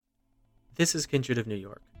This is Kindred of New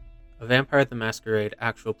York, a Vampire the Masquerade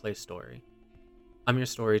actual play story. I'm your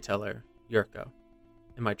storyteller, Yurko,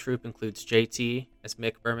 and my troupe includes JT as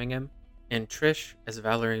Mick Birmingham and Trish as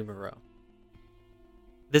Valerie Moreau.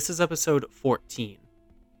 This is episode 14,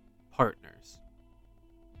 Partners.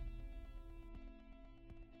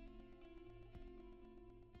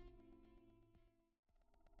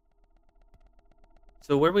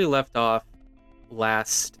 So where we left off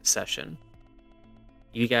last session,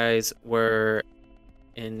 you guys were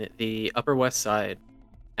in the Upper West Side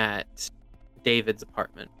at David's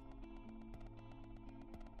apartment.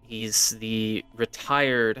 He's the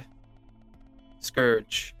retired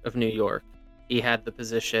Scourge of New York. He had the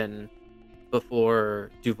position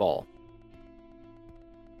before Duval.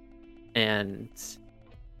 And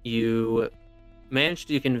you managed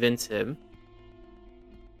to convince him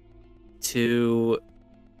to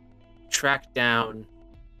track down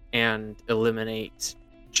and eliminate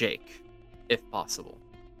Jake, if possible.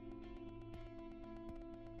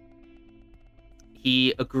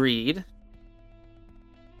 He agreed,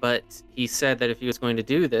 but he said that if he was going to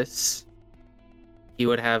do this, he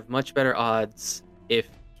would have much better odds if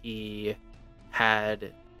he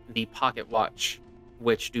had the pocket watch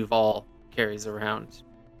which Duval carries around.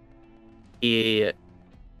 He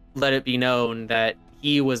let it be known that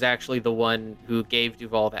he was actually the one who gave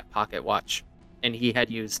Duval that pocket watch, and he had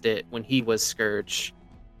used it when he was Scourge.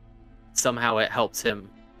 Somehow it helps him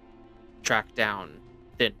track down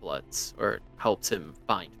Thin Bloods, or helps him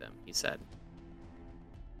find them, he said.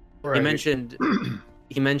 Right.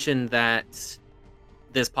 He mentioned that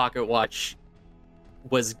this pocket watch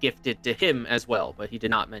was gifted to him as well, but he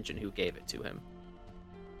did not mention who gave it to him.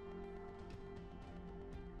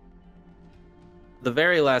 The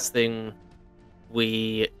very last thing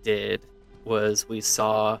we did was we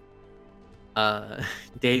saw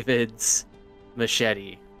David's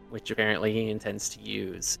machete, which apparently he intends to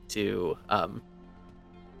use to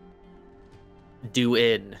do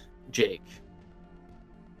in Jake.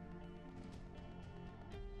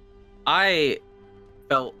 I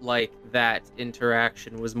felt like that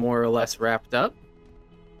interaction was more or less wrapped up,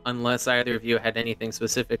 unless either of you had anything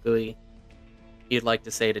specifically you'd like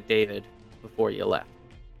to say to David before you left.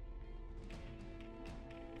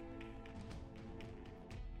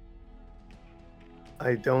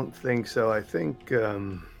 I don't think so. I think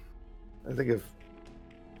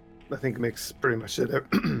Mick's pretty much said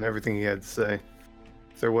everything he had to say.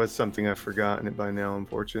 If there was something, I've forgotten it by now,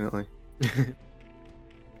 unfortunately.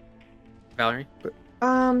 Valerie?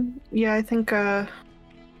 Yeah, I think I'm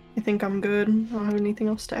good. I don't have anything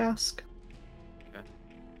else to ask. Okay.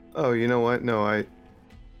 Oh, you know what? No,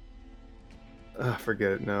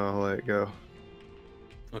 forget it. No, I'll let it go.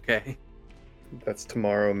 Okay. That's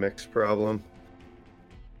tomorrow Mick's problem.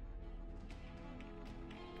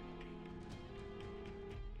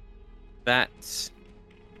 That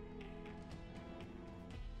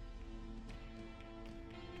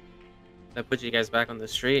puts you guys back on the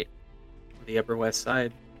street, the Upper West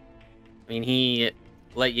Side. I mean, he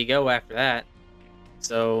let you go after that.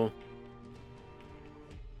 So,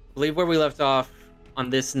 I believe where we left off on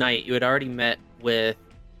this night, you had already met with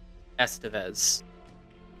Estevez.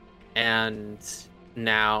 And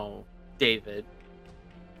now David.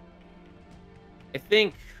 I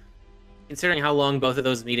think, considering how long both of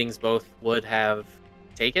those meetings both would have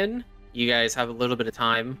taken, you guys have a little bit of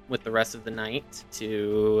time with the rest of the night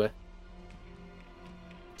to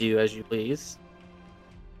do as you please.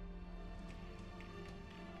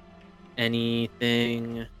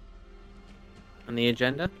 Anything on the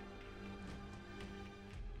agenda?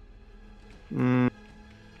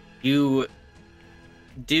 You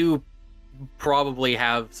do probably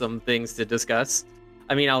have some things to discuss.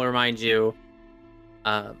 I mean, I'll remind you,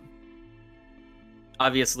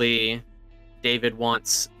 obviously, David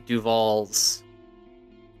wants Duval's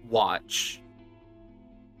watch.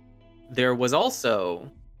 There was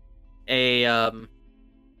also an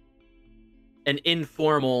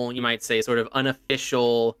informal, you might say, sort of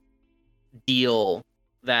unofficial deal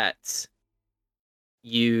that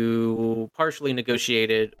you partially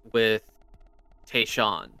negotiated with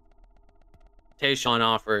Tayshawn. Tayshawn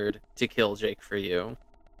offered to kill Jake for you.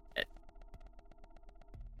 It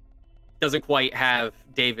doesn't quite have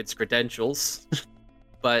David's credentials,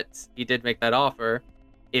 but he did make that offer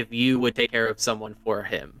if you would take care of someone for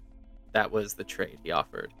him. That was the trade he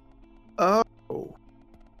offered. Oh.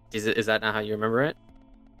 Is that not how you remember it?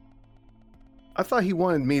 I thought he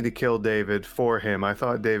wanted me to kill David for him. I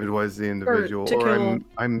thought David was the individual.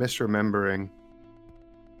 I'm misremembering.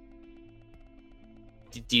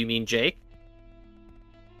 Do you mean Jake?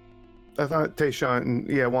 I thought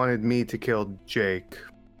Tayshawn, wanted me to kill Jake.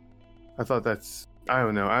 I thought that's. I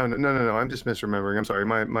don't know. No. I'm just misremembering. I'm sorry.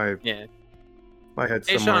 My Yeah.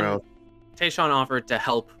 head's somewhere else. Tayshaun offered to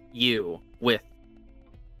help you with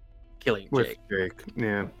killing With Jake. Jake,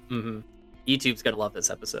 yeah. Mm-hmm. YouTube's gonna love this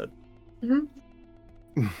episode.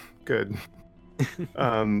 Mm-hmm. Good.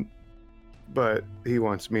 But he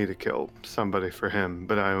wants me to kill somebody for him,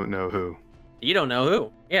 but I don't know who. You don't know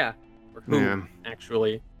who. Yeah. Or who,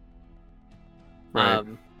 actually. Right.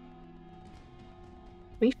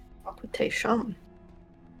 We fuck with Tayshaun.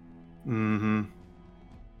 Mm-hmm.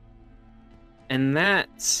 And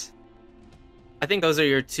that... I think those are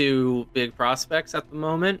your two big prospects at the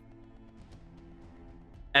moment.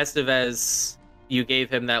 Estevez, you gave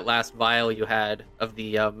him that last vial you had of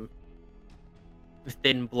the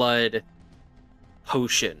thin blood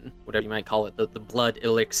potion, whatever you might call it, the blood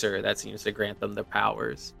elixir that seems to grant them their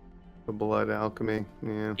powers. The blood alchemy,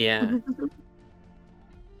 yeah. Yeah.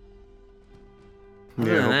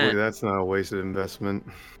 Yeah, hopefully that's not a wasted investment.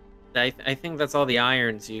 I think that's all the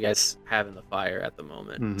irons you guys have in the fire at the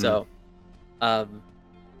moment. Mm-hmm. So,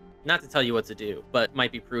 not to tell you what to do, but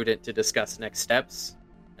might be prudent to discuss next steps.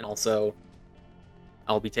 And also,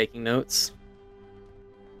 I'll be taking notes.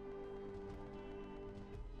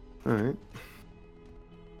 All right.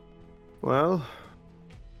 Well,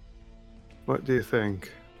 what do you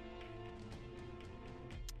think?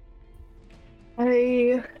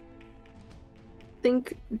 I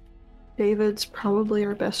think David's probably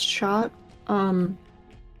our best shot. I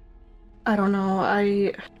don't know.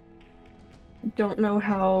 I don't know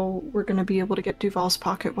how we're gonna be able to get Duval's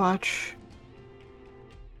pocket watch.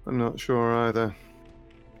 I'm not sure either.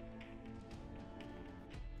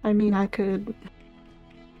 I mean, I could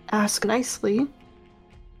ask nicely,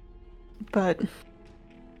 but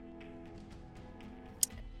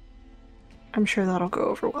I'm sure that'll go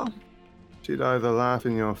over well. She'd either laugh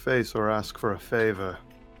in your face or ask for a favor.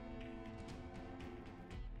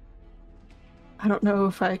 I don't know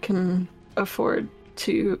if I can afford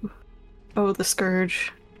to owe the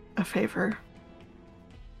Scourge a favor.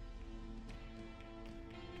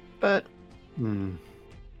 But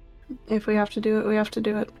if we have to do it, we have to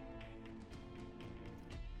do it.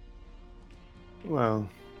 Well,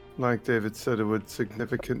 like David said, it would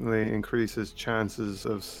significantly increase his chances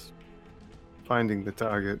of finding the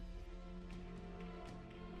target.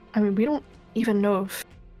 I mean, we don't even know if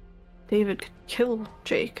David could kill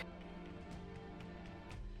Jake.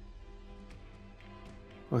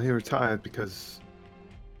 Well, he retired because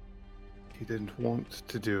he didn't want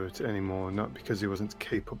to do it anymore, not because he wasn't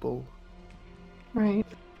capable. Right.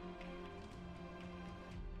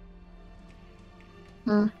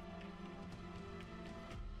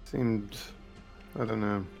 Seemed, I don't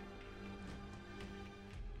know.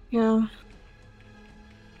 Yeah.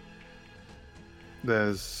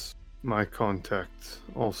 There's my contact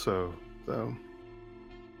also, though.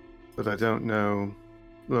 But I don't know.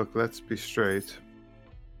 Look, let's be straight.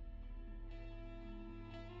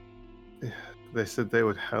 They said they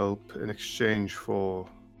would help in exchange for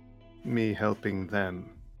me helping them.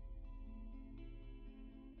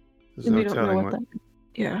 There's no telling what.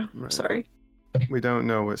 Yeah, right. Sorry. We don't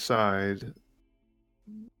know what side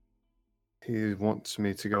he wants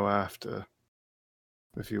me to go after,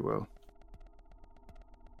 if you will.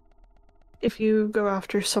 If you go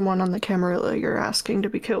after someone on the Camarilla, you're asking to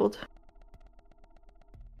be killed.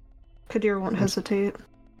 Kadir won't hesitate.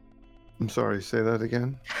 I'm sorry, say that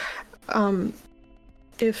again?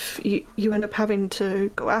 If you end up having to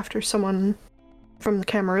go after someone from the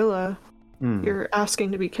Camarilla, you're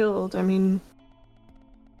asking to be killed. I mean,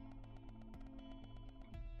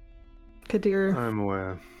 Kadir... I'm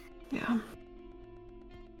aware. Yeah.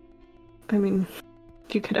 I mean,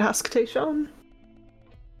 you could ask Tayshaun.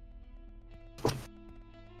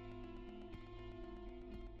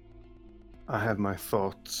 I have my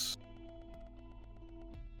thoughts.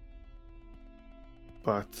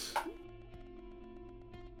 But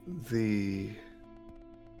the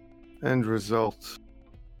end result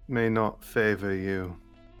may not favor you.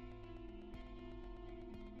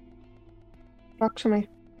 Talk to me.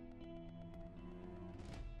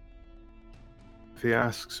 If he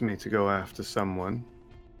asks me to go after someone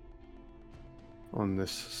on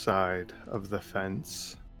this side of the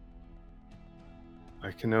fence,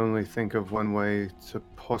 I can only think of one way to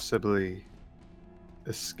possibly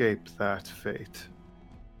escape that fate.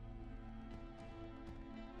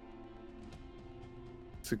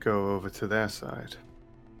 To go over to their side.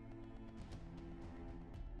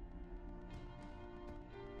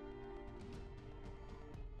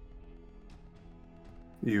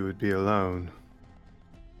 You would be alone.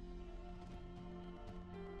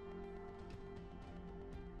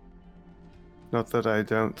 Not that I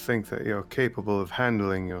don't think that you're capable of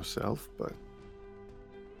handling yourself, but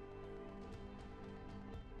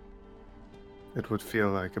it would feel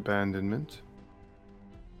like abandonment.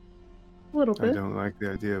 A little I bit. don't like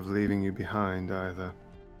the idea of leaving you behind either.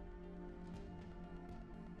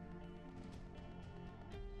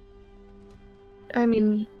 I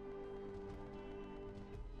mean,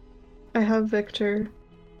 I have Victor.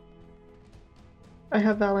 I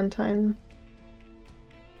have Valentine.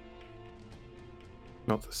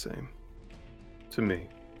 Not the same. To me.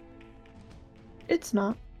 It's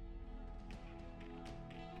not.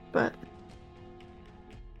 But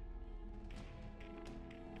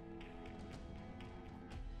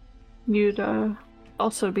you'd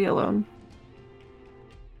also be alone.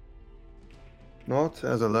 Not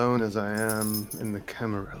as alone as I am in the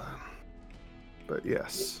Camarilla. But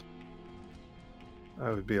yes. I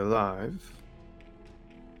would be alive.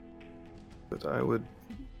 But I would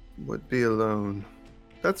be alone.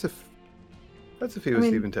 That's if he was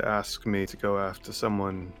even to ask me to go after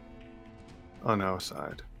someone on our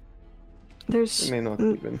side. There's It may not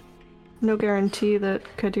even. no guarantee that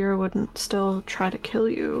Kadir wouldn't still try to kill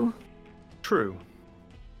you. True.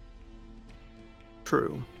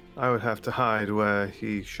 True. I would have to hide where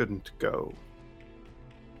he shouldn't go.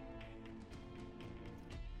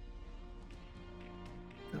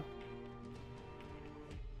 No.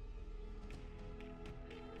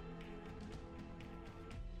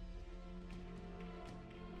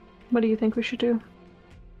 What do you think we should do?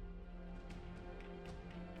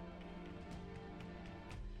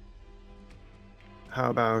 How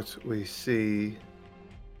about we see...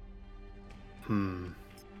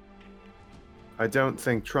 I don't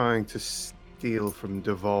think trying to steal from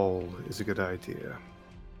Duval is a good idea.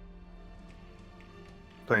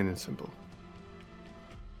 Plain and simple.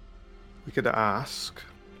 We could ask,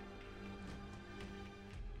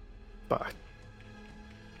 but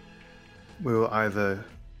we will either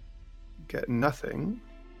get nothing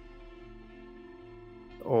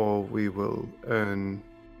or we will earn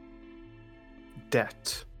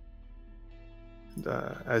debt. And,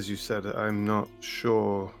 as you said, I'm not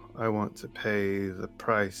sure I want to pay the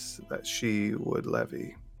price that she would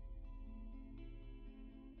levy.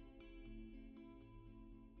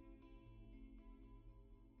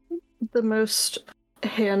 The most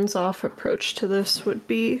hands-off approach to this would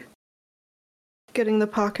be getting the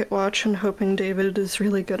pocket watch and hoping David is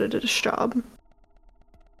really good at his job.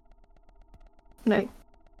 And I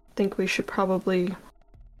think we should probably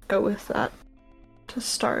go with that to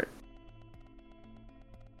start.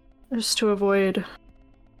 Just to avoid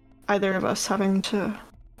either of us having to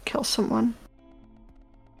kill someone.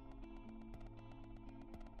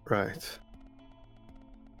 Right.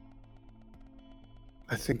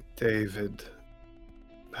 I think David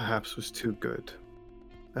perhaps was too good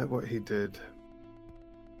at what he did.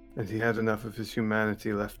 And he had enough of his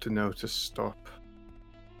humanity left to know to stop.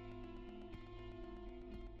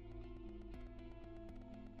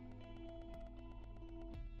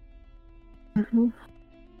 Mm-hmm.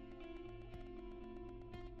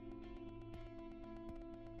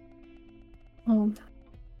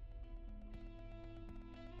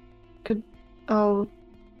 I'll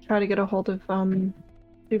try to get a hold of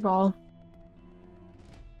Duval.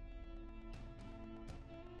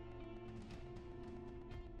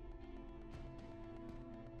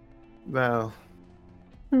 Well,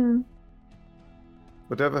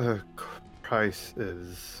 whatever her price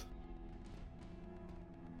is,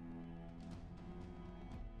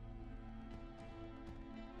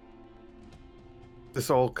 this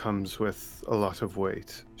all comes with a lot of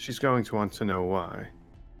weight. She's going to want to know why.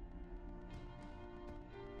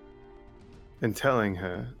 And telling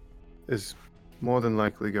her is more than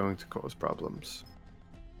likely going to cause problems.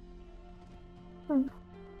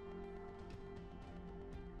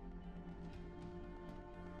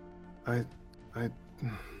 I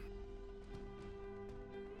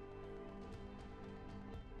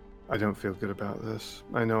don't feel good about this.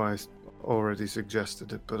 I know I already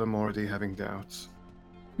suggested it, but I'm already having doubts.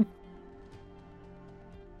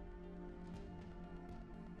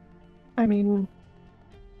 I mean,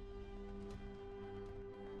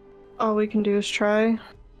 all we can do is try,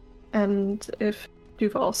 and if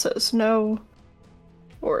Duval says no,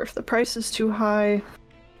 or if the price is too high,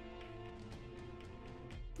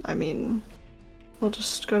 I mean, we'll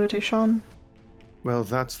just go to Deshawn. Well,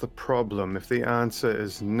 that's the problem. If the answer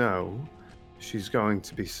is no, she's going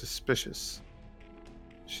to be suspicious.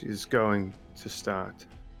 She's going to start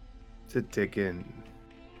to dig in.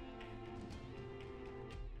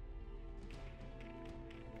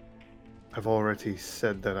 I've already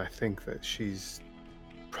said that I think that she's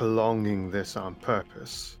prolonging this on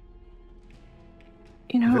purpose.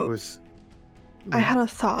 You If it know, was. I had a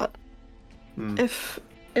thought. Hmm. If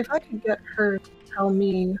I could get her to tell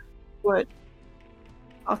me what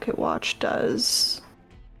Pocket Watch does,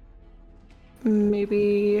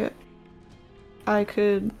 maybe I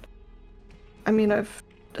could. I mean, I've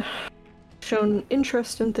shown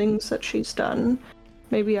interest in things that she's done.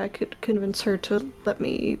 Maybe I could convince her to let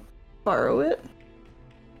me borrow it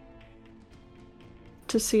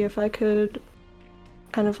to see if I could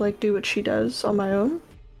kind of like do what she does on my own.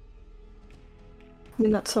 I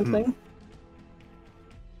mean, that's something.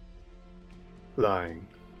 Lying.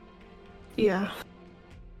 Yeah.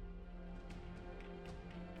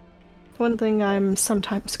 One thing I'm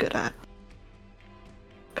sometimes good at.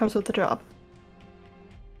 Comes with the job.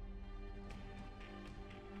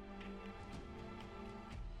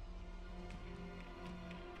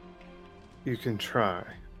 You can try.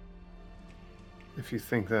 If you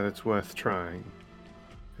think that it's worth trying.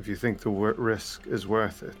 If you think the risk is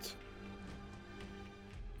worth it.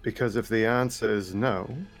 Because if the answer is no,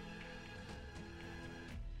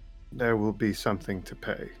 there will be something to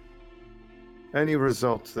pay. Any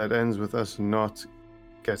result that ends with us not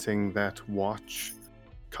getting that watch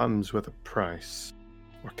comes with a price,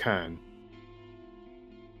 or can.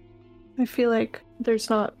 I feel like there's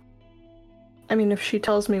not. I mean, if she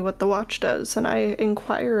tells me what the watch does and I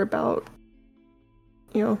inquire about,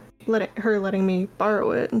 you know, letting me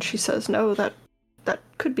borrow it, and she says no, that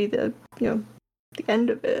could be the end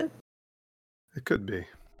of it. It could be.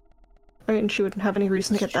 I mean, she wouldn't have any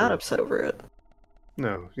reason to That's get that true. upset over it.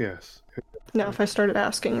 No, yes. Now, if I started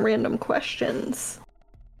asking random questions.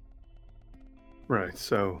 Right,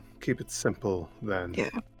 so keep it simple then.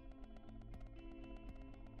 Yeah.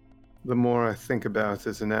 The more I think about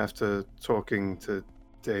it, and after talking to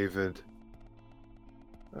David,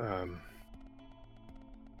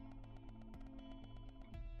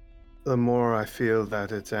 the more I feel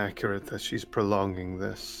that it's accurate that she's prolonging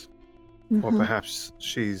this. Or perhaps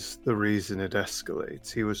she's the reason it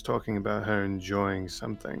escalates. He was talking about her enjoying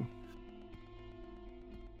something.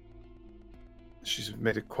 She's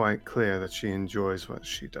made it quite clear that she enjoys what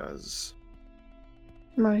she does.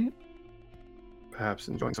 Right. Perhaps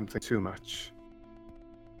enjoying something too much.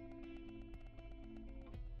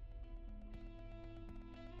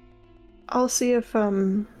 I'll see if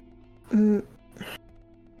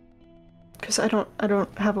because I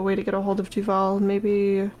don't have a way to get a hold of Duval.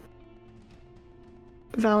 Maybe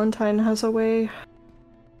Valentine has a way.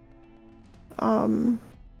 And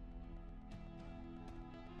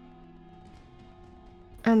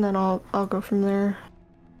then I'll go from there.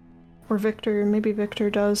 Or Victor, maybe Victor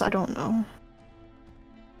does, I don't know.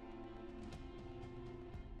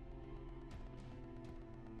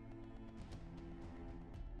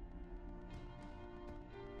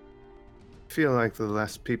 I feel like the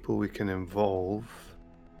less people we can involve,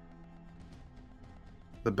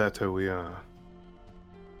 the better we are.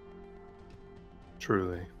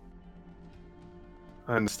 Truly.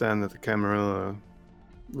 I understand that the Camarilla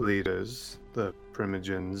leaders, the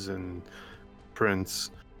Primogens and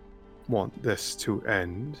Prince, want this to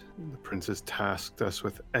end. The Prince has tasked us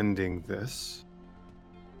with ending this.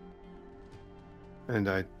 And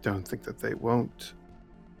I don't think that they won't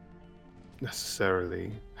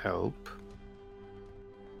necessarily help.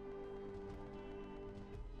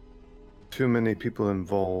 Too many people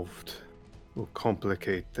involved will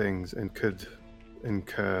complicate things and could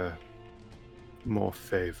incur more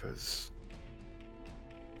favors.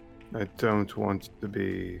 I don't want to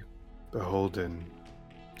be beholden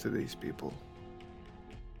to these people.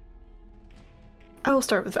 I will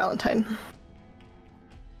start with Valentine.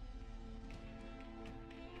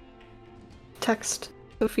 Text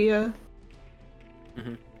Sophia.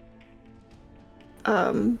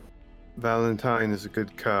 Valentine is a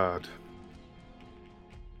good card.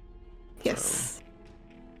 Yes.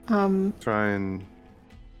 Try and...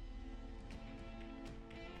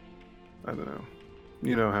 I don't know.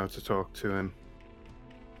 You know how to talk to him.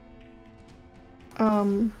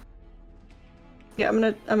 Yeah, I'm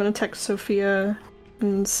gonna text Sophia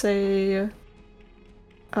and say,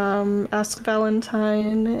 ask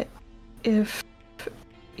Valentine if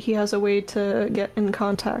he has a way to get in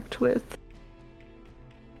contact with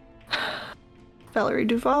Valerie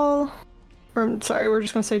Duval. Or I'm sorry, we're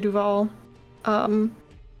just gonna say Duval.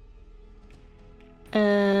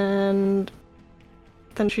 And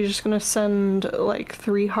then she's just gonna send like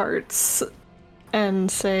 3 hearts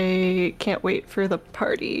and say, can't wait for the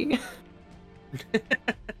party.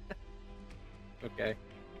 Okay.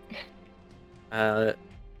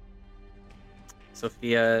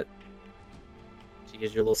 Sophia, she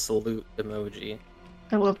gives you a little salute emoji.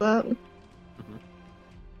 I love that.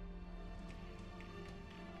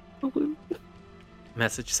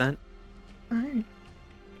 Message sent. All right.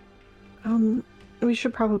 We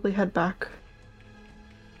should probably head back.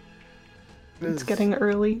 It's getting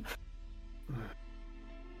early.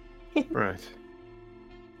 Right.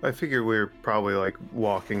 I figure we're probably like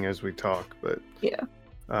walking as we talk, but Yeah.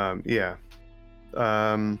 yeah.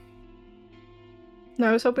 No,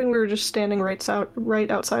 I was hoping we were just standing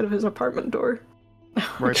right outside of his apartment door.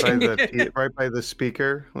 Right Okay. by the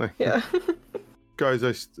speaker. Like, Yeah. guys,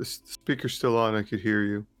 the speaker's still on. I could hear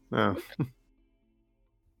you. Oh.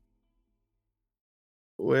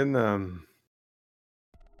 When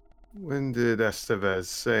did Estevez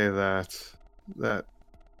say that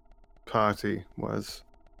party was?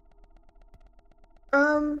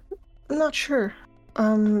 I'm not sure.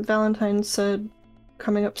 Valentine said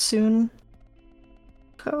coming up soon.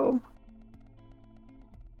 So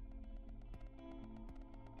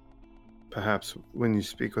Perhaps when you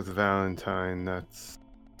speak with Valentine, that's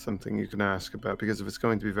something you can ask about, because if it's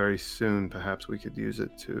going to be very soon, perhaps we could use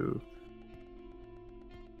it to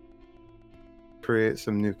create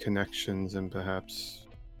some new connections and perhaps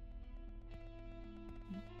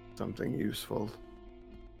something useful.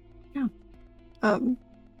 yeah.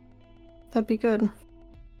 That'd be good.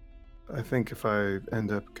 I think if I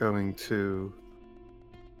end up going to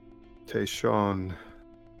Tayshawn,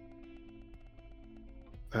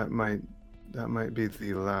 that might be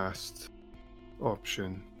the last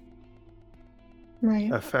option.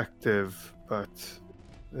 Right. Effective, but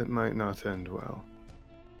it might not end well.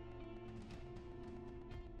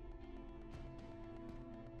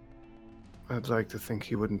 I'd like to think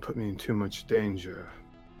he wouldn't put me in too much danger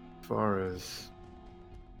as far as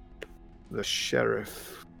the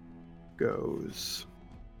sheriff goes.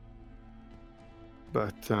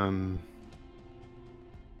 But,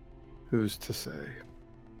 who's to say?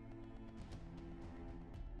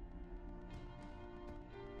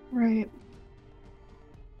 Right.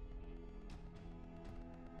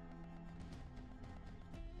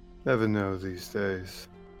 Never know these days.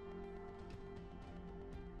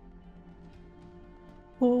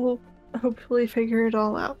 We'll hopefully figure it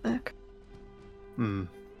all out, Nick.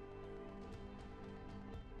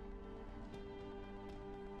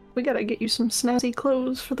 We gotta get you some snazzy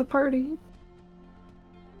clothes for the party.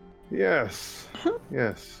 Yes.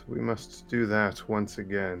 Yes, we must do that once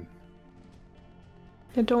again.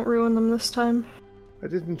 Yeah, don't ruin them this time. I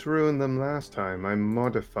didn't ruin them last time. I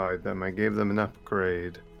modified them. I gave them an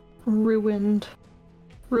upgrade. Ruined.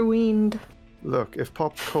 Look, if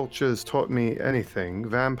pop culture's taught me anything,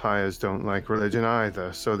 vampires don't like religion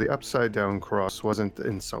either, so the upside down cross wasn't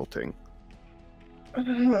insulting.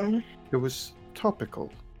 It was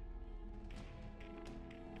topical.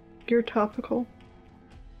 You're topical.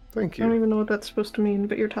 Thank I don't you. even know what that's supposed to mean,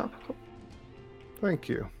 but you're topical. Thank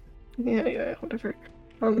you. Yeah, whatever.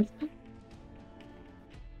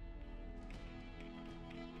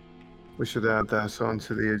 We should add that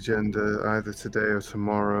onto the agenda either today or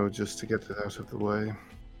tomorrow just to get it out of the way.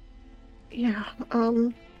 Yeah,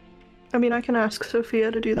 I mean, I can ask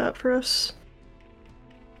Sophia to do that for us.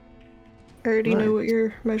 I already know what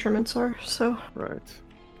your measurements are, so... Right.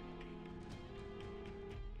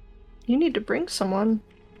 You need to bring someone.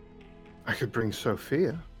 I could bring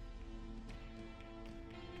Sophia.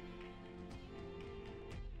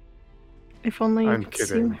 If only you I'm could see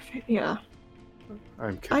kidding. my face. Yeah.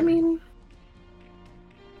 I'm kidding. I mean...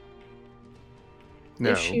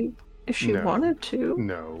 no. If she No. wanted to.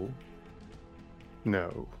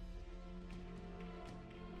 No.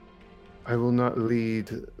 I will not lead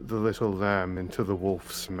the little lamb into the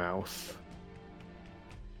wolf's mouth.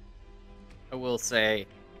 I will say,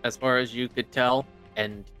 as far as you could tell,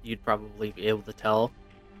 and you'd probably be able to tell,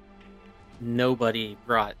 nobody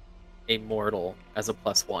brought a mortal as a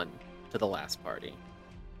 +1 to the last party.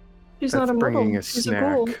 She's That's not a bringing mortal. a She's snack.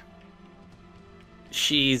 a ghoul.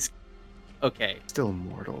 She's okay. Still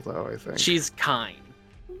mortal, though, I think. She's kind.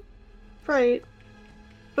 Right.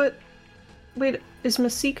 But, wait, is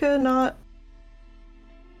Masika not...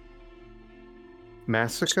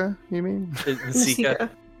 Massacre, you mean? Masika.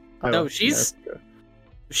 Oh, No, she's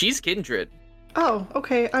Massacre. Kindred. Oh,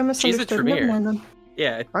 okay, I She's a misunderstood. Never Tremere. mind then.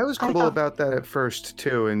 Yeah. I was cool about that at first,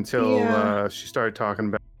 too, until Yeah. she started talking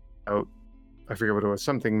about, I forget what it was,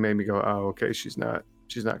 something made me go, oh, okay, she's not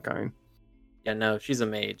kind. Yeah, no, she's a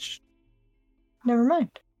mage. Never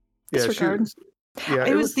mind. Yeah, Disregard. yeah,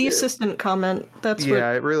 It was the assistant comment. That's what...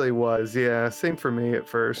 Yeah, it really was. Yeah, same for me at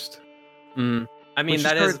first. I mean, When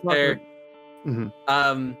that she is started fair. talking-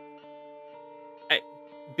 Mhm.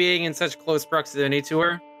 Being in such close proximity to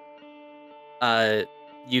her,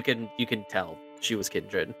 you can tell she was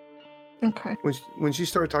Kindred. Okay. When she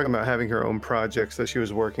started talking about having her own projects that she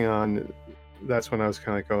was working on, that's when I was kind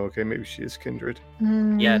of like, oh, okay, maybe she is Kindred.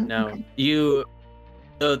 Yeah, no. Okay.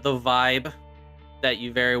 The vibe that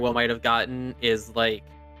you very well might have gotten is like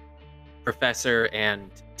professor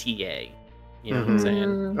and TA. You know what I'm saying?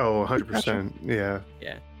 Mm, Oh, 100%. Yeah.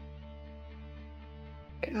 Yeah.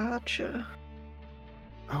 Gotcha.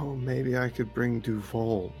 Oh, maybe I could bring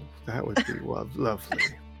Duval. That would be lovely.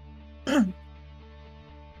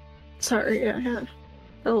 Sorry, I had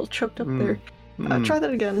a little choked up there. Mm. Try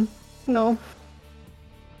that again. No.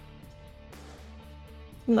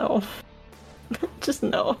 No. Just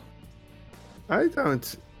no. I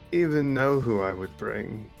don't even know who I would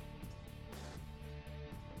bring.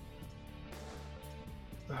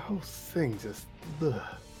 The whole thing just... Ugh.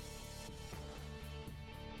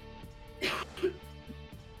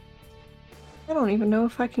 I don't even know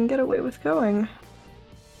if I can get away with going.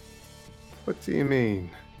 What do you mean?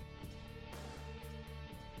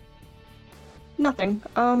 Nothing.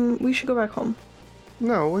 We should go back home.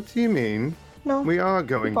 No, what do you mean? No. We are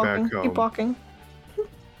going Keep walking. back home. Keep walking.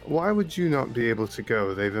 Why would you not be able to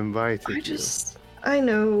go? They've invited you. I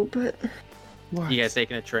know, but What? You guys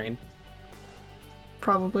taking a train?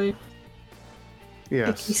 probably. Yes.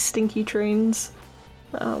 Icky, stinky trains.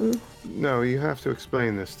 No, you have to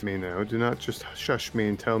explain this to me now. Do not just shush me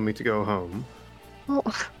and tell me to go home.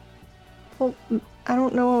 Well, I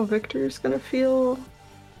don't know how Victor's gonna feel.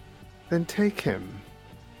 Then take him.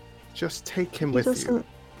 Just take him He with doesn't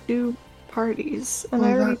you. do parties, and Well,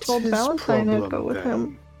 I already that's told his Valentine I'd go problem, with then.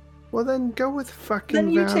 him. Well, then go with fucking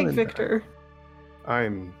Then you Valentine. take Victor.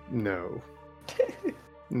 No.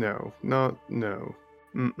 No, not no.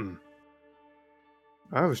 Mm-mm.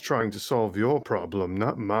 I was trying to solve your problem,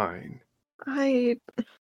 not mine. I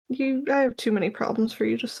have too many problems for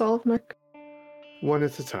you to solve, Nick. One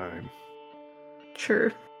at a time.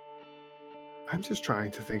 Sure. I'm just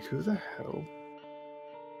trying to think who the hell.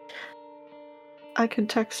 I could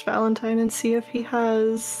text Valentine and see if he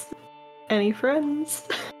has any friends.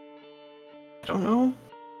 I don't know.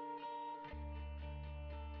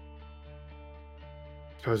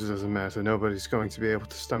 Suppose it doesn't matter. Nobody's going to be able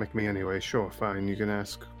to stomach me anyway. Sure, fine. You can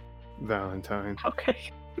ask Valentine.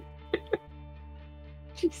 Okay.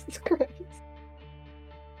 Jesus Christ.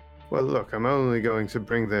 Well, look, I'm only going to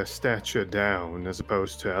bring their stature down as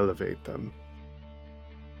opposed to elevate them.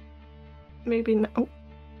 Maybe no. Oh,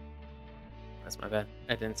 That's my bad.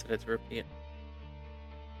 I didn't set it to repeat.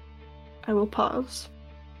 I will pause.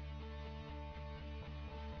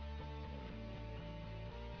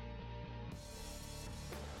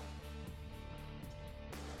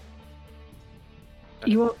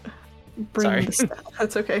 You won't bring Sorry.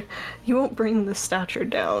 That's okay. You won't bring the stature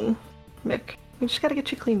down, Mick. We just gotta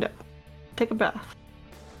get you cleaned up. Take a bath.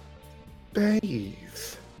 Bathe.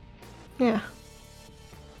 Yeah.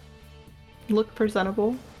 Look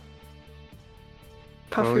presentable.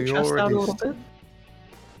 Puff Oh, your you chest out a already little bit.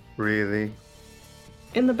 Really?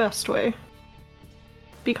 In the best way.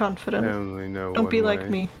 Be I confident. only know Don't one be like way.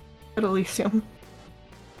 me at Elysium.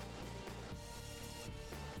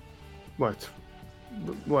 What?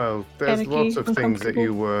 Well, there's Panicky, lots of things that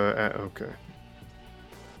you uncomfortable. were at. Okay.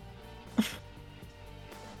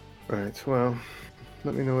 Right, well,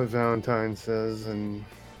 let me know what Valentine says and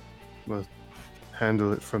we'll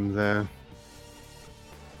handle it from there.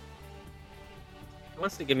 He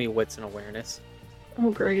wants to give me wits and awareness.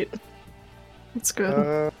 Oh, great. That's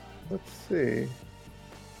good. Let's see.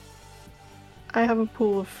 I have a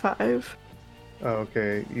pool of 5. Oh,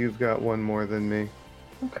 okay, you've got one more than me.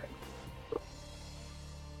 Okay.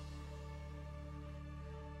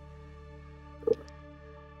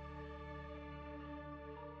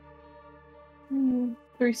 Hmm,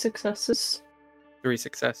 3 successes. 3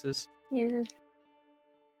 successes. Yeah.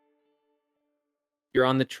 You're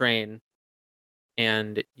on the train,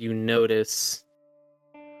 and you notice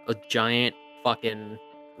a giant fucking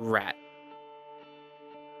rat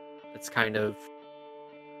that's kind of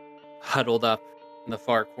huddled up in the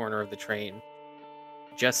far corner of the train.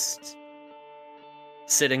 Just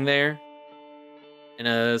sitting there in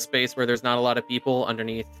a space where there's not a lot of people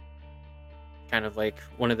underneath kind of like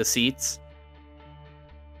one of the seats.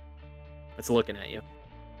 It's looking at you.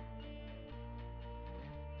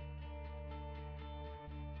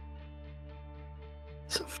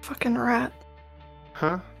 It's a fucking rat.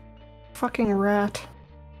 Huh? Fucking rat.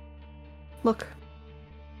 Look.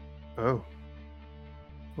 Oh.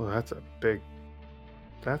 Well, that's a big...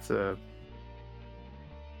 That's a...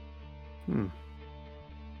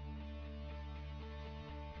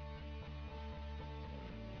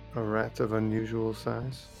 A rat of unusual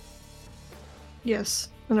size? Yes,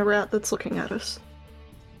 and a rat that's looking at us.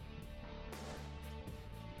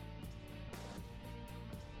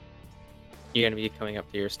 You're gonna be coming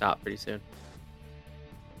up to your stop pretty soon.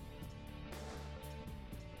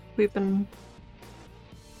 We've been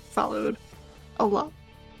followed a lot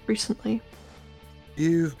recently.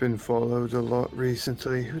 You've been followed a lot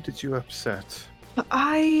recently. Who did you upset?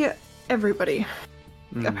 Everybody,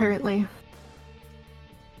 apparently.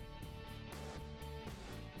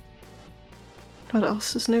 What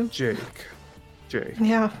else is new? Jake.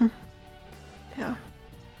 Yeah. Yeah.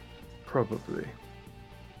 Probably.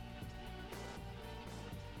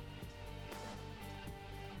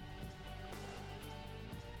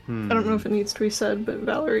 I don't know if it needs to be said, but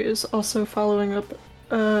Valerie is also following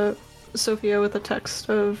up Sophia with a text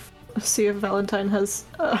of see if Valentine has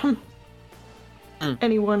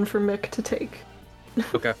anyone for Mick to take.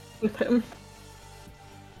 Okay. With him.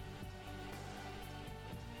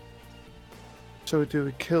 So do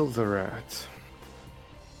we kill the rat?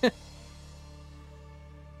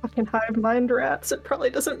 Fucking hive mind rats, it probably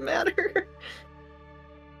doesn't matter.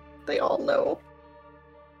 They all know.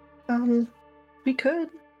 We could.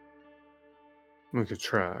 We could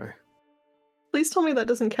try. Please tell me that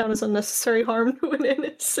doesn't count as unnecessary harm to an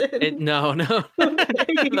innocent. No.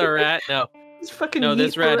 The rat, no.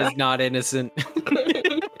 This rat is not innocent.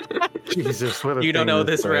 Jesus, what a You don't thing know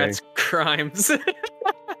to this say. rat's crimes.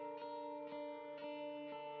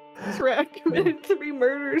 This rat committed 3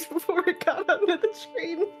 murders before it got onto the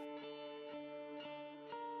train.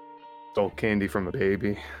 Stole candy from a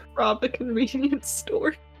baby. Robbed a convenience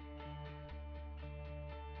store.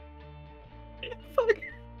 Fuck.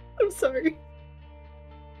 I'm sorry.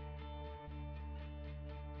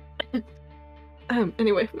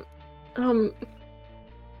 Anyway. The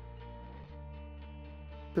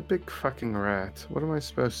big fucking rat. What am I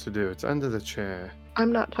supposed to do? It's under the chair.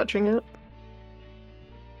 I'm not touching it.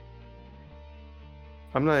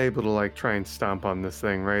 I'm not able to, like, try and stomp on this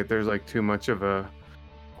thing, right? There's, like, too much of a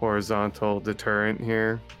horizontal deterrent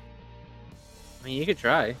here. I mean, you could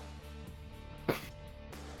try.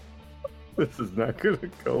 This is not gonna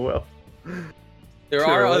go well. There Sure,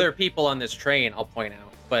 are what? other people on this train, I'll point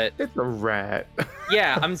out. But It's a rat.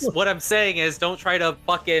 yeah, what I'm saying is don't try to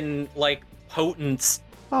fucking, like, potence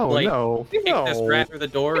Oh, like, no. kick No. this rat through the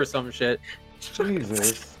door or some shit.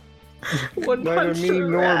 Jesus. One Neither punch me the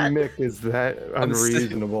nor rat. Mick is that I'm st-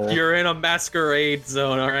 unreasonable. You're in a masquerade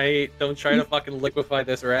zone, alright? Don't try to fucking liquefy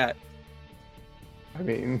this rat. I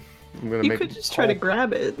mean, I'm gonna You make could it just try to pulp.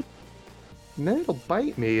 grab it. And then it'll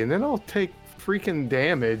bite me, and then I'll take freaking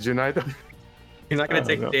damage, and I don't... You're not gonna I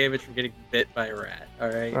take don't know. damage from getting bit by a rat,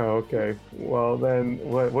 alright? Oh, okay. Well, then,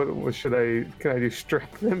 what should I... Can I do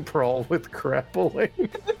strength and brawl with grappling?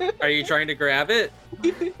 Are you trying to grab it?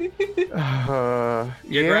 Your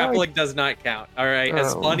yeah, grappling does not count, alright?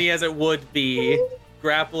 As Oh. funny as it would be,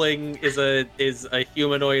 grappling is a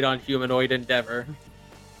humanoid on humanoid endeavor.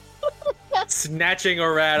 Snatching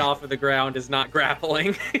a rat off of the ground is not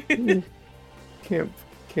grappling.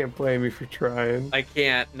 Can't blame me for trying. I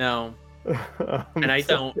can't, no. And I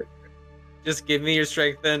don't. Just give me your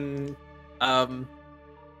strength and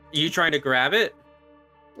you trying to grab it?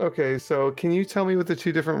 Okay, so can you tell me what the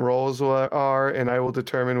 2 different roles are, and I will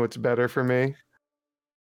determine what's better for me?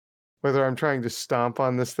 Whether I'm trying to stomp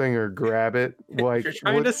on this thing or grab it. Like, If you're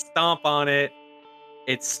trying to stomp on it,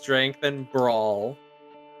 it's strength and brawl.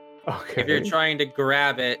 Okay. If you're trying to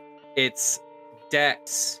grab it, it's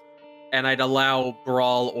dex, and I'd allow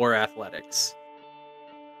brawl or athletics.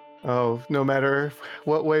 Oh, no matter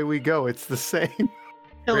what way we go, it's the same.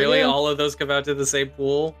 Hell Really? yeah. All of those come out to the same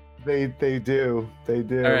pool? They do. They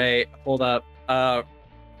do. Alright, hold up. The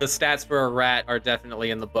stats for a rat are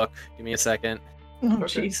definitely in the book. Give me a second. Oh,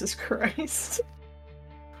 Okay. Jesus Christ.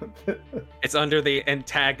 It's under the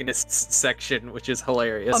antagonists section, which is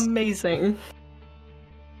hilarious. Amazing.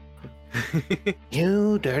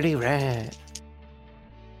 You dirty rat.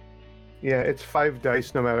 Yeah, it's 5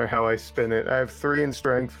 dice no matter how I spin it. I have 3 in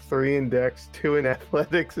strength, 3 in dex, 2 in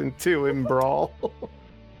athletics, and 2 in brawl.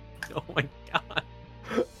 Oh my god.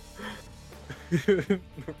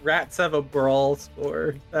 Rats have a brawl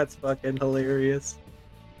score. That's fucking hilarious.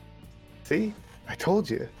 See? I told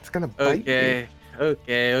you. It's gonna bite me.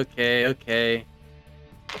 Okay.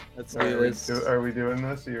 Let's do this. Are we doing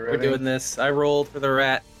this? Are you ready? We're doing this. I rolled for the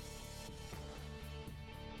rat.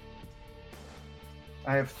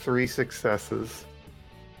 I have 3 successes.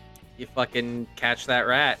 You fucking catch that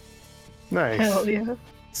rat. Nice. Hell yeah.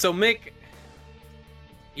 So Mick,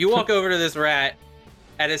 you walk over to this rat,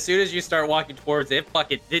 and as soon as you start walking towards it,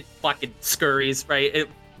 it fucking scurries, right?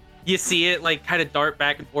 You see it like kind of dart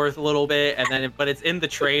back and forth a little bit, and then but it's in the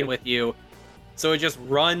train with you, so it just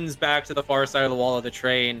runs back to the far side of the wall of the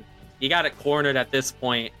train. You got it cornered at this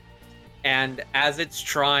point, and as it's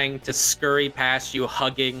trying to scurry past you,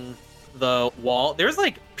 hugging the wall, there's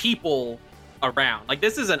like people around. Like,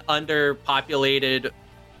 this is an underpopulated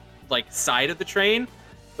like side of the train,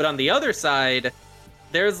 but on the other side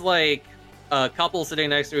there's like a couple sitting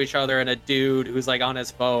next to each other and a dude who's like on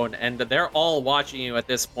his phone, and they're all watching you at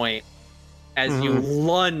this point as you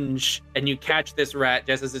lunge and you catch this rat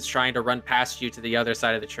just as it's trying to run past you to the other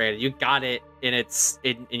side of the train. You got it in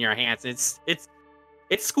your hands. It's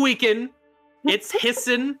squeaking, it's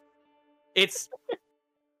hissing, it's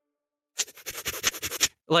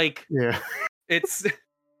like, Yeah. it's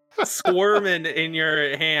squirming in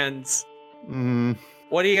your hands.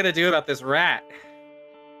 What are you gonna do about this rat?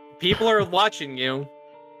 People are watching you.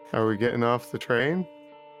 Are we getting off the train?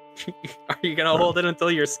 Are you gonna hold it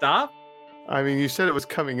until you're stopped? I mean, you said it was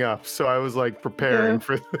coming up, so I was like preparing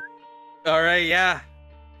for. All right, yeah.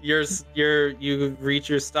 You reach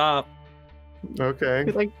your stop. Okay.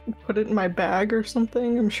 Could, like, put it in my bag or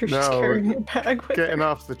something. I'm sure she's No, carrying a bag with Getting her.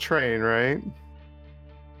 off the train, right?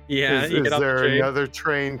 Yeah, Is you get off the there train. another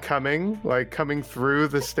train coming? Like coming through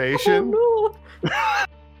the station? Oh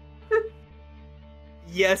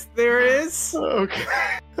Yes, there is. Okay.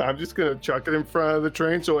 I'm just gonna chuck it in front of the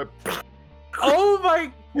train so it. Oh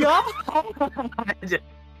my god!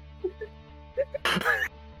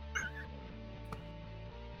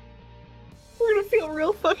 We're gonna feel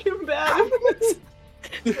real fucking bad if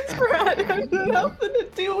this rat had nothing to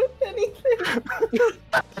do with anything.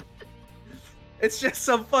 It's just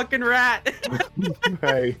some fucking rat.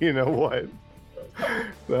 Hey, you know what?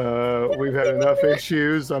 We've had enough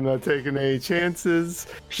issues. I'm not taking any chances.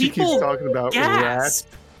 She keeps People talking about gasp.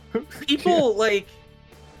 rats. People like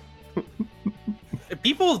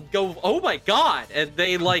people go, "Oh my god," and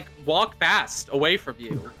they like walk fast away from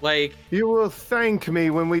you. Like, You will thank me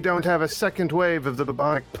when we don't have a second wave of the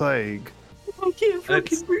bubonic plague. I can't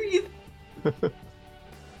That's- fucking breathe.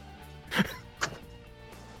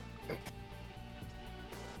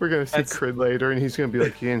 We're gonna see That's- Crid later, and he's gonna be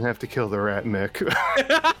like, "You didn't have to kill the rat, Mick."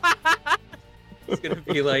 it's gonna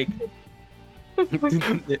be like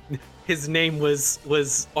his name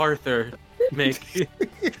was Arthur. Mick,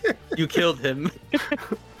 you killed him.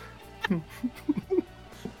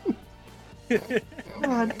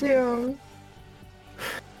 God damn.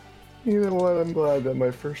 You know what? I'm glad that my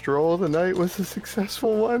first roll of the night was a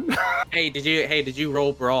successful one. Hey, did you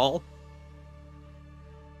roll brawl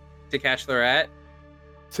to catch the rat?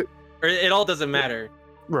 Or it all doesn't matter.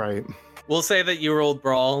 Right. We'll say that you rolled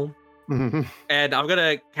brawl, Mhm. and I'm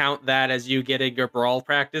gonna count that as you getting your brawl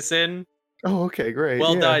practice in. Oh, okay, great.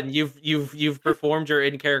 Well yeah. done. You've performed your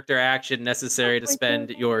in-character action necessary to my spend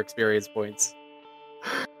God. your experience points.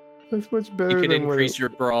 That's much better You can than increase your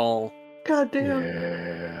brawl. God damn.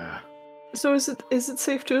 Yeah. So is it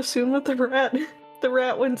safe to assume that the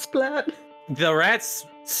rat went splat? The rat's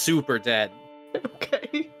super dead.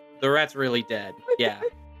 Okay. The rat's really dead. Yeah.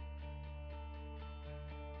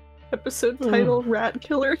 Episode title: Rat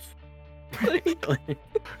Killer.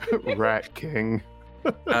 Rat King.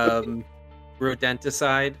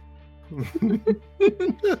 Rodenticide. Gonna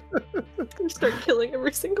start killing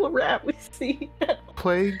every single rat we see.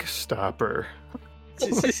 Plague Stopper.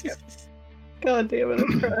 God damn it,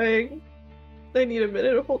 I'm crying. I need a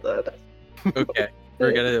minute. Hold on. Okay,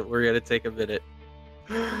 we're gonna take a minute.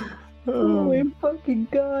 Oh my fucking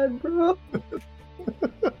god, bro.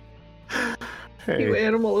 You Hey,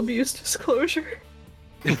 animal abuse disclosure.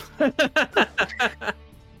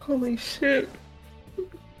 Holy shit.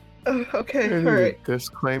 Okay, any alright.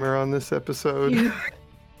 disclaimer on this episode? Yeah.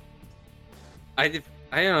 I don't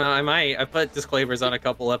know. I put disclaimers on a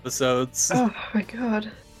couple episodes. Oh my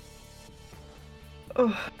god.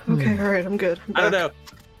 Oh, okay, alright, I'm good. I'm I don't back.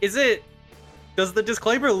 know. Does the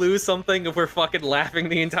disclaimer lose something if we're fucking laughing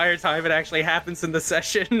the entire time it actually happens in the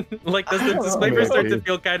session? Like, does the I don't disclaimer know. start to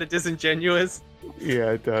feel kind of disingenuous?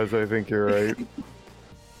 Yeah, it does. I think you're right.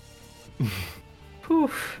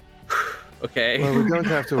 Poof. Okay. Well, we don't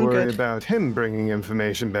have to I'm worry good. about him bringing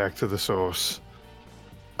information back to the source.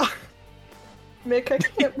 Mick, I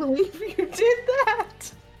can't believe you did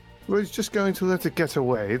that! Well, he's just going to let it get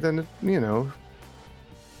away, then,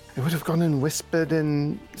 it would have gone and whispered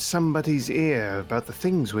in somebody's ear about the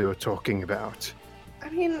things we were talking about. I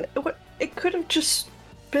mean, it could have just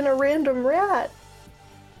been a random rat.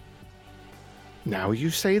 Now you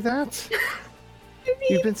say that? I mean,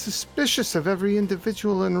 You've been suspicious of every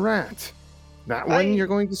individual and rat. That one, you're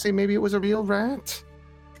going to say maybe it was a real rat?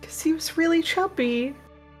 because he was really chubby.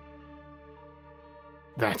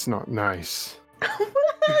 That's not nice.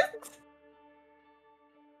 What?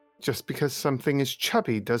 Just because something is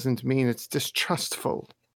chubby doesn't mean it's distrustful.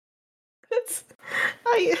 That's,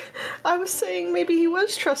 I was saying maybe he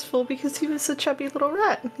was trustful because he was a chubby little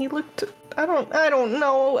rat. He looked. I don't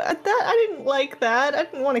know. I didn't like that. I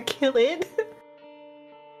didn't want to kill it.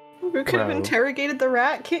 We could have Well- interrogated the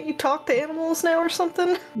rat. Can't you talk to animals now or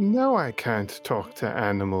something? No, I can't talk to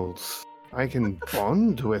animals. I can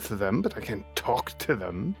bond with them, but I can't talk to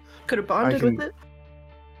them. Could have bonded can- with it.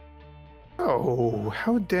 Oh,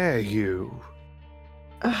 how dare you!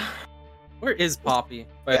 Where is Poppy,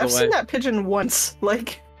 by I've the seen that pigeon once.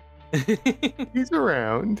 Like, way? He's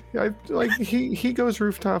around. He goes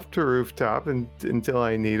rooftop to rooftop until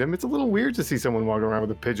I need him. It's a little weird to see someone walking around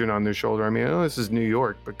with a pigeon on their shoulder. I mean, I know this is New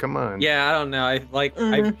York, but come on. Yeah, I don't know. I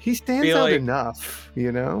Mhm. He stands feel out like- enough,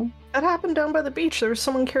 you know? that happened down by the beach. There was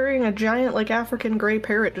someone carrying a giant, like, African gray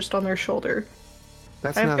parrot just on their shoulder.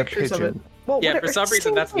 That's I have not a pictures of it. pigeon. Well, yeah. whatever, For some it's the reason,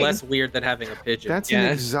 same that's thing. less weird than having a pigeon. That's yeah.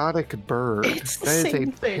 an exotic bird. It's the That is same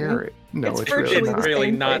a thing. parrot. No, It's it's, virtually really It's the not. really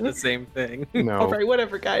same not thing. the same thing. No. Alright,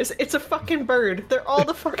 whatever, guys. It's a fucking bird. They're all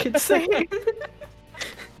the fucking same.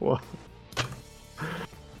 Well,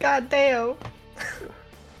 God damn.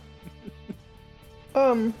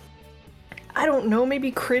 I don't know,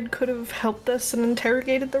 maybe Crid could have helped us and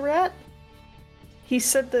interrogated the rat? He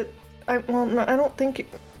said that I don't think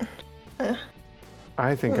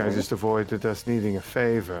I think I just avoided us needing a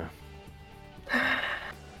favor.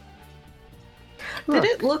 Did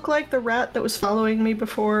it look like the rat that was following me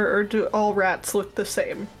before, or do all rats look the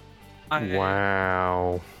same?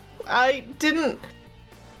 Wow. I didn't.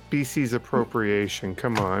 Species appropriation,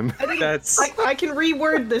 come on. That's I can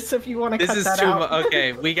reword this if you want to this cut is that too out. much.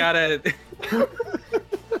 Okay, we gotta.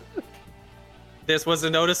 This was a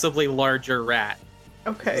noticeably larger rat.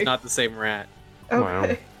 Okay. It's not the same rat.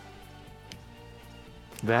 Okay.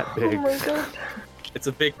 That Oh big. my god. It's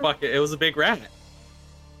a big bucket. It was a big rat.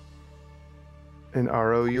 An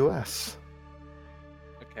ROUS.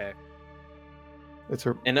 Okay. It's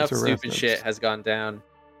a Enough it's a stupid reference. shit has gone down.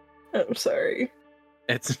 I'm sorry.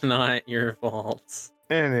 It's not your fault.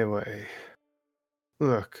 Anyway,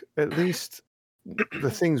 look, at least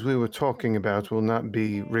the things we were talking about will not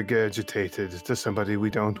be regurgitated to somebody we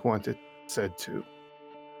don't want it said to.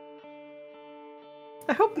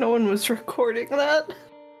 I hope no one was recording that.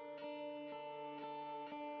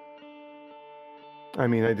 I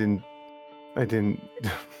mean, I didn't I didn't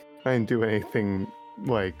do anything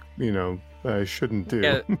like, I shouldn't do.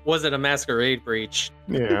 Yeah, was it a masquerade breach?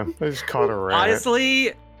 Yeah, I just caught a rat.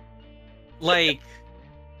 Honestly, like,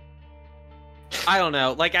 I don't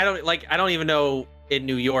know. I don't even know in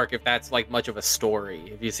New York if that's like much of a story.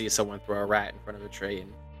 If you see someone throw a rat in front of a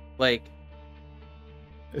train, like,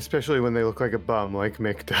 Especially when they look like a bum, like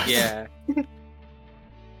Mick does. yeah.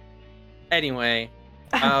 Anyway,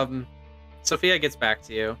 Sophia gets back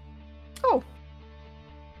to you. Oh.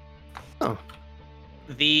 Oh.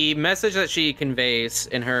 The message that she conveys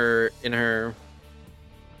in her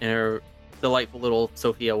delightful little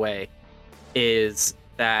Sophia way is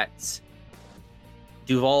that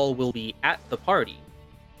Duval will be at the party.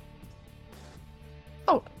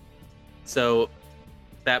 Oh. So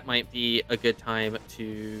that might be a good time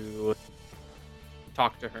to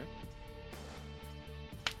talk to her.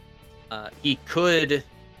 He could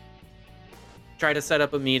try to set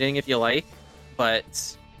up a meeting if you like,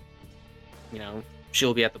 but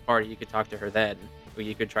she'll be at the party. You could talk to her then, or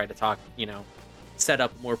you could try to talk, set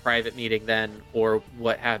up a more private meeting then, or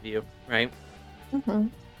what have you, right? Mm-hmm.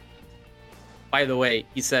 By the way,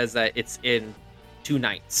 he says that it's in 2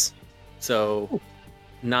 nights, so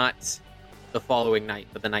not the following night,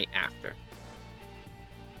 but the night after.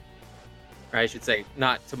 Or I should say,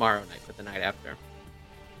 not tomorrow night, but the night after.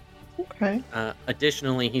 Okay.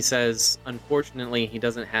 Additionally, he says, unfortunately, he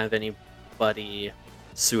doesn't have anybody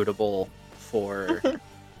suitable for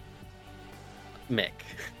Mick.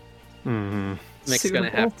 Mm-hmm. Mick's gonna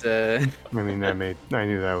have to. I mean, I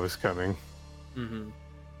knew that was coming. Mm-hmm.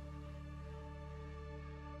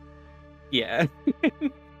 Yeah.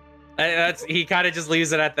 He kind of just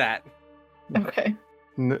leaves it at that. Okay.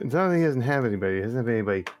 It's not that he doesn't have anybody. He doesn't have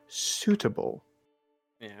anybody suitable.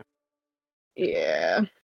 Yeah.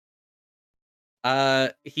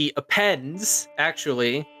 He appends,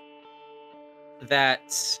 actually,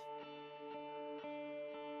 that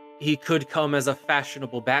he could come as a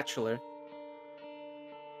fashionable bachelor.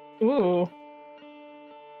 Ooh.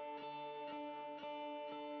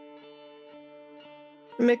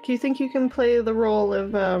 Mick, you think you can play the role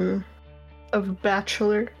of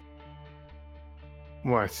bachelor?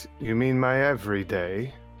 What? You mean my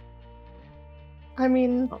everyday? I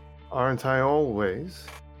mean, Aren't I always?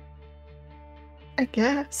 I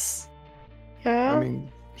guess. Yeah. I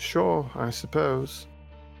mean, sure, I suppose.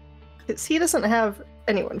 'Cause he doesn't have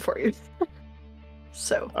anyone for you.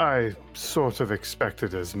 So I sort of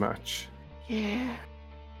expected as much. yeah,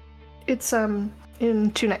 it's in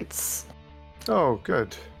 2 nights. Oh,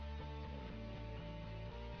 good.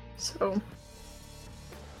 So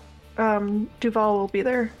Duval will be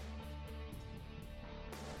there.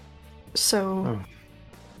 So Oh,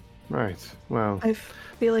 right. Well, I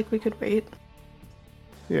feel like we could wait.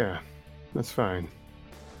 yeah, that's fine.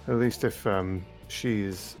 At least if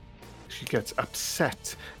she gets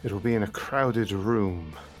upset, it'll be in a crowded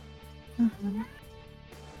room. Mm-hmm.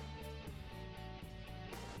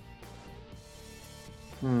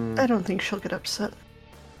 I don't think she'll get upset.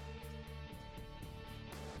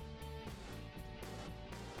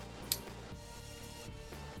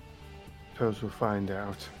 Suppose we'll find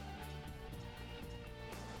out.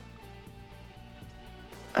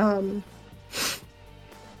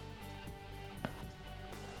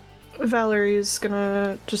 Valerie's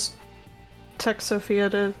gonna just text Sophia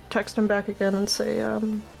to text him back again and say,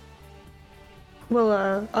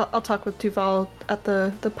 well, I'll talk with Duval at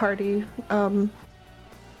the party.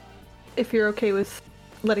 If you're okay with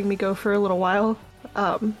letting me go for a little while.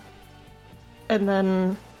 And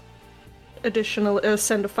then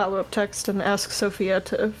send a follow-up text and ask Sophia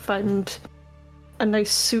to find a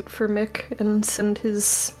nice suit for Mick and send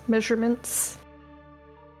his measurements.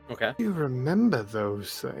 Okay. You remember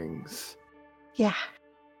those things? Yeah.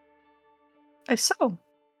 I sew.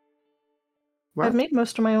 What? I've made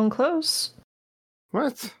most of my own clothes.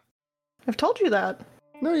 What? I've told you that.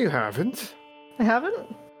 No, you haven't. I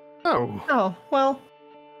haven't? No. Oh, well,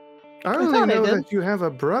 I thought only I know did. that you have a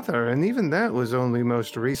brother, and even that was only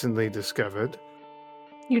most recently discovered.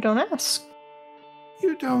 you don't ask.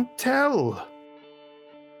 You don't tell.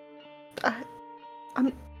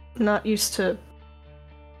 I'm not used to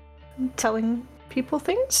telling people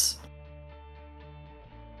things.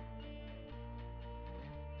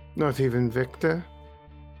 Not even Victor?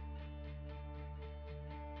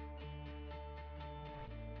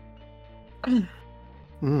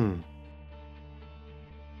 Hmm.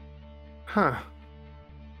 Huh.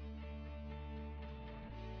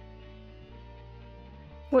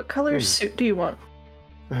 What color suit do you want?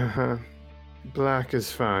 Uh-huh. Black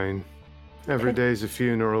is fine. Every Okay. day's a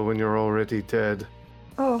funeral when you're already dead.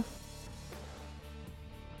 Oh.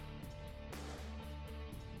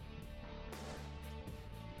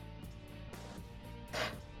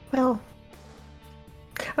 Well.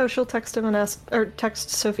 Oh, she'll text him and ask, or text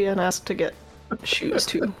Sophia and ask to get shoes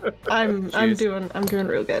too. I'm Shoes. doing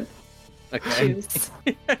real good. Okay. Shoes.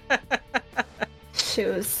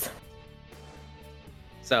 Shoes.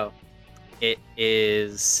 So, it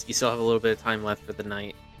is. You still have a little bit of time left for the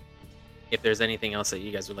night. If there's anything else that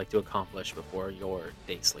you guys would like to accomplish before your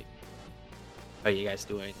day sleep, how are you guys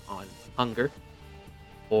doing on hunger,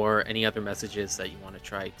 or any other messages that you want to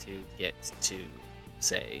try to get to,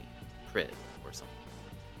 say, Crid or something?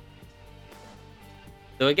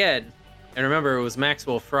 So again, and remember, it was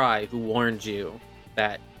Maxwell Fry who warned you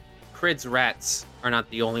that Crid's rats are not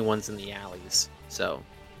the only ones in the alleys. So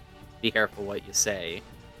be careful what you say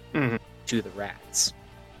Mhm. to the rats.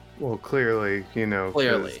 Well, clearly, 'cause-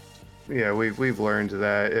 Clearly. Yeah, we've learned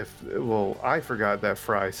that I forgot that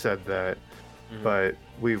Fry said that, Mhm. but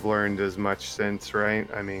we've learned as much since, right?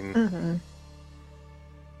 I mean, Mm-hmm.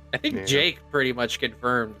 I think Yeah. Jake pretty much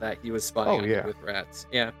confirmed that he was spying on you yeah. with rats.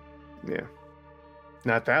 Yeah. yeah.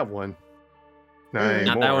 Not that one. Not Mm. anymore.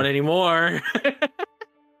 Not that one anymore.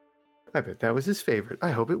 I bet that was his favorite. I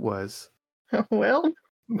hope it was. Well.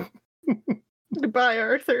 Goodbye,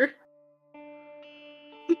 Arthur.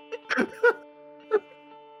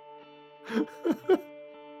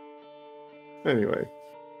 Anyway,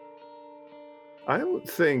 I don't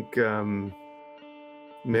think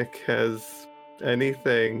Mick has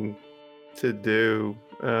anything to do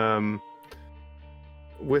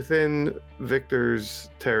within Victor's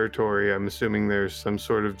territory. I'm assuming there's some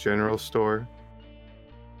sort of general store.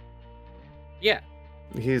 Yeah.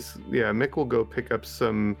 Mick will go pick up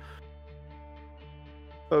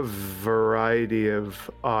a variety of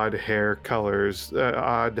odd hair colors,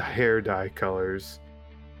 odd hair dye colors.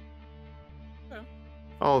 Okay.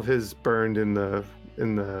 All of his burned in the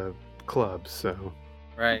club, so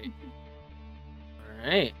Right. All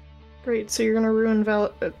right. Great, so you're gonna ruin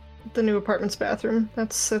the new apartment's bathroom.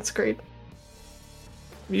 That's great.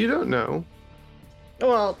 you don't know.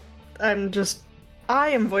 Well, I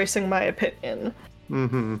am voicing my opinion.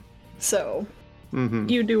 Mm-hmm. So, Mm-hmm.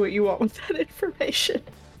 you do what you want with that information.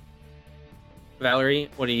 Valerie,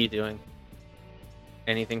 what are you doing?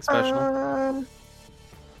 Anything special?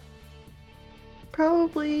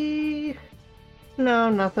 Probably... No,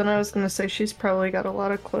 nothing. I was gonna say she's probably got a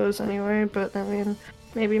lot of clothes anyway, but I mean,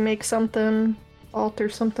 maybe make something. altar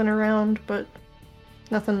something around, but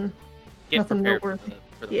nothing. Get Nothing prepared noteworthy.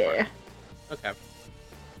 for the Yeah. party. Okay.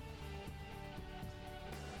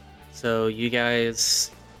 So you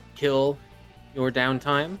guys kill your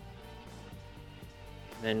downtime.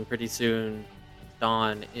 Then pretty soon,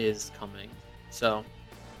 dawn is coming. So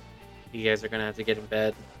you guys are gonna have to get in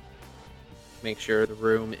bed. Make sure the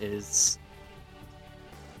room is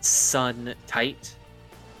sun tight,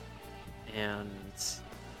 and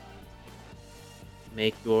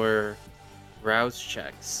make your rouse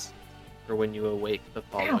checks for when you awake the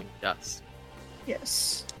following dusk.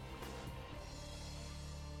 Yes.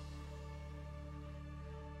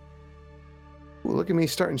 Ooh, look at me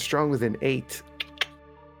starting strong with an 8.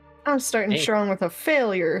 I'm starting Hey. strong with a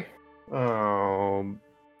failure. Oh,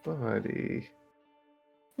 buddy.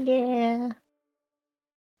 Yeah.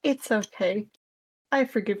 It's okay. I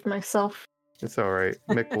forgive myself. It's all right.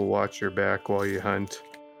 Mick will watch your back while you hunt.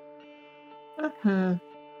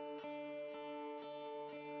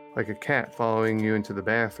 Like a cat following you into the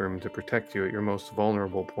bathroom to protect you at your most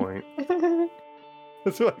vulnerable point.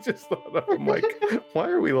 That's what I just thought of. I'm like, why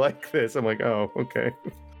are we like this? I'm like, oh, okay.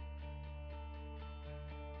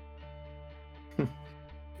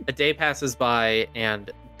 A day passes by and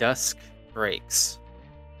dusk breaks.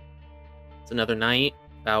 It's another night,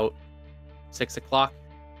 about 6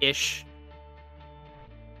 o'clock-ish.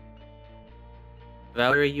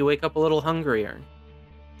 Valerie, you wake up a little hungrier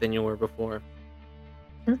than you were before.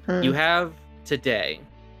 You have tonight,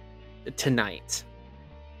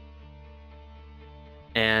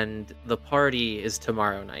 and the party is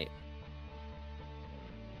tomorrow night.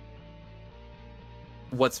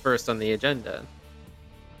 What's first on the agenda?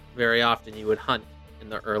 Very often you would hunt in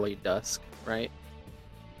the early dusk, right?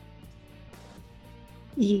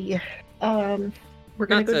 Yeah. We're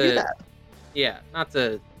gonna go do that. Yeah, not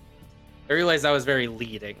to... I realized I was very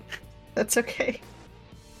leading. That's okay.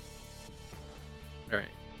 Alright.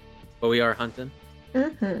 But we are hunting.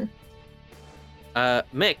 Mm-hmm.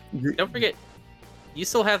 Mick, don't forget, you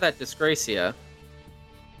still have that Disgracia.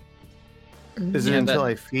 Is it Yeah, until that-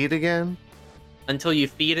 I feed again? Until you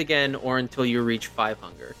feed again, or until you reach 5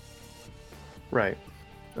 hunger. Right.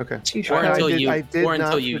 Okay. She's Or right. until I did you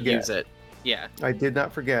not use forget. it. Yeah, I did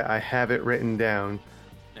not forget. I have it written down,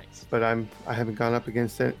 nice. but I haven't gone up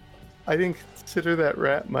against it. I didn't consider that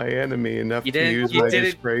rat my enemy enough You to didn't- use you my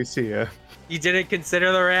didn't- Disgracia. You didn't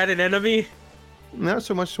consider the rat an enemy? Not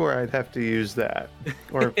so much where I'd have to use that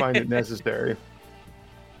or find it necessary.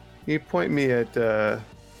 You point me at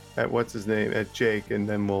what's his name, at Jake, and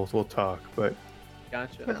then we'll talk. But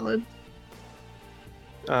Gotcha. Valid.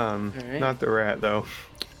 Alright. not the rat though.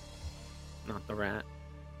 Not the rat.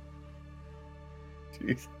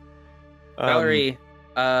 Jeez. Valerie,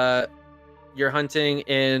 you're hunting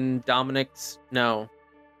in Dominic's... No.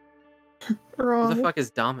 Who Wrong. the fuck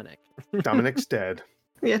is Dominic? Dominic's dead.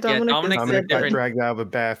 Yeah, Dominic. Dominic's is a Dominic got different- dragged out of a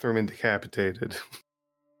bathroom and decapitated.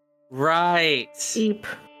 Right. Eep.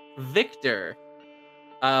 Victor.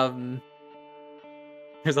 There's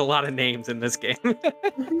a lot of names in this game.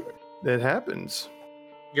 That happens.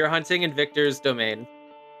 You're hunting in Victor's domain.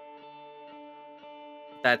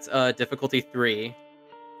 That's difficulty 3,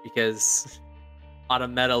 because on a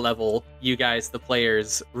meta level, you guys, the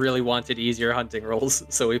players, really wanted easier hunting rolls,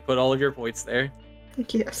 so we put all of your points there.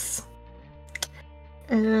 Yes.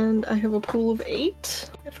 And I have a pool of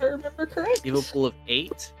 8, if I remember correct. You have a pool of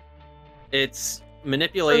 8. It's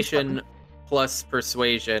manipulation plus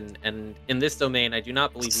persuasion, and in this domain, I do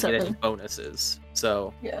not believe you get any 7. bonuses.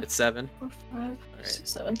 So Yeah. it's 7. 4, 5, 6,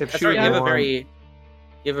 7. If That's she right. would want-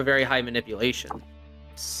 You have a very high manipulation.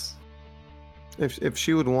 If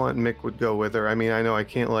she would want, Mick would go with her. I mean, I know I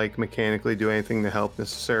can't like mechanically do anything to help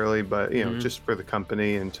necessarily, but you know, Mhm. just for the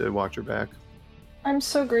company and to watch her back. I'm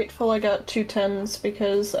so grateful I got 2 10s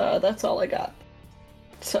because that's all I got.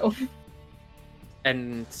 So,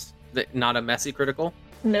 And not a messy critical?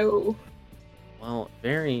 no. Well,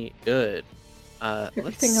 very good. Everything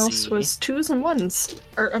let's else see. was 2s and 1s.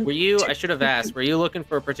 Or, Were you? I should have asked. Were you looking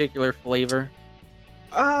for a particular flavor?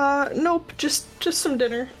 Nope. Just some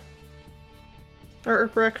dinner. Or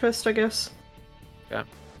breakfast, I guess.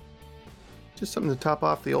 Just something to top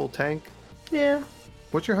off the old tank. Yeah.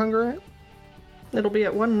 What's your hunger at? It'll be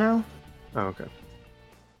at 1 now. Oh, okay.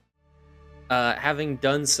 Having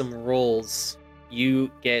done some rolls,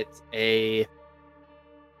 you get a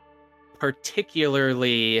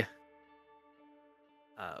particularly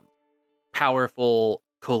powerful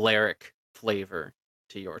choleric flavor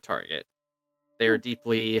to your target. They are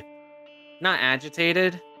deeply not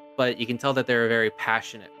agitated, but you can tell that they're a very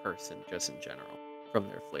passionate person just in general from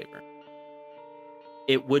their flavor.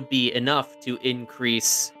 it would be enough to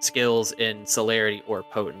increase skills in celerity or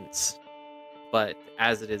potence. But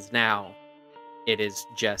as it is now, it is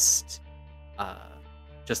just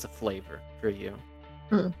a flavor for you.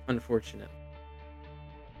 Unfortunate.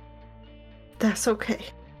 That's okay.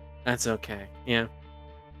 That's okay. Yeah.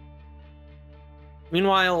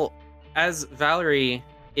 Meanwhile, as Valerie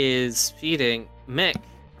is feeding Mick,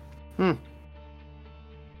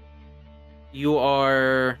 you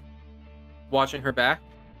are watching her back,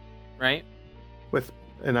 right?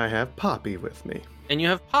 And I have Poppy with me. And you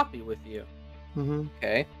have Poppy with you. Mm-hmm.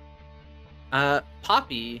 Okay.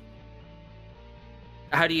 Poppy.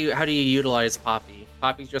 How do you utilize Poppy?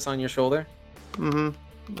 Poppy's just on your shoulder.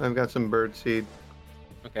 Mm-hmm. I've got some bird seed.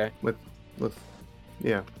 Okay. With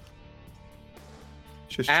yeah.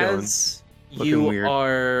 Just chilling. As Looking you weird.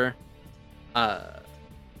 are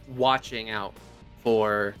watching out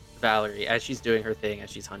for Valerie as she's doing her thing, as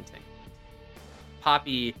she's hunting,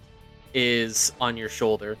 Poppy is on your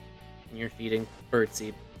shoulder and you're feeding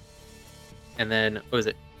birdseed. And then, what was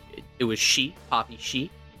it? It was Poppy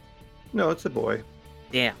she. No, it's a boy.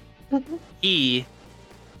 Damn. He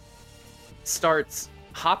starts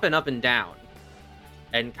hopping up and down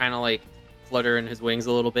and kind of like fluttering his wings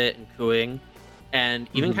a little bit and cooing and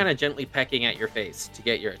even kind of gently pecking at your face to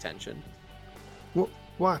get your attention.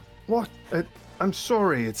 What? I'm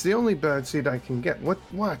sorry. It's the only bird seed I can get.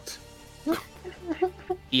 What?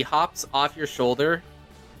 He hops off your shoulder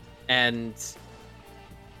and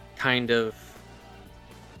kind of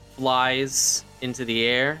flies into the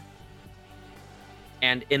air.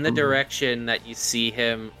 And in the direction that you see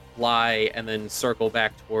him fly and then circle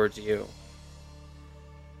back towards you,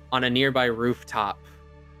 on a nearby rooftop,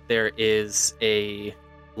 there is a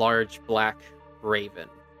large black raven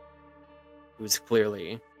who's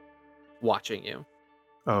clearly watching you.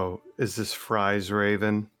 Oh, is this Fry's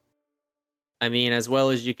raven? I mean, as well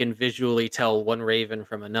as you can visually tell one raven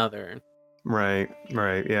from another. Right.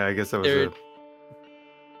 Yeah, I guess that was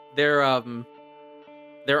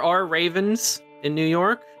There are ravens in New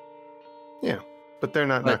York. Yeah, but they're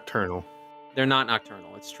not nocturnal. They're not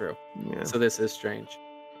nocturnal, it's true. Yeah. So this is strange.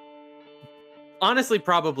 Honestly,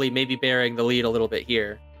 probably maybe bearing the lead a little bit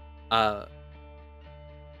here.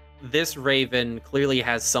 This raven clearly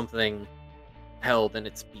has something held in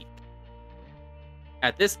its beak.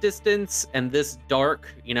 At this distance and this dark,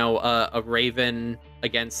 a raven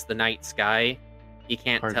against the night sky, you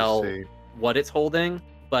can't Hard to tell see. what it's holding,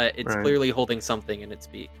 but it's Right. clearly holding something in its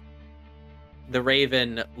beak. The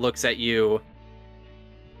raven looks at you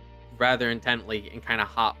rather intently and kind of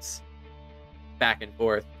hops back and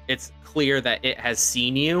forth. It's clear that it has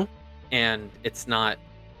seen you and it's not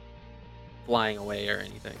flying away or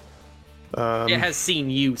anything. It has seen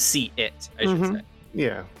you see it, I should say.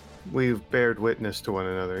 Yeah, we've bared witness to one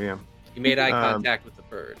another. Yeah. You made eye contact with the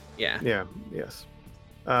bird. Yeah. Yeah. Yes.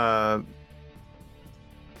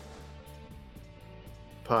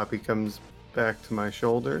 Poppy comes back to my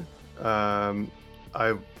shoulder.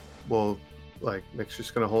 I will, Nick's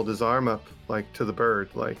just gonna hold his arm up, to the bird,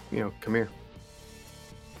 come here.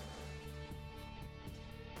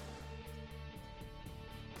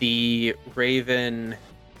 The raven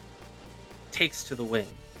takes to the wing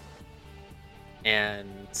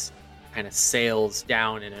and kind of sails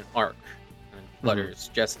down in an arc and flutters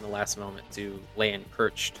just in the last moment to land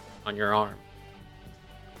perched on your arm.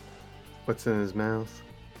 What's in his mouth?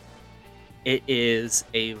 It is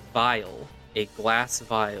a glass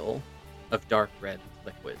vial of dark red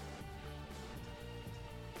liquid.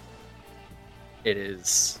 It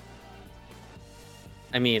is...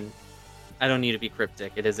 I mean, I don't need to be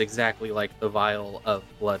cryptic. It is exactly like the vial of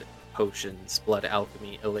blood potions, blood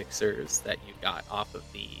alchemy elixirs that you got off of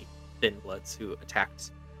the Thin Bloods who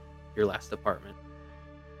attacked your last apartment.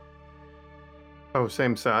 Oh,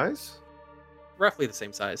 same size? Roughly the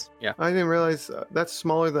same size, yeah. I didn't realize that's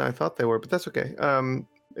smaller than I thought they were, but that's okay.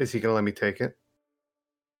 Is he gonna let me take it?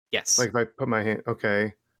 Yes. If I put my hand,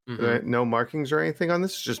 okay. Mhm. No markings or anything on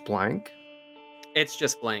this? It's just blank. It's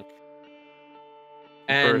just blank.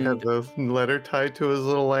 Bird And have the letter tied to his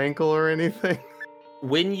little ankle or anything?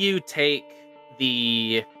 when you take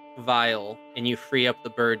the vial and you free up the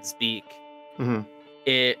bird's beak, Mm-hmm.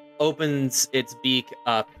 it opens its beak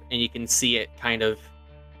up and you can see it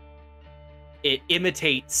it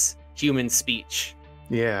imitates human speech.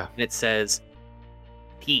 Yeah. And it says,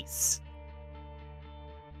 peace.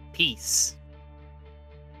 Peace.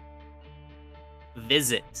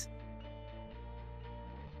 Visit.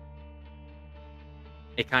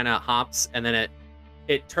 It kind of hops and then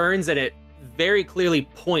it turns and it very clearly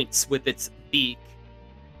points with its beak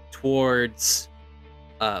towards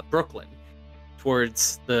Brooklyn,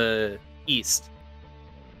 towards the east.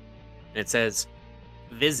 and it says,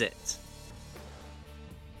 "Visit."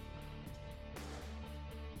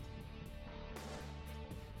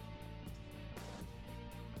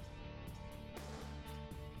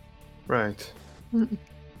 Right. Mm.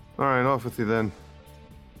 All right, off with you then.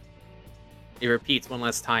 It repeats one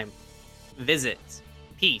last time, "Visit.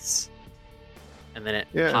 Peace." And then it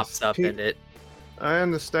Yes, pops up and it I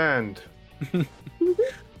understand.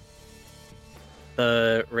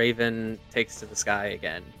 the raven takes to the sky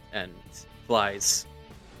again and flies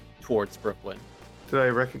towards Brooklyn. Did I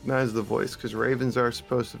recognize the voice? Because ravens are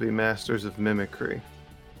supposed to be masters of mimicry.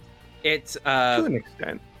 It To an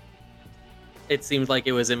extent. it seemed like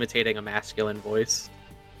it was imitating a masculine voice.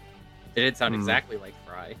 It didn't sound Hmm. exactly like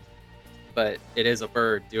Fry, but it is a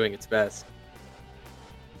bird doing its best.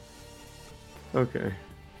 Okay.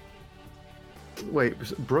 Wait,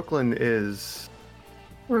 Brooklyn is...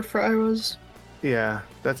 Where Fry was. Yeah,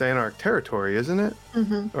 that's Anarch territory, isn't it?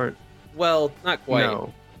 Mm-hmm. Or Well, not quite.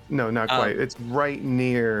 No, not quite. It's right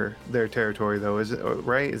near their territory, though, is it?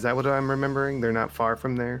 Right? Is that what I'm remembering? They're not far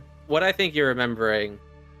from there? What I think you're remembering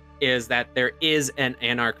is that there is an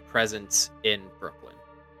Anarch presence in Brooklyn.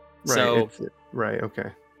 Right. So right,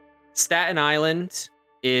 okay. Staten Island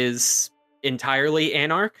is entirely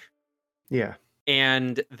Anarch, Yeah.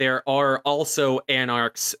 and there are also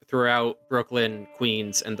Anarchs throughout Brooklyn,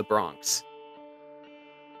 Queens, and the Bronx.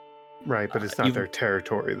 Right, but it's not their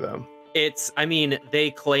territory, though. I mean,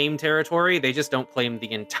 they claim territory, they just don't claim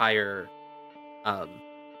the entire borough.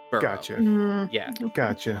 Gotcha. Mm. Yeah.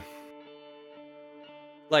 Gotcha.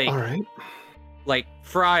 Like, All right. like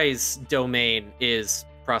Fry's domain is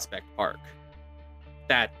Prospect Park.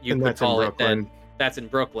 That you And could that's in call it Brooklyn. then. That's in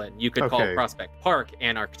Brooklyn. You could call Okay. Prospect Park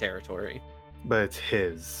Anarch territory. But it's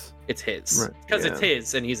his. It's his. Right, Because it's yeah.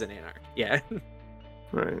 his and he's an Anarch. Yeah.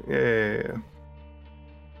 Right. Yeah.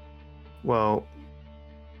 Well,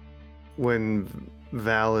 when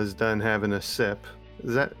Val is done having a sip,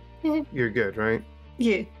 is that... You're good, right?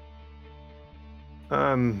 Yeah.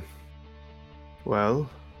 Well,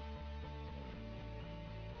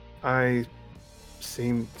 I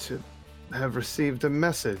seem to have received a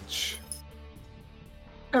message.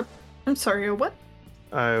 I'm sorry, a what?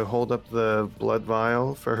 I hold up the blood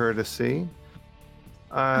vial for her to see.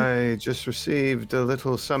 I just received a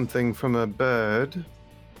little something from a bird.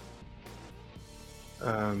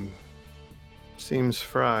 Seems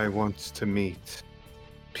Fry wants to meet.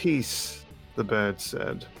 Peace, the bird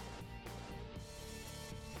said.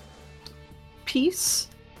 Peace?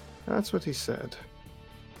 That's what he said.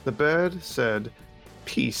 The bird said,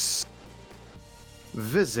 peace.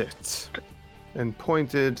 Visit. And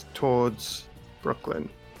pointed towards Brooklyn.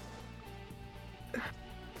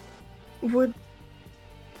 Would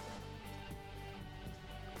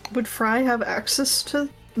Fry have access to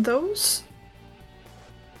those?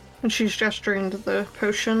 And she's gesturing to the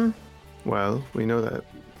potion. Well, we know that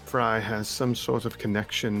Fry has some sort of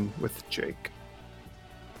connection with Jake.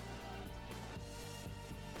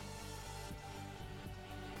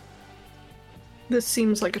 This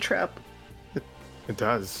seems like a trap. It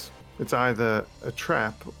does. It's either a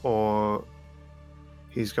trap or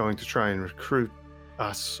he's going to try and recruit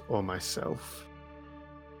us or myself.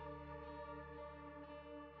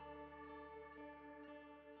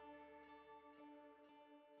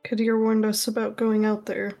 Kadir warned us about going out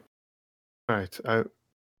there. Right.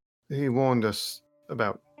 He warned us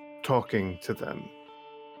about talking to them.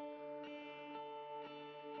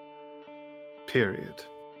 Period.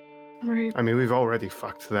 Right. I mean, we've already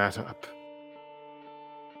fucked that up.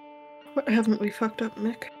 What haven't we fucked up,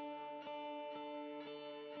 Mick?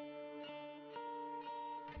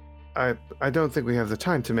 I don't think we have the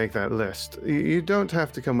time to make that list. You don't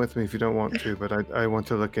have to come with me if you don't want to, but I want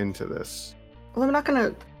to look into this. Well, I'm not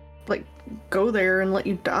gonna, go there and let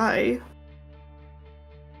you die.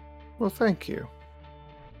 Well, thank you.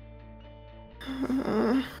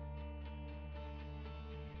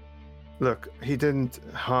 Look, he didn't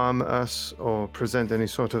harm us or present any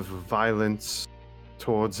sort of violence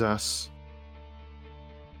towards us.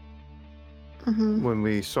 Mhm. When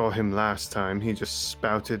we saw him last time, he just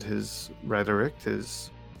spouted his rhetoric,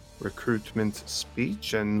 his recruitment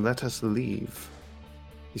speech, and let us leave.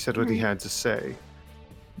 He said what he Right. had to say.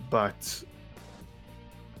 But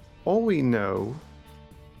all we know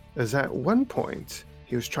is at one point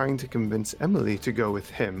he was trying to convince Emily to go with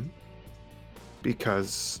him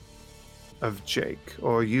because of Jake,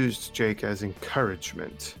 or used Jake as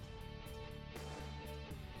encouragement.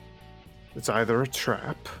 It's either a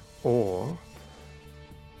trap or,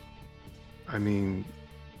 I mean,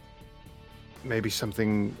 maybe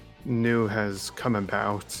something new has come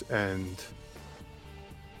about and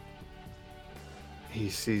he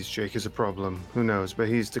sees Jake as a problem. Who knows? But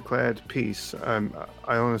he's declared peace. I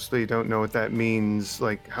honestly don't know what that means,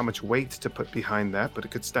 like how much weight to put behind that, but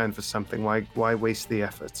it could stand for something. Why waste the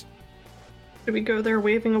effort? Did we go there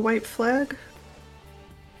waving a white flag?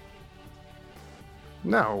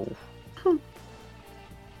 No.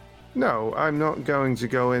 No, I'm not going to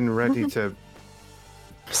go in ready to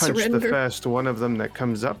punch Surrender. the first one of them that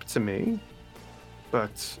comes up to me.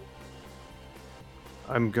 But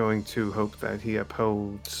I'm going to hope that he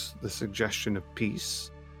upholds the suggestion of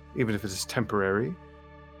peace, even if it is temporary.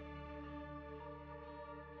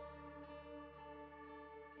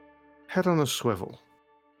 Head on a swivel.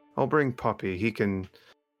 I'll bring Poppy. He can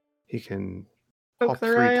Poke hop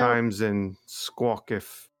their 3 eye out. times and squawk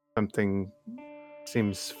if something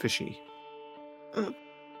seems fishy. All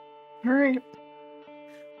right.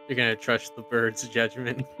 You're gonna trust the bird's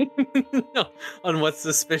judgment on what's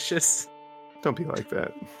suspicious. Don't be like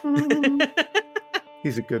that.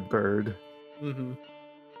 He's a good bird. Mm-hmm.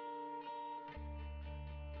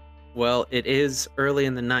 Well, it is early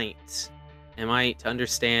in the night. Am I to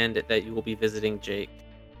understand that you will be visiting Jake?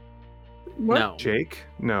 What? No. Jake?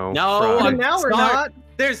 No. No, Fry. I'm Now we're sorry. not.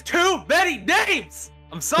 There's too many names!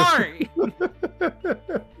 I'm sorry!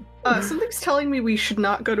 Something's telling me we should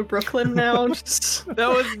not go to Brooklyn now. Just... That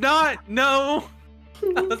was not. No!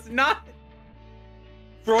 That was not.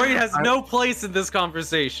 Freud has no place in this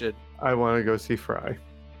conversation. I want to go see Fry.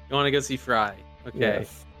 You want to go see Fry? Okay.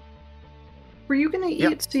 Yes. Were you gonna eat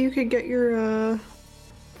Yep. so you could get your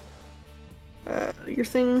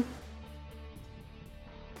thing?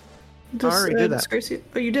 I already did that. Disgracia.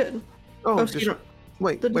 Oh, you did. Oh, so you don't-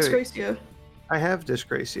 wait, the wait. Disgracia. I have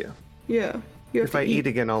Dysgracia. Yeah. You have If to I eat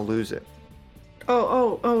again, I'll lose it.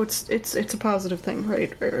 Oh! It's a positive thing,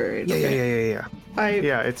 right? Okay. Yeah.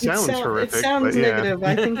 Yeah, it sounds horrific. It sounds but yeah. negative.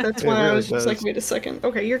 I think that's It why I really was just like, does. wait a second.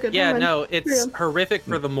 Okay, you're good. Yeah, Never mind. no, it's Yeah. horrific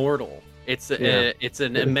for the mortal. It's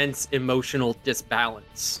an immense emotional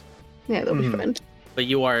disbalance. Yeah, that'll be Mhm. fine. But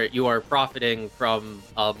you are profiting from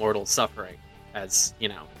mortal suffering, as you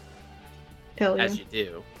know, Hell yeah. as you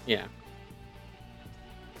do. Yeah.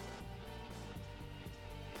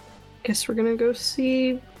 Guess we're gonna go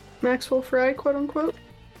see Maxwell Fry, quote unquote.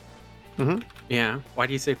 Yeah. Why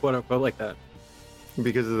do you say quote unquote like that?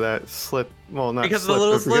 Because of that slip. Well, not Because of the slip,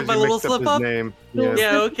 little but slip, because my you little mixed up slip his up? name. Little-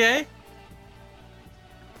 Yes. Yeah, okay.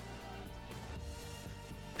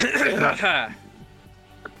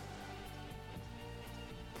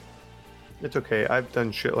 It's okay. I've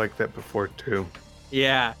done shit like that before too.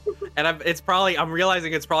 Yeah. And I'm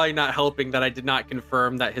realizing it's probably not helping that I did not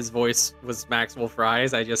confirm that his voice was Maxwell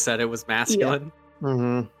Fry's. I just said it was masculine.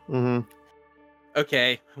 Mm-hmm. Mm-hmm.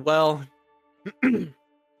 Okay. Well,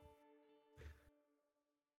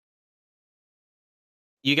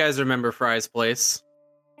 you guys remember Fry's place.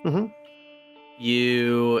 Mhm.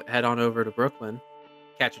 You head on over to Brooklyn.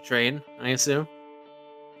 Catch a train, I assume.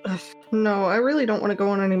 No, I really don't want to go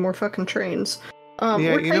on any more fucking trains. Yeah,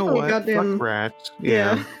 we're you know taking a what? goddamn. Fuck rats.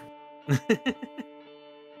 Yeah.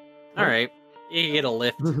 All right. You can get a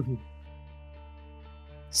lift.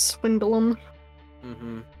 Swindle 'em.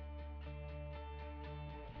 Mm-hmm.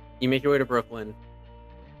 You make your way to Brooklyn.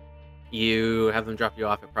 You have them drop you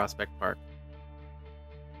off at Prospect Park.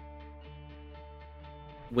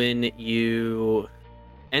 When you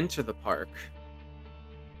enter the park,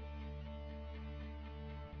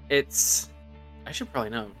 I should probably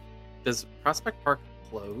know. Does Prospect Park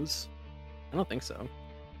close? I don't think so.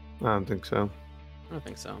 I don't think so. I don't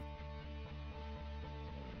think so.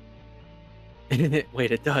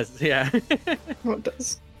 Wait, it does. Yeah. Oh, it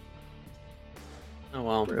does. Oh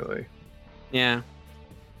well. Really? Yeah.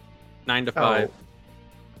 9 to 5. Oh.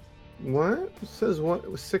 What? It says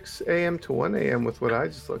 6 a.m. to 1 a.m. with what I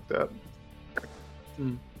just looked up.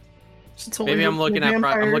 It's only Maybe I'm the looking at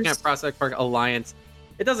vampires. Prospect Park Alliance.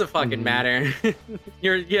 It doesn't fucking Mhm. matter.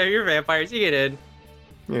 You're vampires. You get in.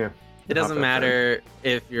 Yeah. It doesn't matter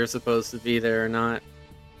if you're supposed to be there or not.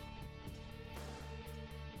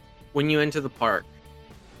 When you enter the park,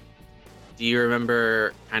 do you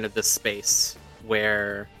remember kind of the space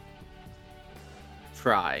where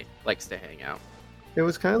Fry likes to hang out? It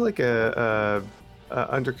was kind of like a not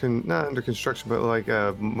under construction, but like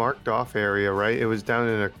a marked off area, right? It was down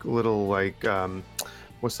in a little like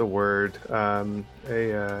what's the word?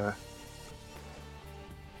 A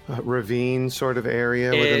ravine sort of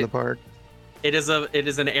area within the park. It is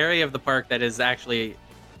an area of the park that is actually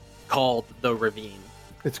called the Ravine.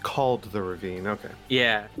 It's called the ravine. Okay.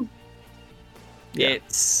 Yeah. Yeah.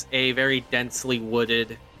 It's a very densely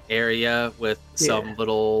wooded area with some Yeah.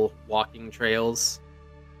 little walking trails.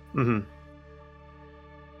 Mm-hmm.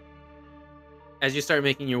 As you start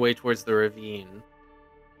making your way towards the ravine,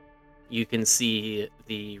 you can see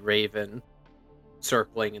the raven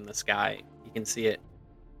circling in the sky. You can see it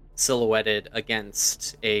silhouetted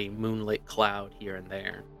against a moonlit cloud here and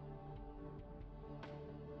there.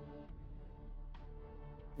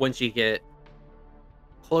 Once you get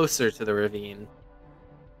closer to the ravine,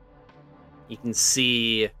 you can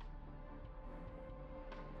see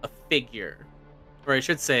a figure, or I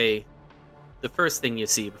should say, the first thing you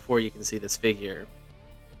see before you can see this figure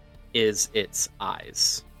is its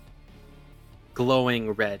eyes.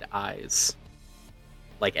 Glowing red eyes.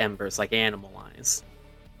 Like embers, like animal eyes.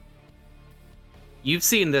 You've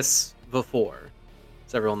seen this before,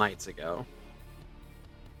 several nights ago.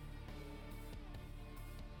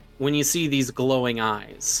 When you see these glowing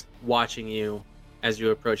eyes watching you as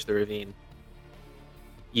you approach the ravine,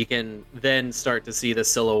 you can then start to see the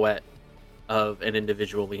silhouette of an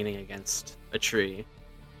individual leaning against a tree.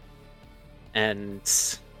 And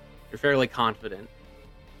you're fairly confident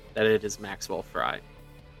that it is Maxwell Fry.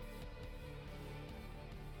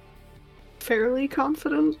 Fairly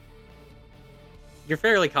confident? You're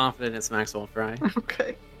fairly confident it's Maxwell Fry.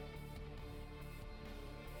 Okay.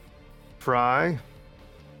 Fry,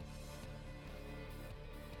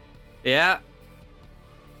 Yeah,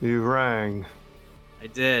 you rang. I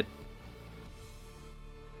did.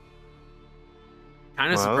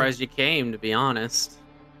 Kind of Well? surprised you came, to be honest.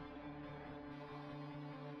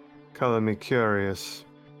 Color me curious.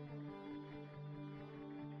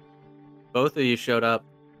 Both of you showed up.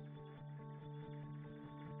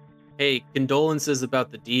 Hey, condolences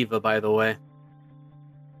about the diva, by the way.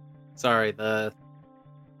 Sorry, the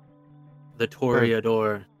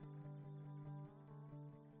Toreador.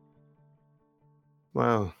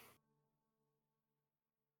 Well,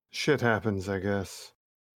 shit happens, I guess.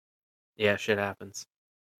 Yeah, shit happens.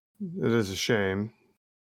 It is a shame.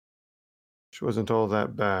 She wasn't all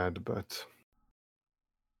that bad, but...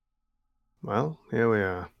 Well, here we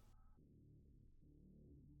are.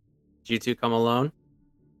 Did you two come alone?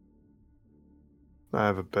 I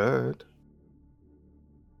have a bird.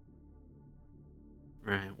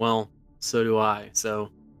 Right, well, so do I, so...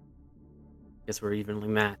 guess we're evenly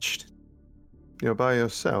matched. You're by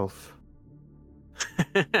yourself.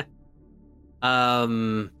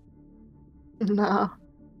 Nah.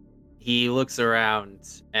 He looks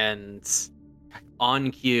around, and on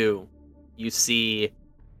cue, you see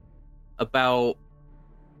about,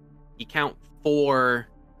 you count 4,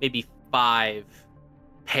 maybe 5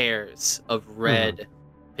 pairs of red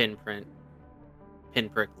pinprick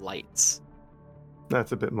lights.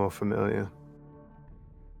 That's a bit more familiar.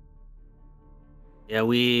 Yeah,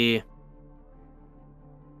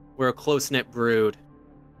 we're a close-knit brood.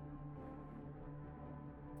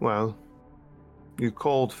 Well, you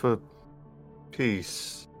called for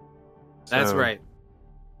peace. That's so, right.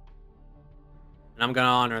 And I'm gonna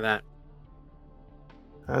honor that.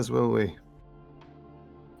 As will we.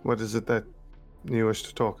 What is it that you wish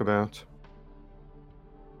to talk about?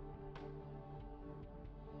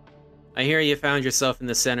 I hear you found yourself in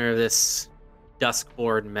the center of this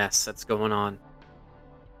duskboard mess that's going on.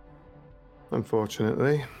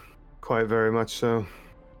 Unfortunately. Quite very much so.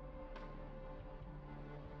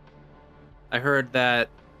 I heard that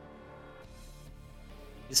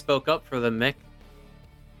you spoke up for them, Mick.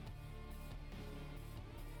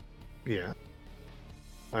 Yeah.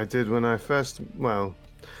 I did when I first... Well,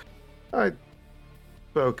 I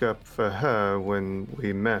spoke up for her when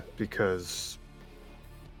we met because...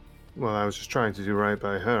 Well, I was just trying to do right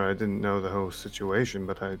by her. I didn't know the whole situation,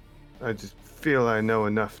 but I just feel I know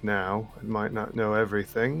enough now. I might not know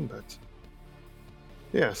everything, but...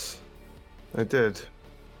 Yes, I did.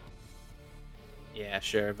 Yeah,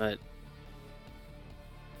 sure, but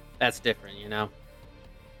that's different, you know?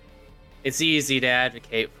 It's easy to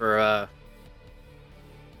advocate for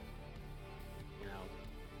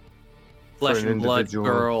flesh an and blood individual.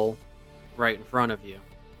 girl right in front of you.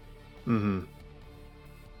 Mm-hmm.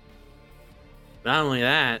 Not only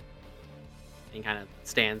that, he kind of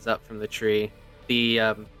stands up from the tree. The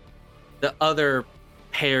other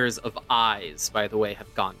pairs of eyes, by the way,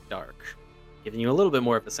 have gone dark, giving you a little bit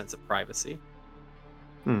more of a sense of privacy.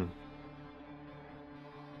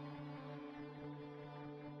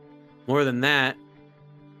 More than that,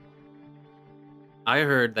 I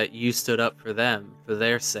heard that you stood up for them, for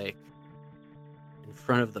their sake, in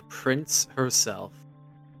front of the prince herself.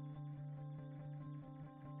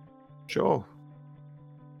 Sure.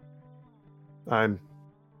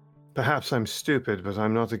 Perhaps I'm stupid, but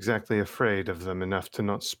I'm not exactly afraid of them enough to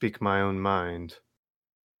not speak my own mind.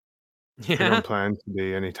 I Yeah, don't plan to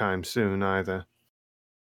be anytime soon either.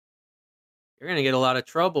 you're gonna get a lot of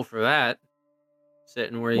trouble for that,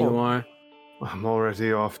 sitting where you Well, are. I'm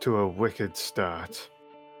already off to a wicked start.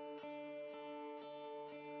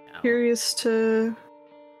 Now, Curious to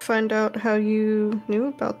find out how you knew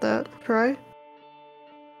about that, Fry.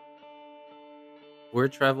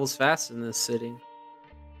 word travels fast in this city.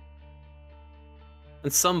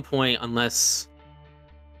 At some point, unless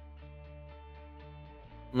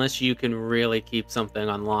you can really keep something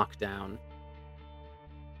on lockdown,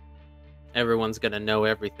 everyone's gonna know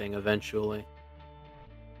everything eventually.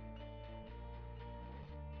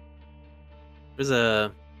 There's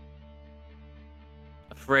a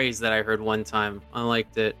phrase that I heard one time. I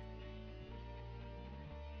liked it.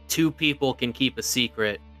 2 people can keep a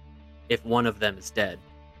secret if one of them is dead.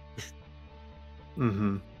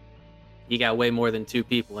 Mm-hmm. You got way more than 2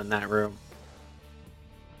 people in that room.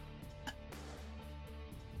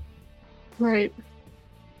 Right.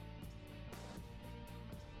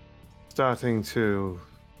 Starting to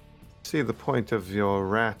see the point of your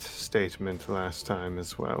rat statement last time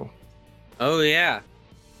as well. Oh yeah.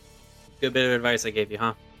 Good bit of advice I gave you,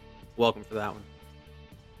 huh? Welcome for that one.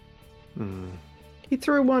 Hmm. He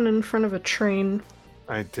threw one in front of a train.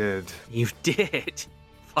 I did. You did.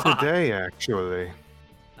 Fuck. Today, actually.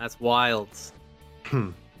 That's wild. Hmm.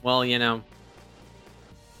 Well, you know,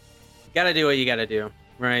 gotta do what you gotta do, It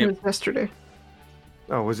right? was yesterday.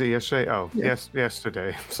 Oh, was it yesterday? Oh, Yeah. yes,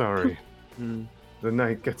 yesterday. Sorry. Mm. The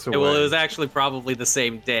night gets away. Well, it was actually probably the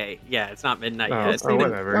same day. Yeah, it's not midnight Oh, yet. oh,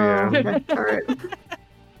 whatever, yeah. Alright.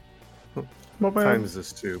 My bad. Time's a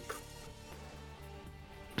soup.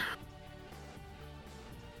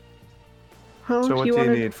 Well, So what do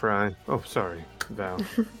wanted... you need, Fry? Oh, sorry, Val.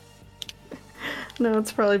 No,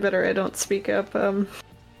 it's probably better I don't speak up. No?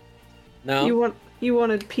 You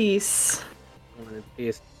wanted peace, I wanted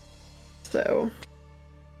peace. so...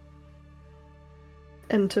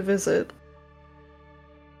 And to visit.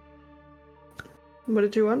 What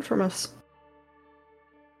did you want from us?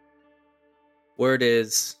 Word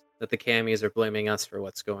is that the Camis are blaming us for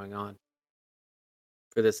what's going on.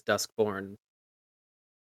 For this Duskborn.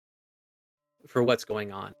 For what's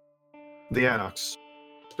going on. The Anox,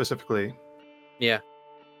 specifically. Yeah.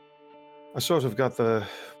 I sort of got the...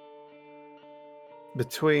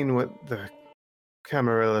 Between what the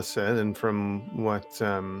Camarilla said and from what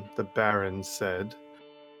the Baron said,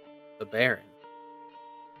 The Baron.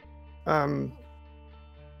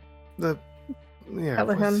 the... Yeah,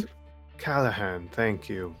 Callahan. Callahan, thank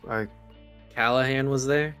you. Callahan was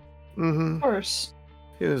there? Mm-hmm. Of course.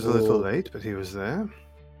 He was a little Ooh. late, but he was there.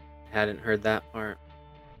 Hadn't heard that part.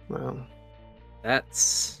 Well,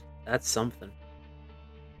 That's something.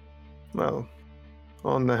 well,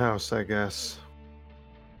 on the house, I guess.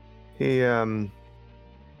 He,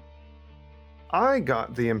 I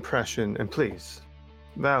got the impression, and please,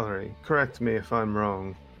 Valerie, correct me if I'm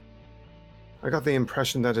wrong. I got the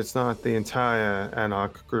impression that it's not the entire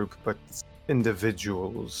Anarch group, but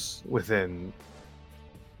individuals within.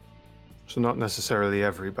 So not necessarily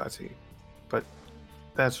everybody, but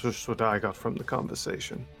that's just what I got from the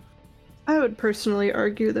conversation. I would personally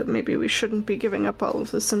argue that maybe we shouldn't be giving up all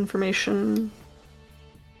of this information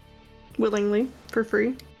willingly, for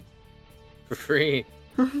free. For free.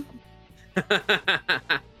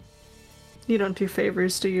 You don't do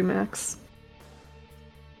favors, do you, Max?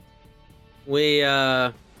 We,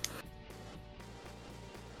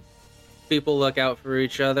 people look out for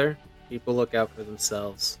each other. People look out for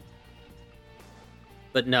themselves.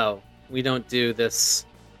 But no, we don't do this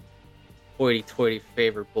hoity-toity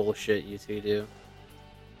favor bullshit you two do.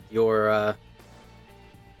 Your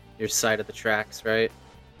side of the tracks, right?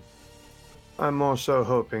 I'm also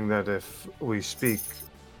hoping that if we speak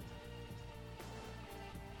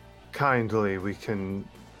kindly, we can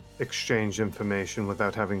exchange information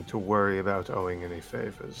without having to worry about owing any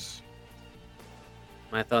favors.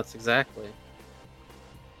 My thoughts exactly.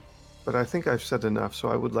 But I think I've said enough, so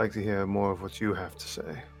I would like to hear more of what you have to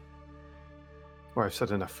say. Or I've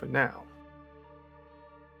said enough for now.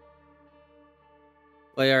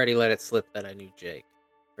 Well, I already let it slip that I knew Jake,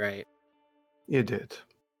 right? You did.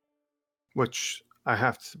 Which, I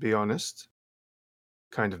have to be honest,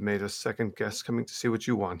 kind of made us second guess coming to see what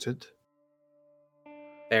you wanted.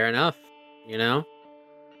 Fair enough, you know?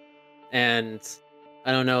 And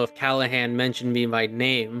I don't know if Callahan mentioned me by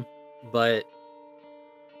name, but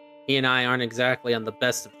he and I aren't exactly on the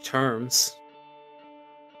best of terms.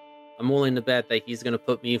 I'm willing to bet that he's going to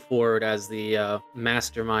put me forward as the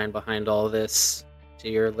mastermind behind all this to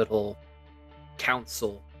your little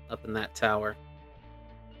council up in that tower.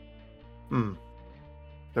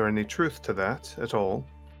 There any truth to that at all?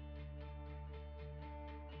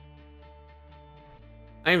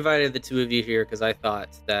 I invited the two of you here because I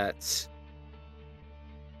thought that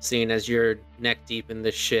seeing as you're neck deep in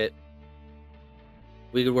this shit.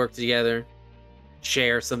 We could work together,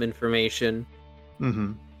 share some information,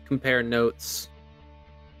 compare notes.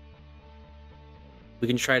 We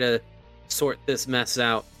can try to sort this mess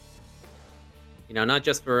out. You know, not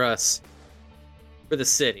just for us, for the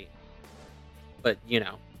city. But, you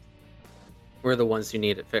know, we're the ones who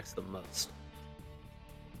need it fixed the most.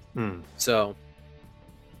 So,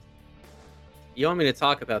 you want me to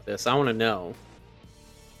talk about this? I want to know.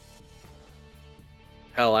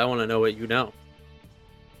 Hell, I want to know what you know.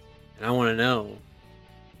 And I want to know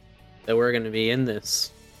that we're going to be in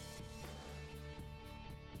this.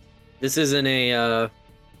 This isn't a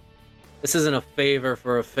favor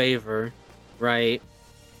for a favor, right?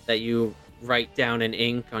 That you write down in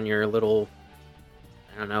ink on your little,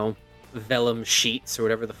 I don't know, vellum sheets or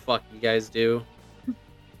whatever the fuck you guys do.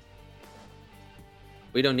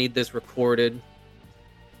 We don't need this recorded.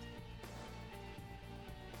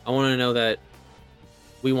 I want to know that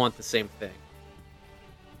we want the same thing.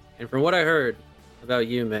 And from what I heard about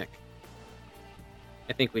you, Mick,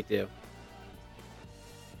 I think we do.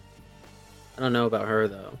 I don't know about her,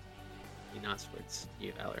 though. Not towards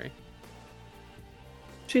you, Valerie.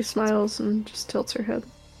 She smiles and just tilts her head.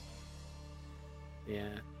 Yeah,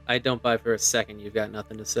 I don't buy for a second you've got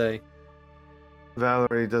nothing to say.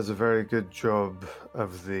 Valerie does a very good job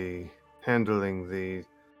of handling the.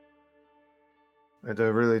 I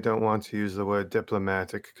really don't want to use the word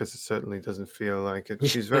diplomatic because it certainly doesn't feel like it.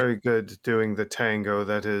 She's very good doing the tango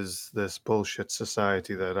that is this bullshit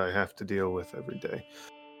society that I have to deal with every day.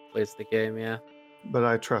 Plays the game, yeah. But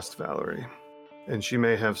I trust Valerie. And she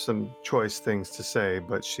may have some choice things to say,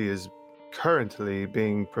 but she is currently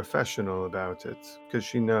being professional about it because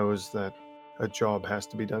she knows that a job has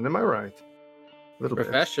to be done. Am I right? A little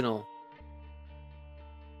professional.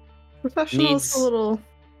 Professional is a little.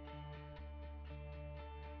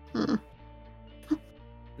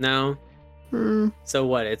 No. So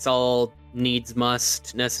what? It's all needs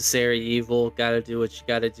must, necessary evil, gotta do what you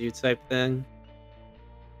gotta do type thing?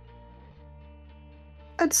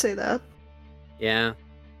 I'd say that. Yeah.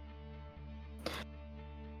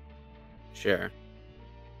 Sure.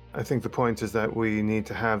 I think the point is that we need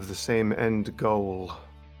to have the same end goal.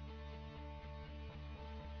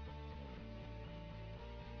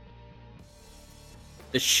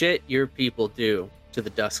 The shit your people do to the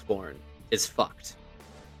Duskborn is fucked.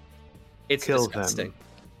 It's Kill disgusting. them.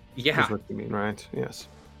 Yeah. That's what you mean, right? Yes.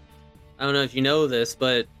 I don't know if you know this,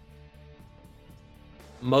 but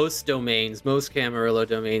most Camarillo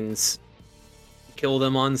domains, kill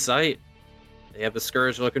them on sight. They have a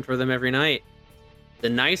scourge looking for them every night. The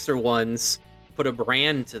nicer ones put a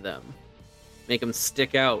brand to them, make them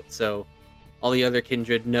stick out so all the other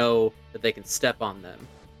kindred know that they can step on them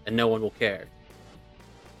and no one will care.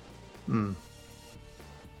 New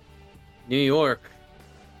York.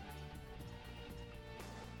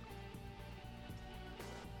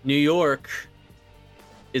 New York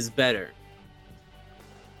is better.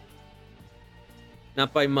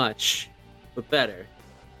 Not by much, but better.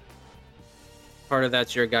 Part of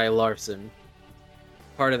that's your guy Larson.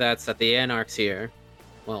 Part of that's that the Anarchs here,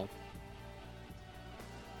 well,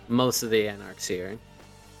 most of the Anarchs here,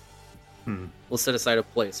 will set aside a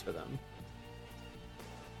place for them.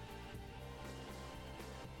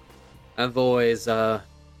 I've always made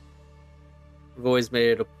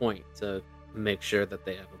it a point to make sure that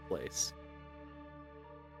they have a place.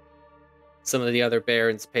 Some of the other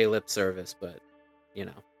barons pay lip service, but, you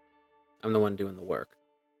know, I'm the one doing the work.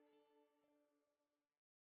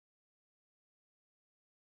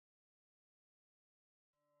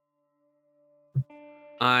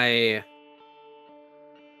 I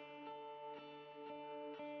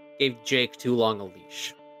gave Jake too long a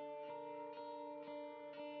leash.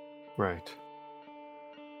 Right.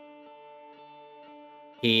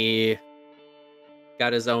 He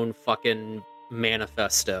got his own fucking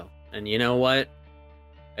manifesto. And you know what?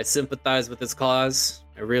 I sympathize with his cause.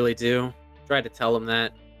 I really do. Tried to tell him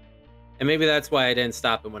that. And maybe that's why I didn't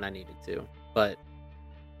stop him when I needed to. But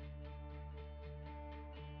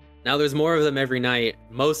now there's more of them every night.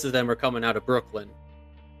 Most of them are coming out of Brooklyn.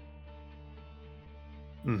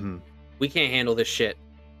 We can't handle this shit.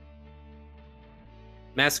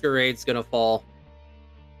 Masquerade's gonna fall.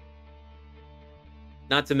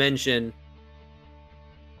 Not to mention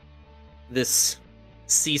this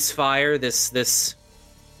ceasefire, this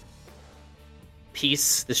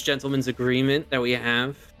peace, this gentleman's agreement that we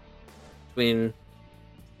have between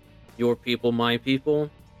your people, my people.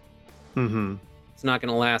 It's not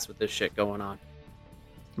gonna last with this shit going on.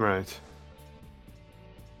 Right.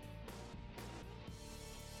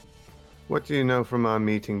 What do you know from our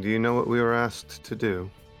meeting? Do you know what we were asked to do?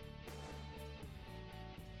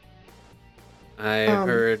 I've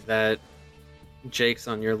heard that Jake's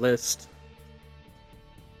on your list.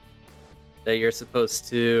 That you're supposed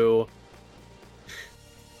to...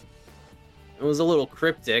 It was a little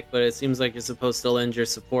cryptic, but it seems like you're supposed to lend your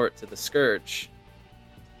support to the Scourge.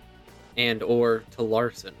 And or to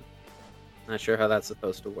Larson. Not sure how that's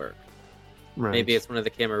supposed to work. Right. Maybe it's one of the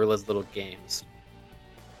Camarula's little games.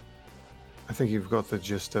 I think you've got the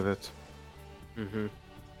gist of it. Mm-hmm.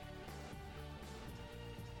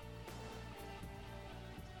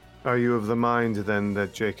 Are you of the mind, then,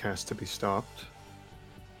 that Jake has to be stopped?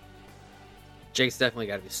 Jake's definitely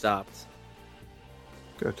got to be stopped.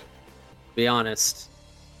 Good. To be honest,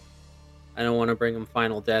 I don't want to bring him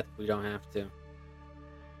final death if we don't have to.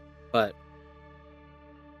 But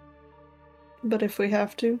if we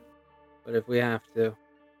have to. if we have to.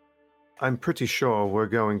 I'm pretty sure we're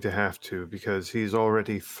going to have to, because he's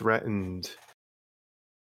already threatened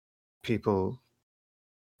people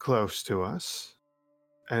close to us.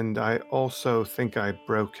 And I also think I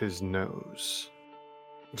broke his nose.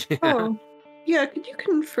 Oh, yeah, could you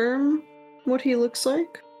confirm what he looks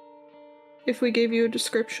like? If we gave you a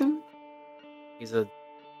description? He's a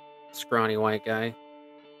scrawny white guy.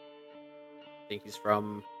 I think he's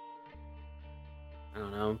from, I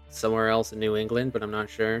don't know, somewhere else in New England, but I'm not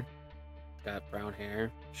sure. He's got brown hair,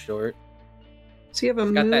 short. Does he have a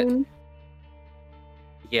He's got that- moon?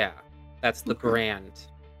 Yeah, that's the Okay. brand.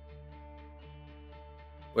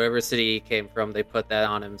 Wherever city he came from, they put that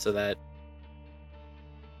on him so that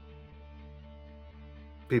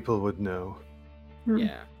People would know.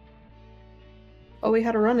 yeah. Oh, we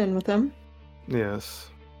had a run-in with him, Yes.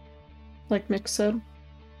 like Mick said.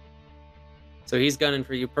 So he's gunning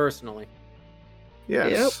for you personally.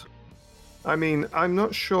 Yes. I mean, I'm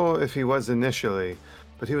not sure if he was initially,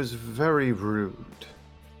 but he was very rude.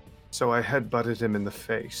 So I headbutted him in the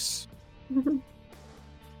face.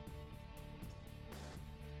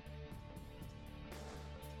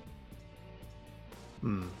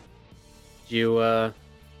 Hmm. Do you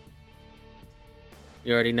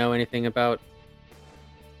already know anything about?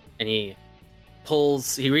 And he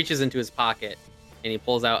reaches into his pocket and he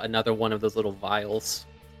pulls out another one of those little vials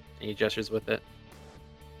and he gestures with it.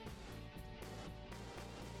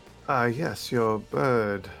 Ah, yes, your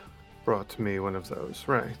bird brought me one of those,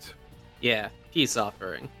 right? Yeah, peace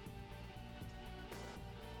offering.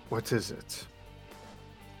 What is it?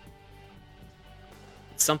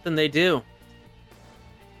 It's something they do.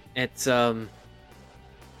 It's,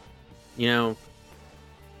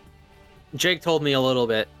 Jake told me a little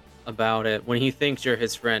bit about it. When he thinks you're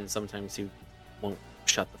his friend, sometimes he won't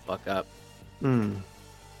shut the fuck up. Hmm.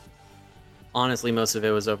 Honestly, most of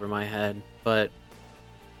it was over my head, but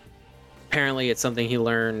apparently it's something he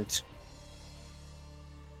learned,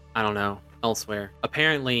 I don't know, elsewhere.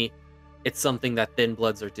 Apparently, it's something that Thin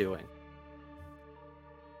Bloods are doing.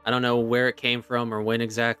 I don't know where it came from or when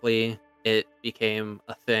exactly it became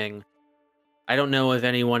a thing. I don't know of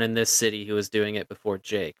anyone in this city who was doing it before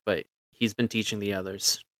Jake, but he's been teaching the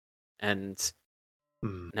others. And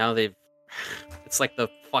now they've... It's like the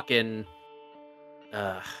fucking...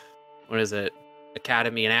 what is it?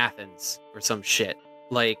 Academy in Athens or some shit.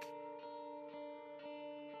 Like...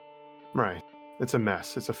 Right. It's a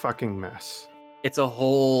mess. It's a fucking mess. It's a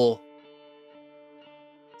whole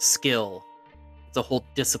skill. It's a whole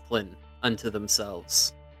discipline unto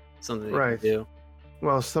themselves. Something they Right. can do.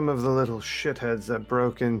 Well, some of the little shitheads that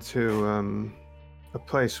broke into a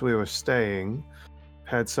place we were staying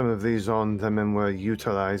had some of these on them and were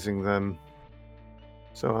utilizing them.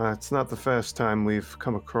 So it's not the first time we've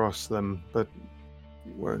come across them, but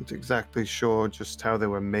weren't exactly sure just how they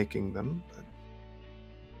were making them. But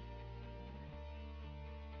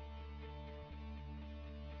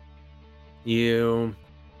You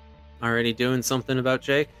already doing something about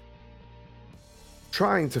Jake?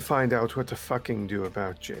 trying to find out what to fucking do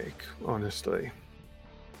about Jake, honestly.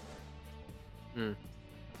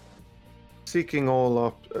 Seeking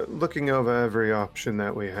looking over every option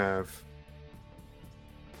that we have.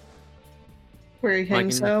 Where he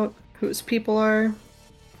hangs out, who his people are.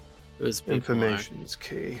 Those people Information's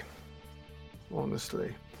key.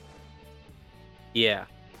 Honestly. Yeah.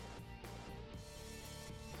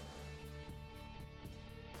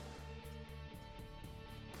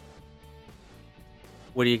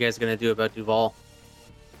 What are you guys gonna do about Duval?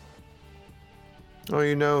 Oh,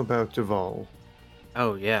 you know about Duval.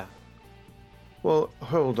 Oh yeah. Well,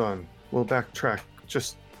 hold on. We'll backtrack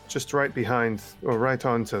just right behind, or right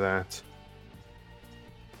onto that.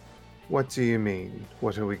 What do you mean?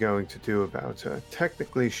 What are we going to do about her?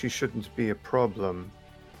 Technically, she shouldn't be a problem.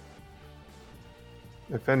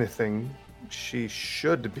 If anything, she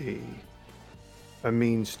should be a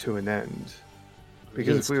means to an end.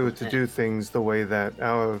 Because if we were to Means do things the way that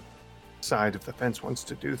our side of the fence wants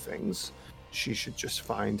to do things, she should just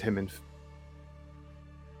find him and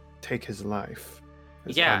take his life.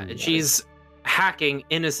 His yeah, unlife. and she's hacking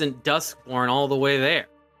innocent Duskborn all the way there.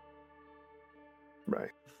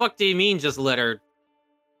 Right. The fuck do you mean just let her?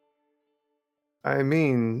 I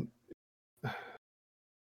mean,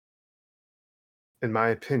 in my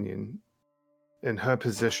opinion, in her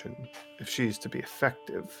position, if she's to be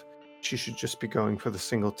effective, she should just be going for the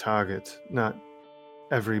single target, not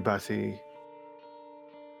everybody.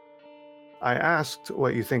 I asked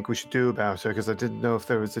what you think we should do about her because I didn't know if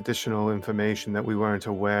there was additional information that we weren't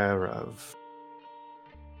aware of.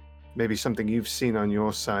 Maybe something you've seen on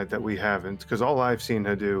your side that we haven't, because all I've seen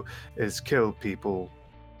her do is kill people.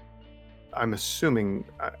 I'm assuming,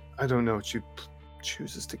 I don't know what she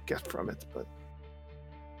chooses to get from it, but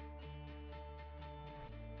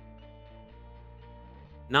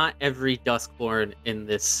Not every Duskborn in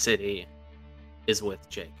this city is with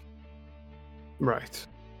Jake. right.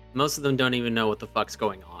 Most of them don't even know what the fuck's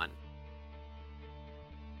going on.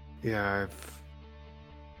 Yeah, I've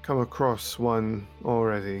come across one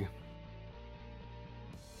already.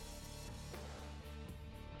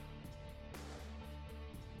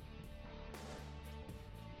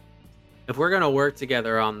 If we're gonna work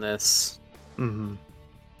together on this, Mm-hmm.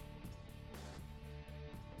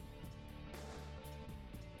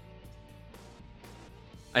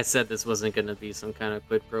 I said this wasn't gonna be some kind of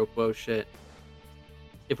quid pro quo shit.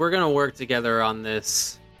 If we're gonna work together on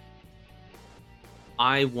this,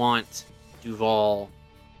 I want Duval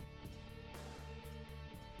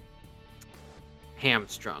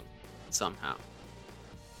hamstrung somehow.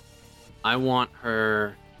 I want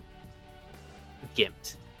her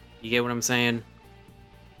gimped. You get what I'm saying?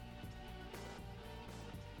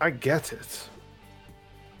 I get it.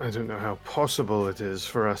 I don't know how possible it is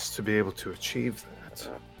for us to be able to achieve that.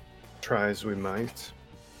 Try as we might.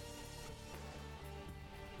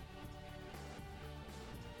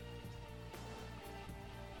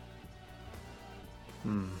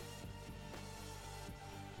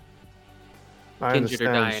 I Kindred are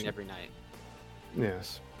understand dying she- every night.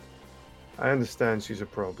 Yes. I understand she's a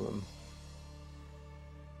problem.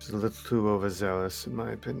 She's a little too overzealous, in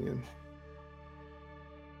my opinion.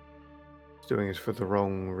 She's doing it for the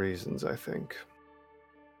wrong reasons, I think.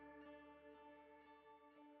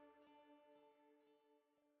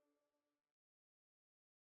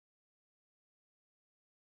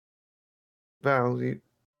 Val,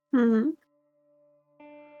 Hmm.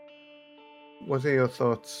 what are your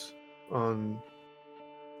thoughts on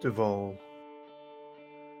Duval?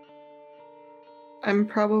 I'm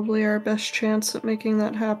probably our best chance at making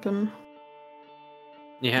that happen.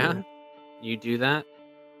 Yeah? Yeah. You do that?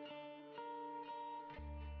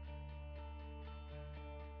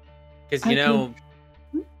 Because, you I know,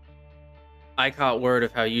 can- I caught word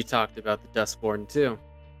of how you talked about the Dustborn, too.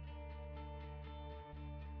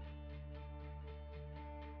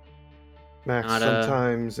 Max, Not,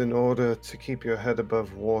 sometimes in order to keep your head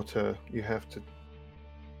above water, you have to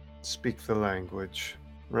speak the language,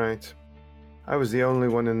 right? I was the only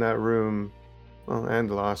one in that room, well, and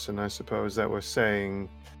Lawson, I suppose, that were saying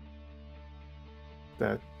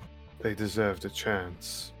that they deserved a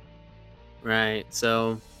chance. Right,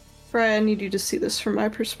 so Freya, I need you to see this from my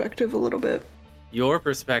perspective a little bit. your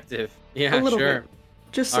perspective. A Yeah, little sure. bit.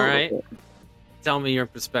 Just All a right. little bit. Tell me your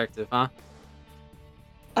perspective, huh?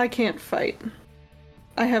 I can't fight.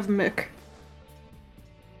 I have Mick.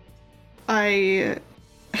 I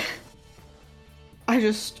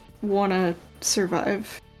just want to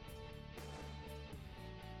survive.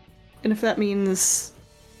 And if that means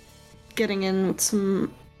getting in with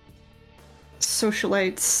some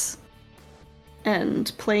socialites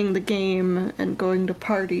and playing the game and going to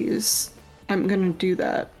parties, I'm gonna do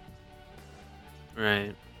that.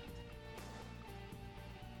 Right.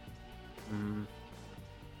 Mm.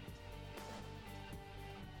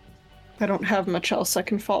 I don't have much else I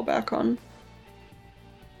can fall back on.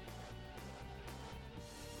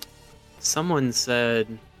 Someone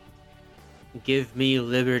said, give me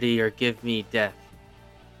liberty or give me death.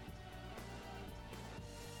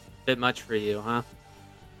 Bit much for you, huh?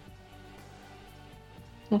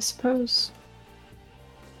 I suppose.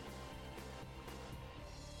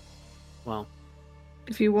 Well,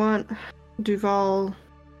 If you want Duval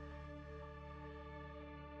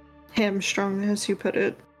hamstrung, as you put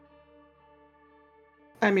it,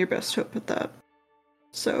 I'm your best hope at that.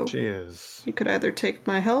 So She is. you could either take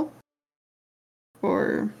my help,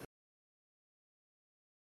 or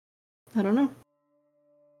I don't know.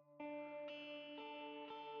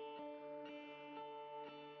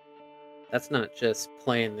 That's not just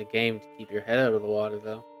playing the game to keep your head out of the water,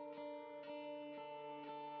 though.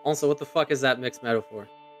 Also, what the fuck is that mixed metaphor?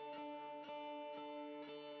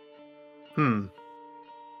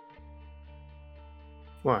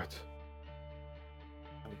 What?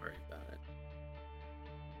 Don't worry about it.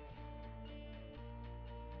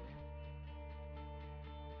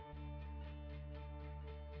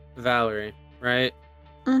 Valerie, right?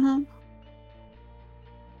 Mm-hmm.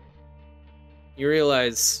 You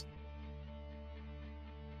realize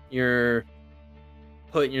you're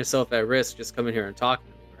putting yourself at risk just coming here and talking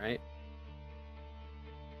to me, right?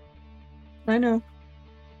 I know.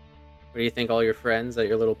 What do you think all your friends at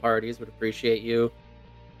your little parties would appreciate you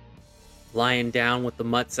lying down with the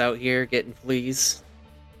mutts out here getting fleas?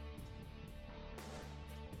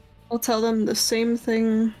 I'll tell them the same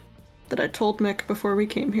thing that I told Mick before we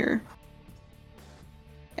came here.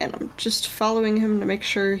 And I'm just following him to make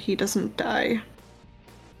sure he doesn't die.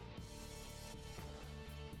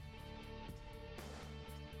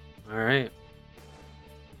 Alright.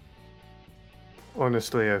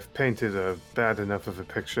 Honestly, I've painted a bad enough of a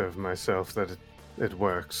picture of myself that it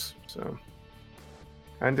works, so.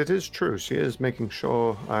 And it is true, she is making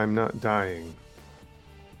sure I'm not dying.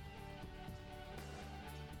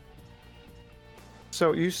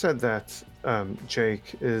 So you said that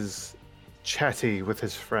Jake is chatty with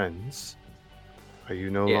his friends. Are you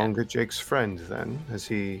no Yeah. longer Jake's friend then? Has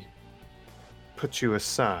he put you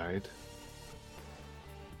aside?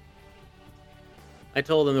 I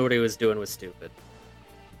told him that what he was doing was stupid.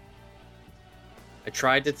 I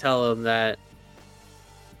tried to tell him that,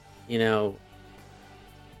 you know,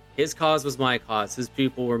 his cause was my cause, his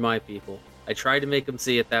people were my people. I tried to make him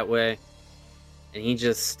see it that way, and he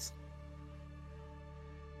just...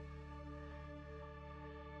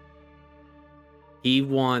 He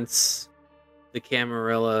wants the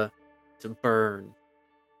Camarilla to burn.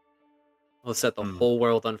 He'll set the whole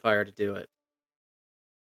world on fire to do it.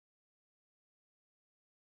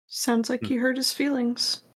 Sounds like he hurt his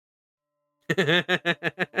feelings.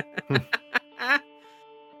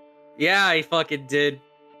 Yeah, he fucking did.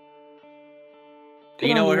 But you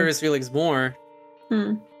Good know on what you. hurt his feelings more?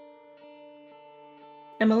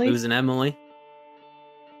 Emily? Losing Emily.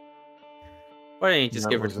 Why didn't you just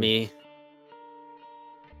That give her to wasn't- me?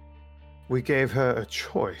 We gave her a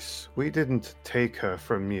choice. We didn't take her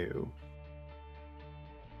from you.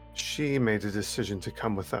 She made a decision to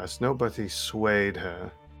come with us. Nobody swayed her.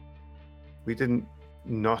 We didn't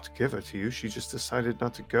not give her to you. She just decided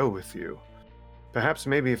not to go with you. Perhaps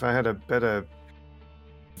maybe if I had a better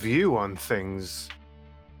view on things,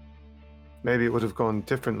 maybe it would have gone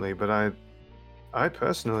differently, but I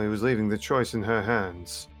personally was leaving the choice in her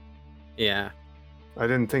hands. Yeah. I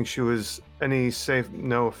didn't think she was any safe,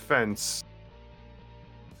 no offense.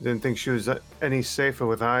 I didn't think she was any safer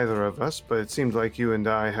with either of us, but it seemed like you and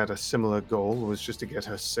I had a similar goal, was just to get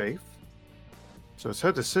her safe. So it's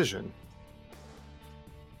her decision.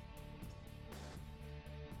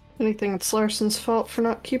 Anything it's Larson's fault for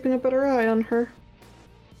not keeping a better eye on her.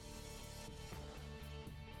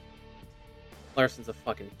 Larson's a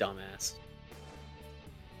fucking dumbass.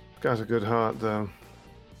 Got a good heart, though.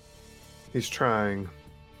 He's trying.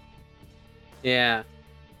 Yeah.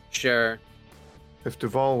 Sure. If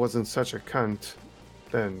Duval wasn't such a cunt,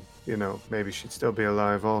 then, you know, maybe she'd still be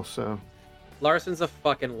alive also. Larson's a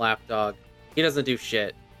fucking lapdog. He doesn't do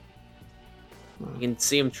shit. You can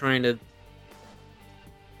see him trying to...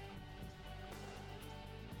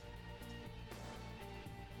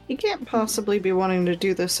 He can't possibly be wanting to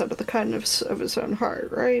do this out of the kindness of his own heart,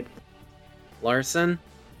 right? Larson?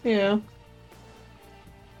 Yeah.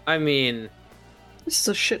 I mean... This is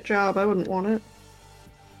a shit job. I wouldn't want it.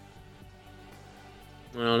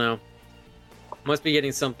 I don't know. Must be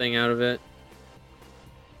getting something out of it.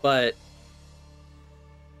 But...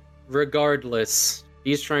 regardless,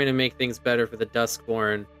 he's trying to make things better for the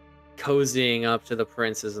Duskborn. Cozying up to the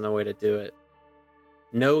prince isn't the way to do it.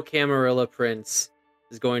 No Camarilla prince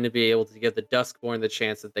is going to be able to give the Duskborn the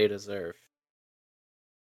chance that they deserve.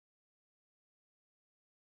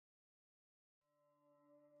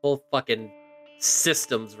 Whole fucking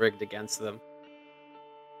system's rigged against them.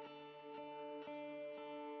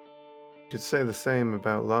 Could say the same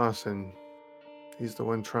about Larson. He's the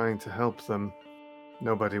one trying to help them.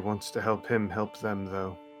 Nobody wants to help him help them,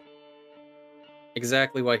 though.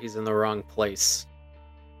 Exactly why he's in the wrong place.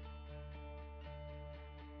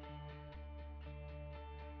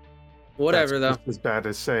 Whatever, That's though. just as bad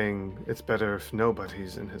as saying it's better if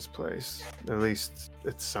nobody's in his place. At least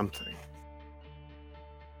it's something.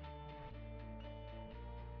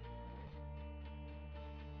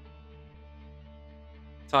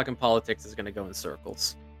 Talking politics is going to go in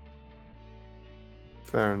circles.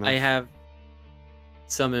 Fair enough. I have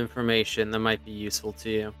some information that might be useful to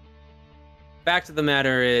you. Fact of the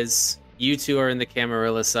matter is, you two are in the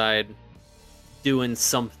Camarilla side doing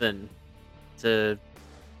something to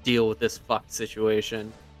deal with this fucked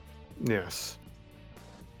situation. Yes.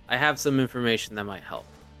 I have some information that might help.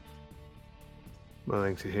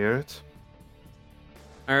 Willing to hear it?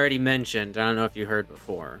 I already mentioned, I don't know if you heard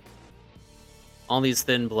before, all these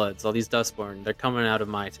thin bloods, all these Dustborn, they're coming out of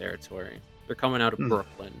my territory. They're coming out of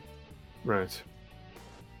Brooklyn. Right.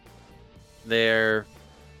 They're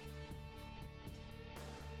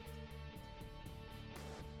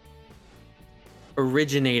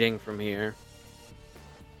originating from here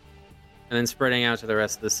and then spreading out to the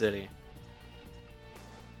rest of the city.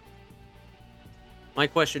 My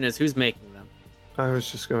question is, who's making them? I was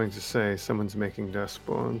just going to say, someone's making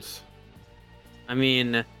Duskborns. I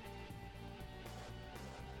mean,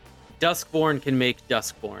 Duskborn can make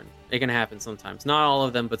Duskborn. It can happen sometimes. Not all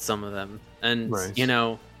of them, but some of them. And, Right. you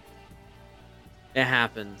know, it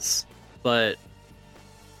happens. But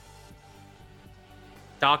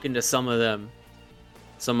talking to some of them,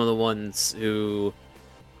 some of the ones who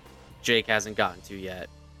Jake hasn't gotten to yet,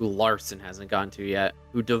 who Larson hasn't gotten to yet,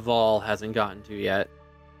 who Duvall hasn't gotten to yet,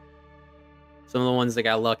 some of the ones that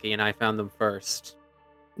got lucky and I found them first.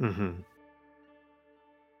 Mm-hmm.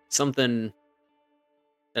 Something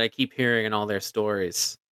that I keep hearing in all their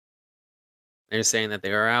stories. They're saying that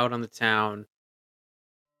they are out on the town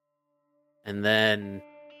and then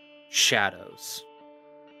shadows.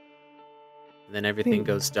 And then everything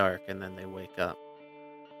goes dark and then they wake up.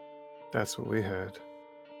 That's what we heard.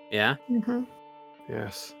 Yeah? Mm-hmm.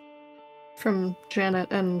 Yes. From Janet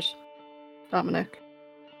and Dominic.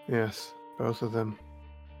 Yes. Both of them.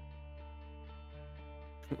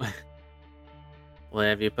 Well,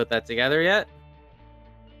 have you put that together yet?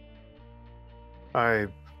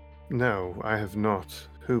 No, I have not.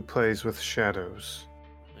 Who plays with shadows?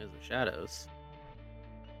 There's the shadows.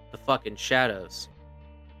 The fucking shadows.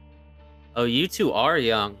 Oh, you two are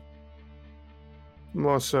young.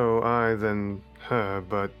 More so I than her,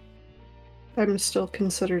 but I'm still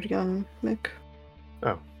considered young, Mick.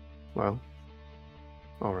 well,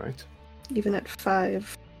 all right. Even at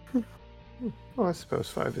 5. Well, I suppose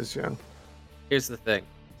 5 is young. Here's the thing.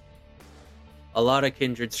 A lot of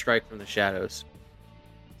kindred strike from the shadows.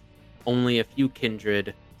 Only a few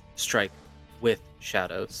kindred strike with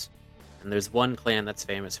shadows. And there's one clan that's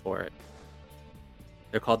famous for it.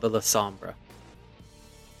 They're called the La Sombra.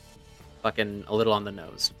 Fucking a little on the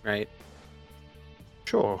nose, right?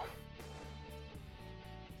 Sure.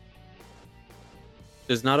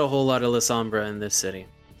 There's not a whole lot of La Sombra in this city.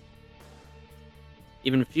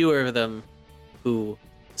 Even fewer of them who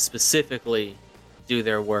specifically do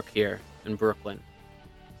their work here in Brooklyn.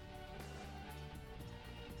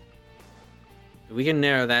 We can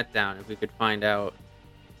narrow that down if we could find out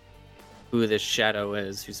who this shadow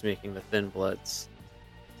is who's making the Thin Bloods.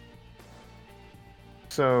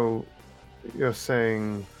 So, you're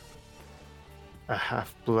saying a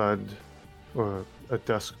half-blood or a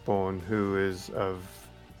Duskborn who is of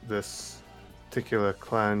this particular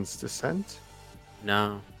clan's descent?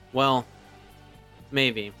 No. Well,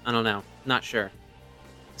 maybe. I don't know. Not sure.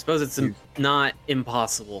 I suppose it's You- not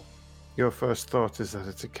impossible. Your first thought is that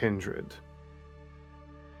it's a kindred.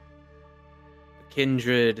 A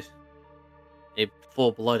kindred, a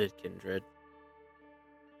full-blooded kindred,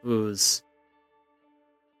 who's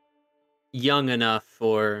young enough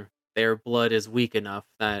or their blood is weak enough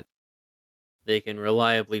that they can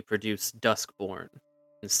reliably produce Duskborn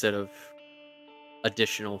instead of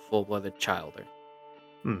additional full-blooded childer.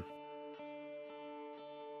 Hmm.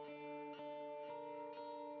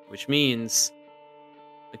 Which means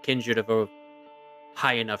a kindred of a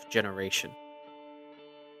high enough generation.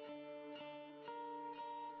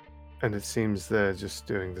 And it seems they're just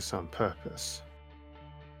doing this on purpose.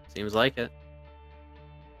 Seems like it.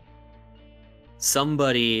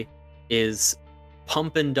 Somebody is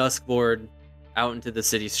pumping Duskborn out into the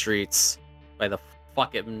city streets by the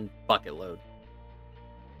fucking bucket load.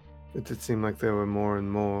 It did seem like there were more and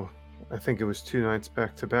more. I think it was 2 nights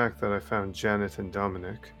back to back that I found Janet and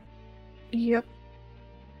Dominic. Yep.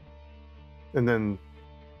 And then...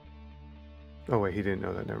 Oh wait, he didn't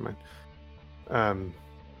know that, never mind.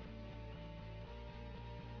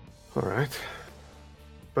 Alright.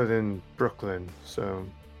 But in Brooklyn, so...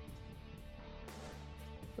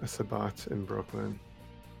 A Sabbat in Brooklyn.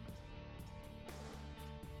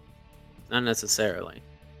 Not necessarily.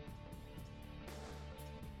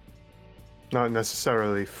 Not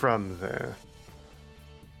necessarily from there.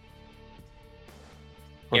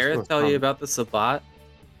 I Gareth suppose tell you from- about the Sabbat?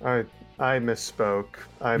 I I misspoke.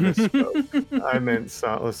 I meant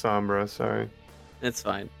La Sombra, sorry. It's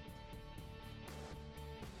fine.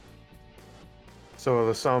 So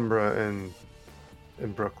La Sombra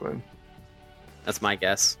in Brooklyn. That's my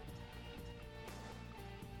guess.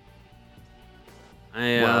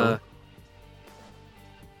 Well,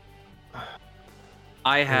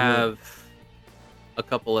 I have a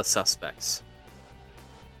couple of suspects.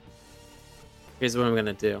 Here's what I'm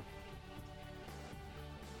gonna do.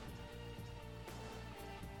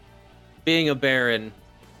 Being a baron,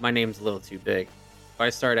 my name's a little too big. If I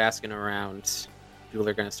start asking around, people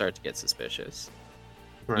are gonna start to get suspicious.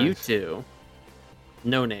 right. You two,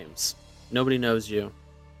 no names. Nobody knows you.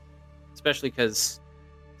 Especially because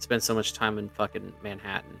you spend so much time in fucking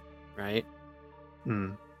Manhattan, right?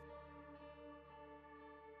 Hmm.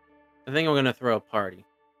 I think I'm gonna throw a party.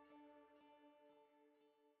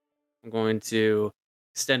 I'm going to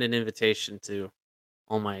extend an invitation to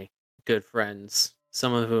all my good friends,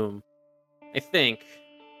 some of whom I think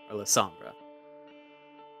are La Sombra.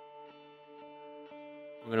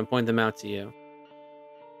 I'm going to point them out to you.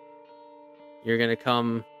 You're going to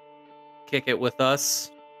come kick it with us.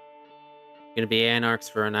 You're going to be anarchs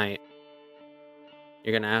for a night.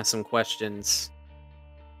 You're going to ask some questions.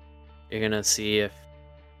 You're going to see if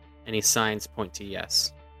any signs point to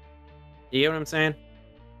yes. You get what I'm saying?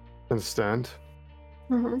 Understand.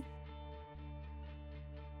 Mm-hmm.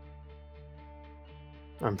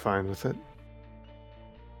 I'm fine with it.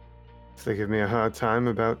 If they give me a hard time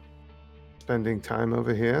about spending time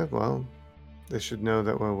over here, well, they should know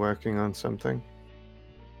that we're working on something.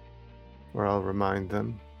 Or I'll remind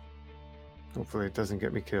them. Hopefully it doesn't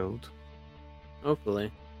get me killed.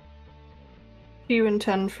 Hopefully. Do you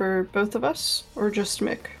intend for both of us, or just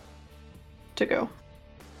Mick to go?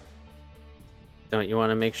 Don't you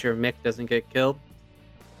want to make sure Mick doesn't get killed?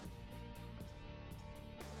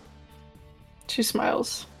 She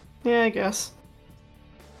smiles. Yeah, I guess.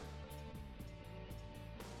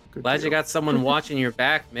 Good Glad you deal. got someone watching your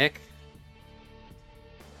back, Mick.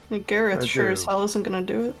 Like, Gareth I sure do. as hell isn't gonna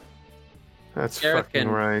do it. That's Gareth fucking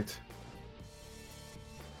can- right.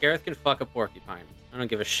 Gareth can fuck a porcupine. I don't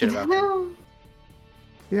give a shit about him.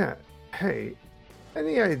 Yeah. Hey,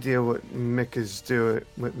 any idea what Mick is doing?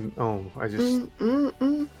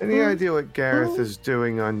 Any idea what Gareth is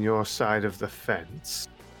doing on your side of the fence?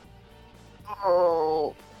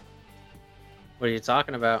 Oh. What are you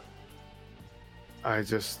talking about? A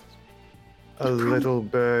little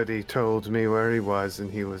birdie told me where he was,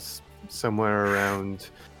 and he was somewhere around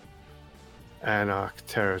Anarch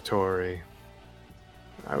territory.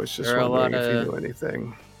 I was just There are a wondering lot if you of- knew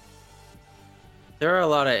anything. There are a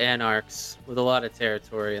lot of anarchs with a lot of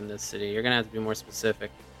territory in this city. You're gonna have to be more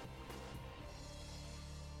specific.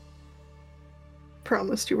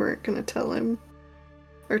 Promised you weren't gonna tell him.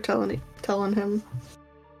 Or telling him.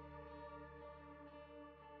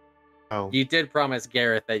 Oh, You did promise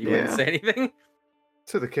Gareth that you wouldn't Yeah. say anything.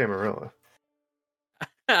 to the Camarilla.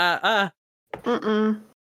 Mm-mm.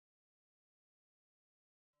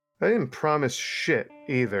 I didn't promise shit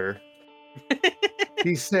either.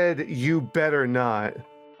 He said, "You better not."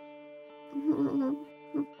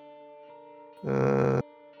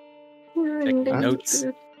 Checking your notes.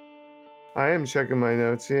 I am checking my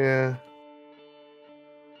notes. Yeah.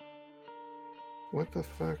 What the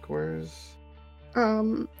fuck? Where's?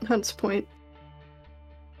 Hunts Point.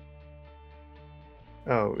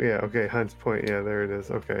 Oh yeah. Okay. Hunts Point. Yeah, there it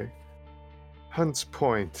is. Okay. Hunts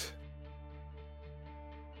Point.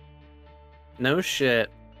 No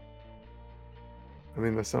shit. I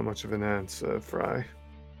mean, that's not much of an answer, Fry.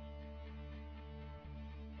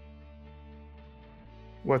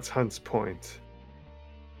 What's Hunts Point?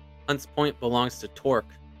 Hunts Point belongs to Torque,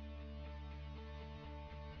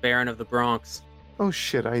 Baron of the Bronx. Oh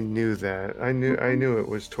shit! I knew that. I knew it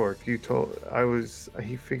was Torque. You told.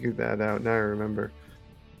 He figured that out. Now I remember.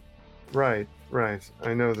 Right.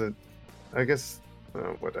 I know that. I guess.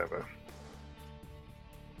 Whatever.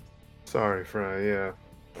 Sorry, Fry. Yeah.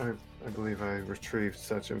 I believe I retrieved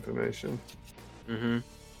such information Mm-hmm.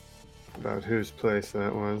 about whose place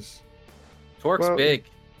that was. Torque's Well, big.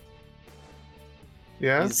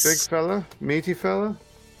 Yeah, He's- big fella, meaty fella.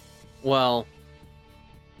 Well,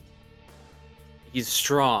 he's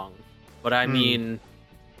strong, but I mean,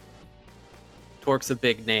 Torque's a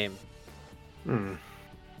big name. Hmm.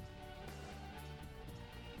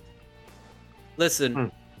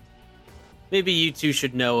 Listen, maybe you two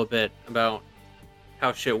should know a bit about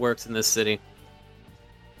how shit works in this city.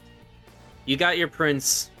 You got your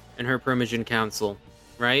prince and her Primogen Council,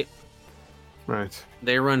 right? Right.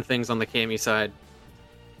 They run things on the Kami side.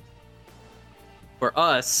 For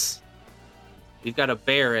us, we've got a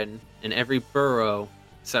Baron in every borough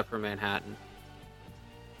except for Manhattan.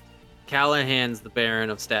 Callahan's the Baron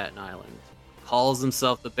of Staten Island. Calls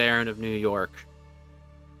himself the Baron of New York.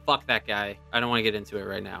 Fuck that guy. I don't want to get into it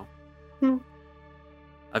right now.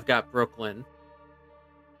 I've got Brooklyn.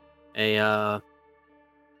 An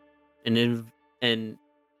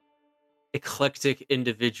eclectic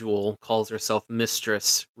individual calls herself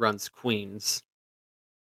Mistress, runs Queens.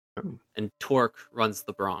 And Torque runs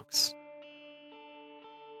the Bronx.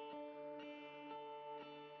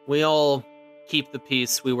 We all keep the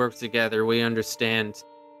peace, we work together, we understand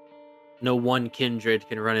no one kindred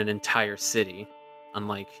can run an entire city,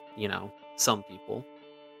 unlike, some people.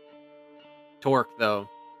 Torque, though.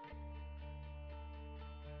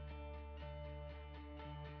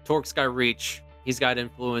 Torque's got reach, he's got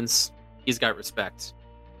influence, he's got respect.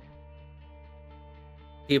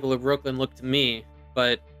 People of Brooklyn look to me,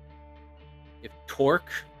 but if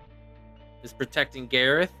Torque is protecting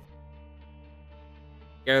Gareth,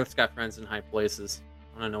 Gareth's got friends in high places.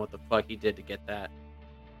 I don't know what the fuck he did to get that.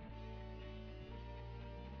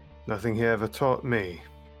 Nothing he ever taught me.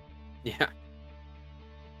 Yeah.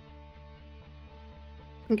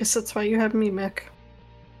 I guess that's why you have me, Mick.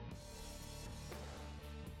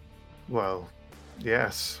 Well,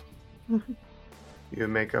 yes. You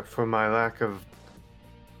make up for my lack of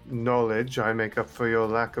knowledge, I make up for your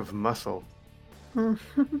lack of muscle.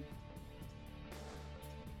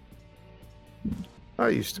 I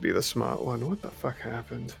used to be the smart one. What the fuck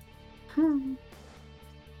happened? You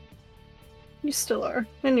still are,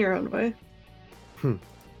 in your own way.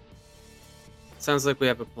 Sounds like we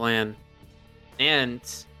have a plan. And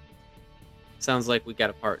sounds like we got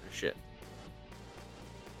a partnership.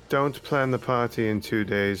 Don't plan the party in 2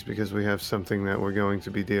 days because we have something that we're going to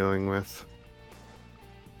be dealing with.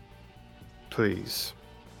 Please.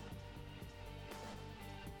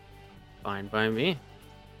 Fine by me.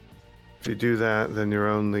 If you do that, then you're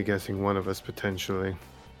only getting one of us potentially.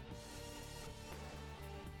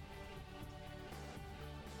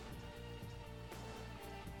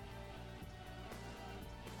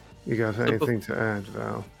 You got anything to add,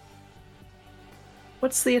 Val?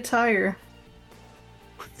 What's the attire?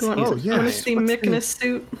 You want, Oh, to yes. see Mick in a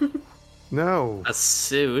suit? No. A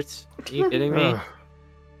suit? Are you kidding me?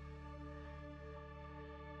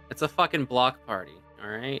 It's a fucking block party,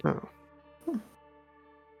 alright? Oh.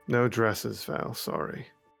 No dresses, Val, sorry.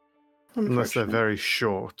 Unless they're very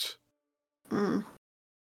short. Mm.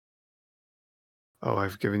 Oh,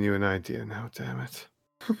 I've given you an idea now, damn it.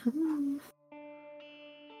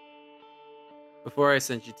 Before I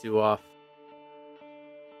send you two off,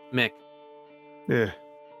 Mick, Yeah.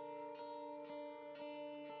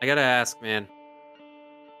 I gotta ask, man.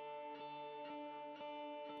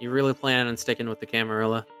 You really planning on sticking with the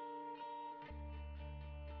Camarilla?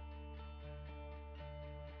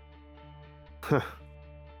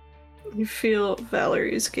 You feel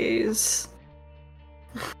Valerie's gaze.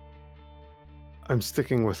 I'm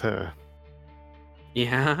sticking with her.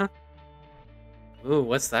 Yeah? Ooh,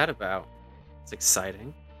 what's that about? It's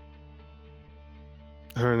exciting.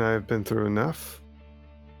 Her and I have been through enough.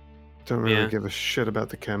 Don't really Yeah. give a shit about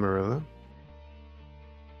the Camarilla.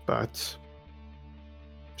 But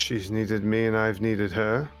she's needed me and I've needed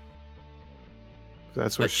her. If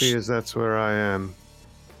that's where But she is, that's where I am.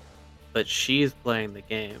 But she's playing the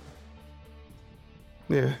game.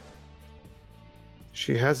 Yeah.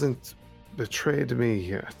 She hasn't betrayed me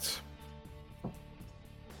yet.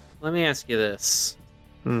 Let me ask you this.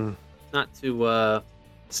 Not to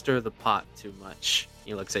stir the pot too much.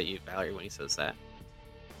 He looks at you, Valerie, when he says that.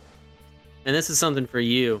 And this is something for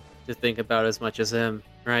you to think about as much as him,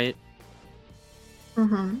 right?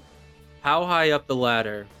 Mm-hmm. How high up the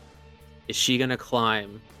ladder is she gonna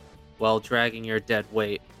climb while dragging your dead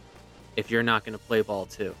weight if you're not gonna play ball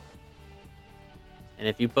too? And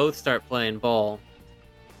if you both start playing ball,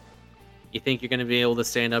 you think you're gonna be able to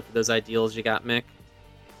stand up for those ideals you got, Mick?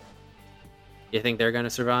 You think they're gonna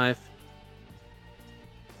survive?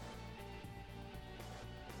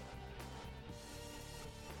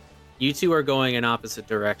 You two are going in opposite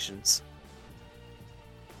directions.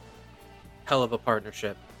 Hell of a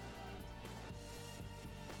partnership.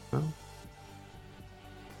 Well,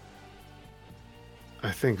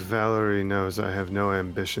 I think Valerie knows I have no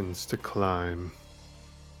ambitions to climb.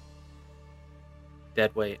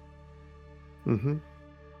 Dead weight. Mm-hmm.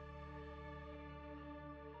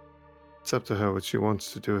 It's up to her what she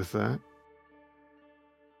wants to do with that.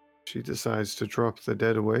 She decides to drop the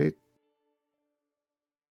dead weight.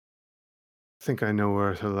 I think I know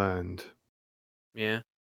where to land. Yeah?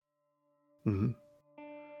 Mm-hmm.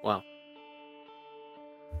 Well.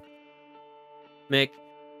 Mick,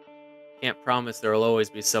 Can't promise there will always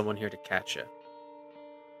be someone here to catch you.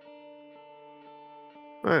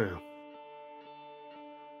 I know.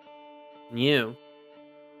 And you,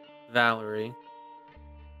 Valerie,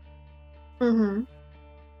 Mm-hmm.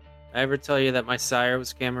 I ever tell you that my sire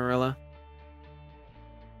was Camarilla?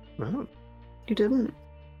 Well, You didn't.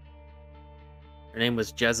 Her name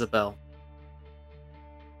was Jezebel.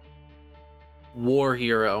 War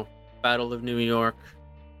hero. Battle of New York.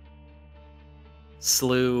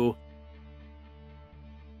 Slew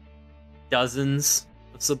dozens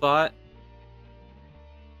of Sabbat.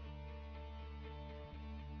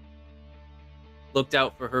 Looked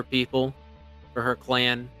out for her people, for her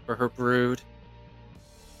clan, for her brood.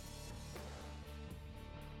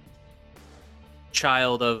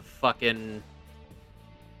 Child of fucking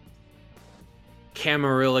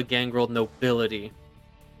Camarilla gangrel nobility.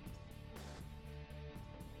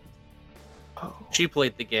 oh, She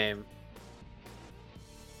played the game.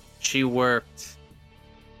 She worked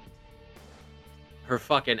her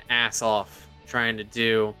fucking ass off trying to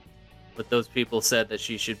do what those people said that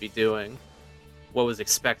she should be doing. What was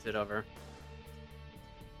expected of her.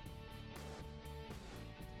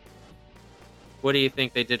 What do you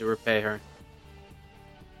think they did to repay her?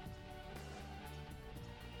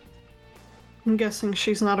 I'm guessing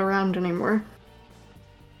she's not around anymore.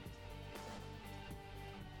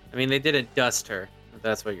 I mean, they didn't dust her, if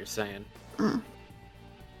that's what you're saying. Mm.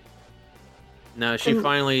 No, she And-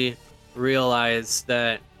 finally realized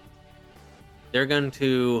that they're going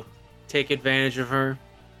to take advantage of her.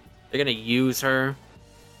 They're going to use her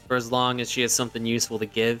for as long as she has something useful to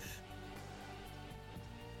give.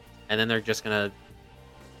 And then they're just going to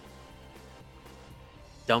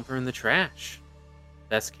dump her in the trash.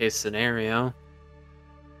 Best case scenario.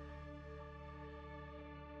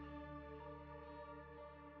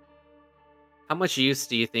 How much use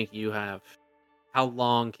do you think you have? How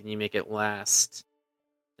long can you make it last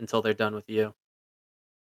until they're done with you?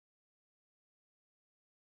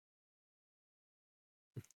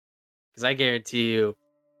 Because I guarantee you,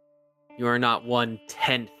 you are not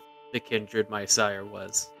 1/10 the kindred my sire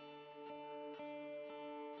was.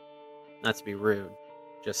 Not to be rude,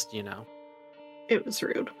 just, you know. It was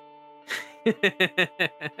rude.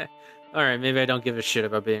 Alright, maybe I don't give a shit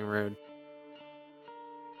about being rude.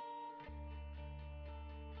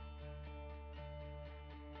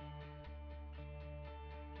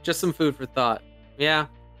 Just some food for thought. Yeah,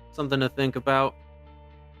 something to think about.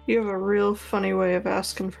 You have a real funny way of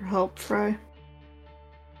asking for help, Fry.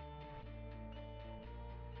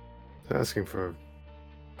 asking for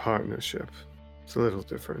partnership. It's a little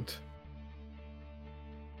different.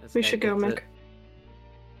 This We guy should go, gets Mick. it.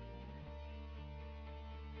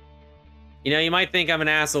 You know, you might think I'm an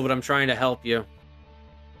asshole, but I'm trying to help you.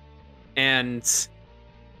 And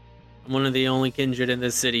I'm one of the only kindred in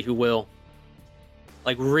this city who will.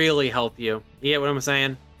 Like, really help you. You get what I'm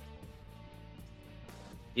saying?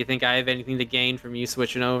 You think I have anything to gain from you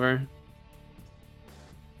switching over?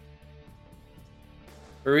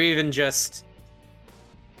 Or even just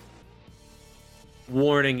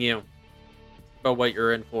warning you about what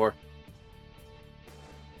you're in for.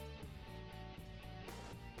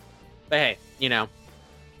 But hey, you know,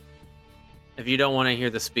 if you don't want to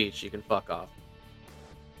hear the speech, you can fuck off.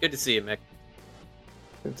 Good to see you, Mick.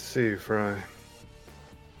 Good to see you, Fry.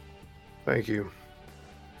 Thank you.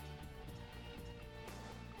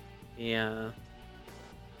 Yeah.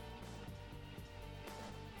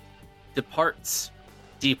 Departs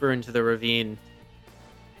deeper into the ravine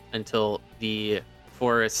until the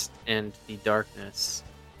forest and the darkness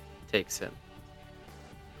takes him.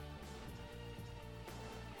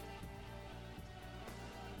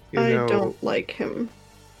 I don't like him.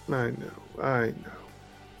 I know.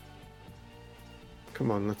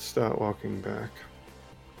 Come on, let's start walking back.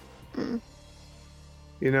 Mm.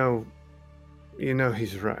 You know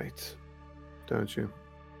he's right, don't you?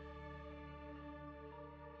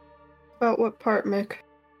 About what part, Mick?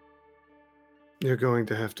 You're going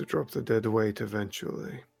to have to drop the dead weight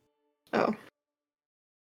eventually. Oh.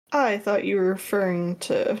 I thought you were referring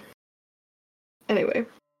to... Anyway.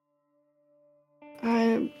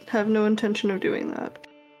 I have no intention of doing that.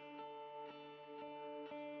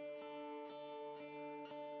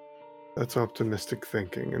 That's optimistic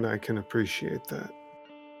thinking, and I can appreciate that.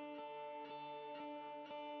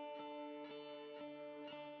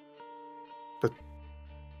 But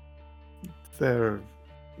there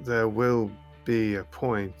will be a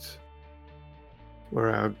point where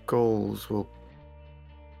our goals will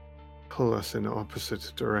pull us in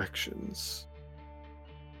opposite directions.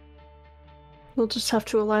 We'll just have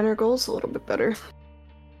to align our goals a little bit better.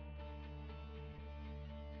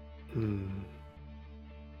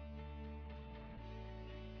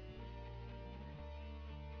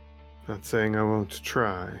 Not saying I won't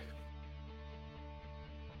try.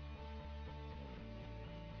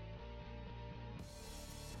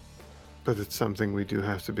 But it's something we do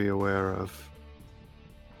have to be aware of.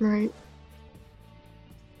 Right.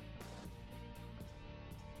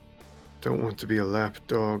 Don't want to be a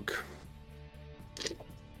lapdog.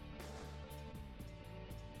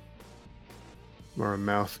 Or a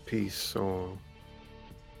mouthpiece, or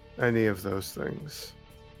any of those things.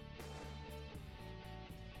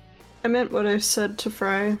 I meant what I said to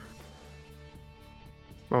Fry.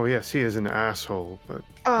 Oh yes, he is an asshole, but...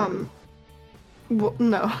 Well,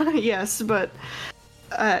 no, yes, but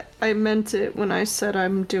I meant it when I said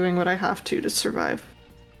I'm doing what I have to survive.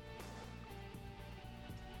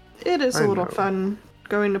 It is a I little know. fun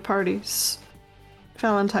going to parties.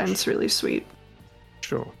 Valentine's really sweet,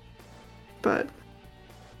 Sure. but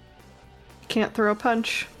you can't throw a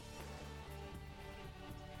punch.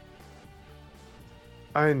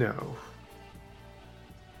 I know.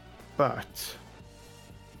 But...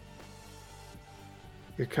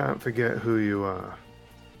 you can't forget who you are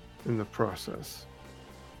in the process.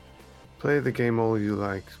 Play the game all you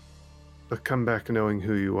like, but come back knowing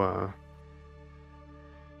who you are.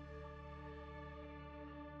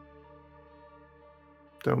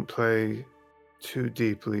 Don't play too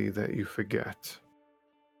deeply that you forget.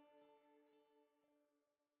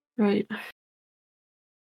 Right.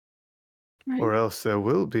 Or else there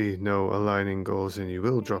will be no aligning goals and you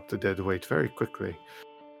will drop the dead weight very quickly.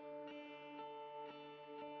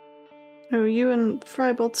 No, you and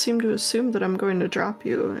Fry both seem to assume that I'm going to drop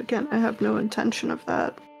you. Again, I have no intention of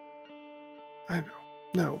that. I know.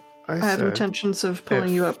 No, I have said... intentions of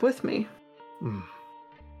pulling you up with me.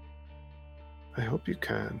 I hope you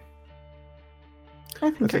can.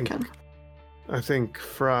 I think I can. I think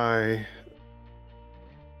Fry...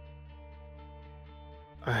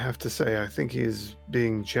 I have to say, I think he's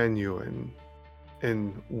being genuine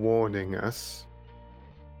in warning us,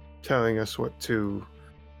 telling us what the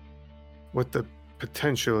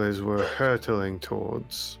potential is we're hurtling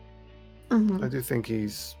towards. Mm-hmm. I do think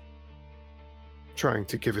he's trying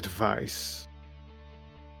to give advice.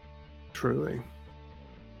 Truly.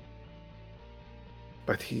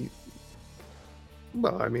 But he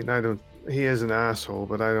is an asshole,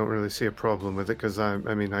 but I don't really see a problem with it because I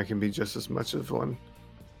can be just as much of one.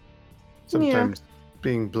 Sometimes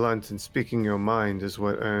being blunt and speaking your mind is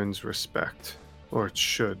what earns respect, or it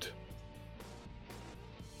should.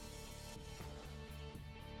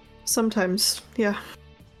 Sometimes, yeah.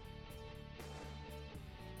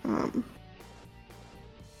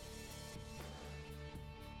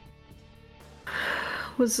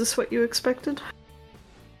 Was this what you expected?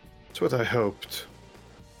 It's what I hoped.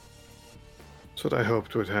 It's what I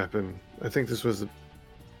hoped would happen. I think this was the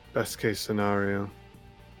best case scenario.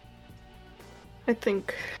 I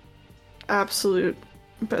think absolute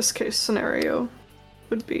best case scenario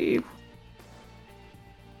would be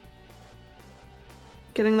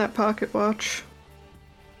getting that pocket watch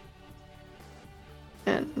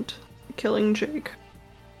and killing Jake.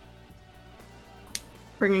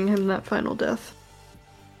 Bringing him that final death.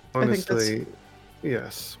 Honestly,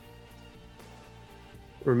 yes.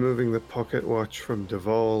 Removing the pocket watch from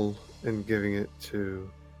Duvall and giving it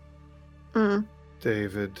to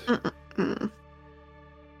David.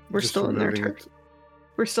 We're Just still in their removing it.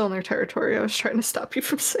 We're still in their territory. I was trying to stop you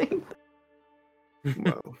from saying that.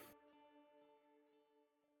 Well,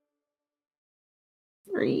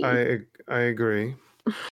 Three. I agree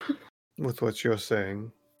with what you're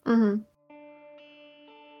saying. Mm-hmm.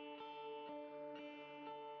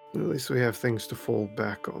 At least we have things to fall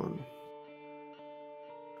back on.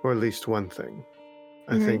 Or at least one thing.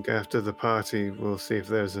 I think after the party, we'll see if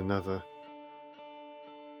there's another.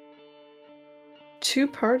 2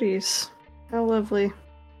 parties. How lovely.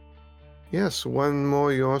 Yes, one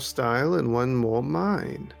more your style and one more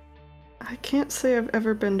mine. I can't say I've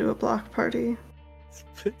ever been to a block party.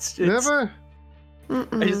 Never?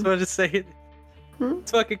 I just wanted to say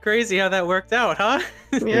it's fucking crazy how that worked out, huh?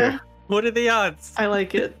 Yeah. What are the odds? I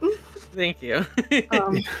like it. Thank you.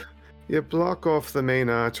 You block off the main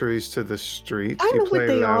arteries to the street. I know you play what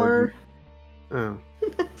they loud are. Oh.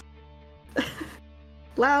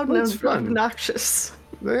 Loud Well, and it's fun. obnoxious.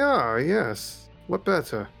 They are, yes. What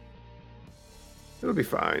better? It'll be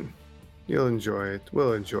fine. You'll enjoy it.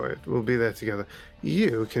 We'll enjoy it. We'll be there together.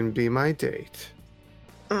 You can be my date.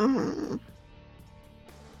 I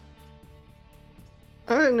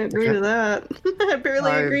didn't agree to that. I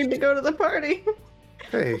barely agreed to go to the party.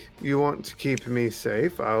 Hey, you want to keep me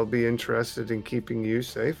safe? I'll be interested in keeping you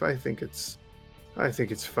safe. I think it's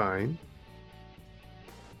fine.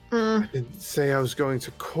 I didn't say I was going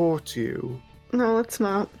to court you. No, it's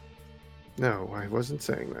not. No, I wasn't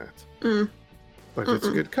saying that. Mm. But it's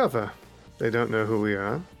a good cover. They don't know who we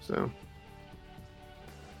are, so...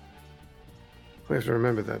 We have to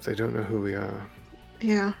remember that. They don't know who we are.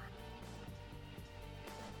 Yeah.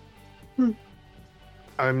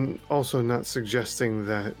 I'm also not suggesting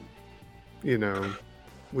that,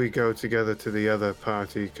 we go together to the other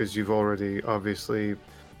party, because you've already obviously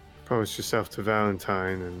promised yourself to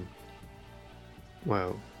Valentine, and,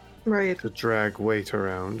 well, Right. to drag weight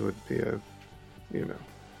around would be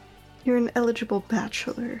You're an eligible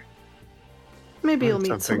bachelor. Maybe you'll meet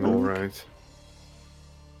something someone. all right.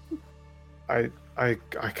 I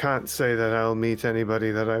can't say that I'll meet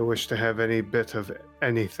anybody that I wish to have any bit of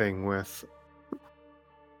anything with.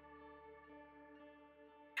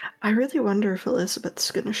 I really wonder if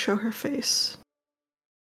Elizabeth's gonna show her face.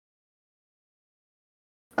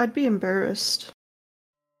 I'd be embarrassed.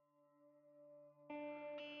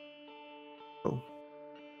 Oh.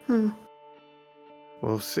 Hmm.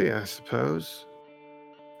 We'll see, I suppose.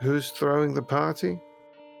 Who's throwing the party?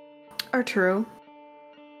 Arturo.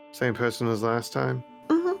 Same person as last time?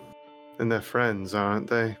 Mm-hmm. And they're friends, aren't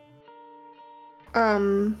they?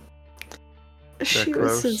 She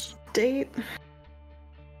was his date. What's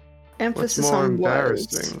Emphasis more on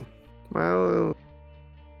embarrassing? Well,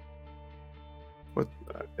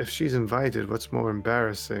 if she's invited, what's more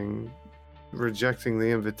embarrassing? Rejecting the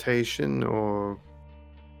invitation or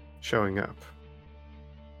showing up?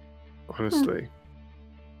 Honestly.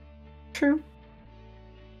 True.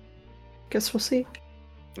 Guess we'll see.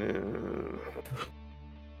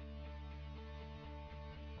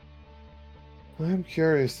 I'm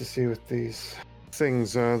curious to see what these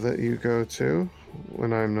things are that you go to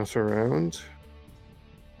when I'm not around.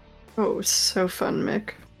 Oh, so fun,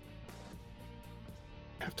 Mick.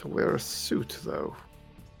 I have to wear a suit, though.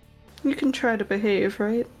 You can try to behave,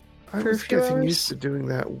 right? I For a was few getting hours? used to doing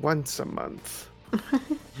that once a month.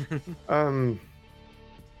 Um,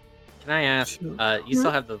 Can I ask? You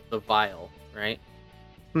still have the vial, right?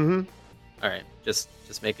 mm-hmm. All right, just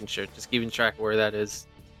making sure, just keeping track of where that is.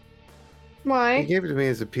 He Why? gave it to me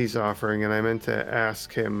as a peace offering, and I meant to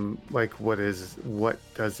ask him, like, what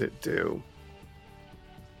does it do?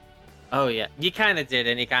 Oh yeah, you kind of did,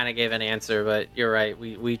 and he kind of gave an answer, but you're right.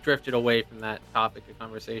 We drifted away from that topic of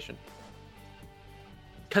conversation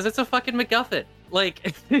because it's a fucking MacGuffin.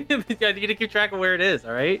 Like, I need to keep track of where it is.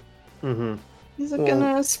 All right. Mm-hmm. Is it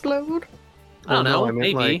gonna explode? I don't know. I meant,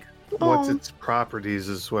 Maybe. like, what's Oh. its properties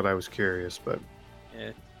is what I was curious, but...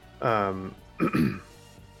 Yeah.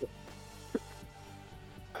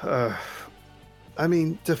 I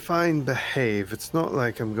mean, define behave. It's not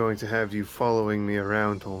like I'm going to have you following me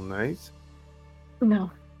around all night.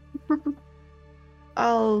 No.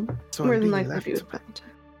 I'll So more I'm than being likely left be to, with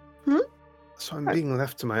Valentine. so I'm being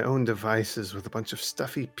left to my own devices with a bunch of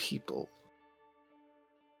stuffy people.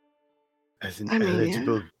 As an I mean,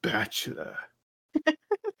 eligible bachelor.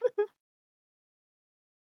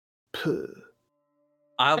 Puh.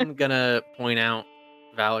 I'm gonna point out,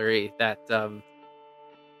 Valerie, that the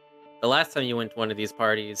last time you went to one of these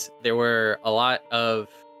parties, there were a lot of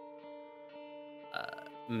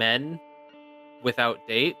men without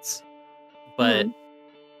dates, but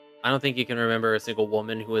I don't think you can remember a single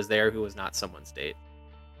woman who was there who was not someone's date.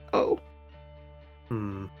 Oh.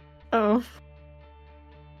 Hmm. Oh.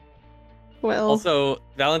 Well. Also,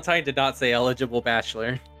 Valentine did not say eligible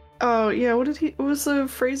bachelor. Oh yeah. What was the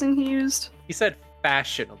phrasing he used? He said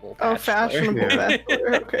fashionable bachelor. Oh, fashionable Yeah.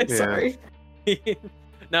 bachelor. Okay, Yeah. sorry.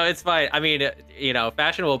 No, it's fine. I mean,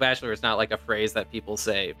 fashionable bachelor is not like a phrase that people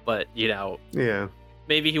say, but Yeah.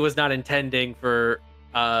 maybe he was not intending for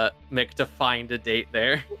Mick to find a date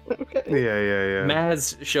there. Okay. Yeah.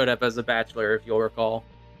 Maz showed up as a bachelor, if you'll recall.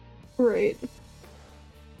 Right.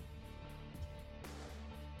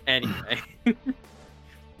 Anyway.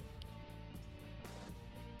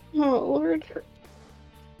 Oh Lord.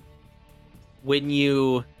 When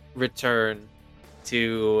you return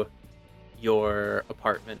to your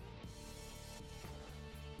apartment,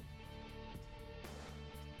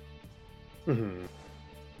 Mm-hmm.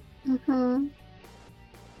 Mm-hmm.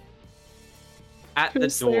 at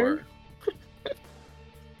Who's the door,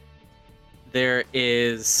 there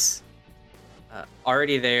is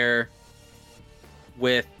already there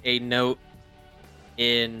with a note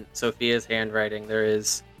in Sophia's handwriting. There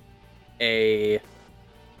is a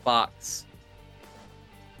box,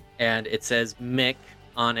 and it says Mick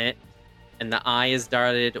on it, and the eye is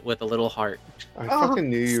darted with a little heart. I Oh, fucking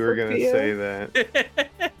knew you were going to Sophia. say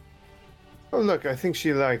that. Oh, look, I think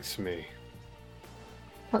she likes me.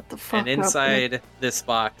 What the fuck? And inside this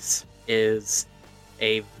box is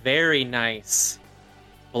a very nice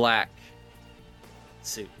black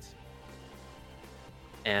suit.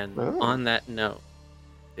 And Oh. on that note,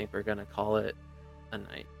 I think we're going to call it a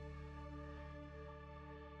night.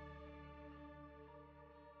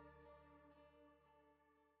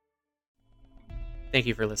 Thank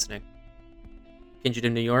you for listening. Kindred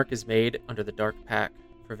in New York is made under the Dark Pact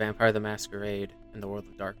for Vampire the Masquerade and the World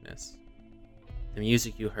of Darkness. The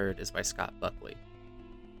music you heard is by Scott Buckley.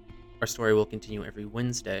 Our story will continue every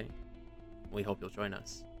Wednesday. We hope you'll join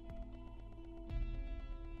us.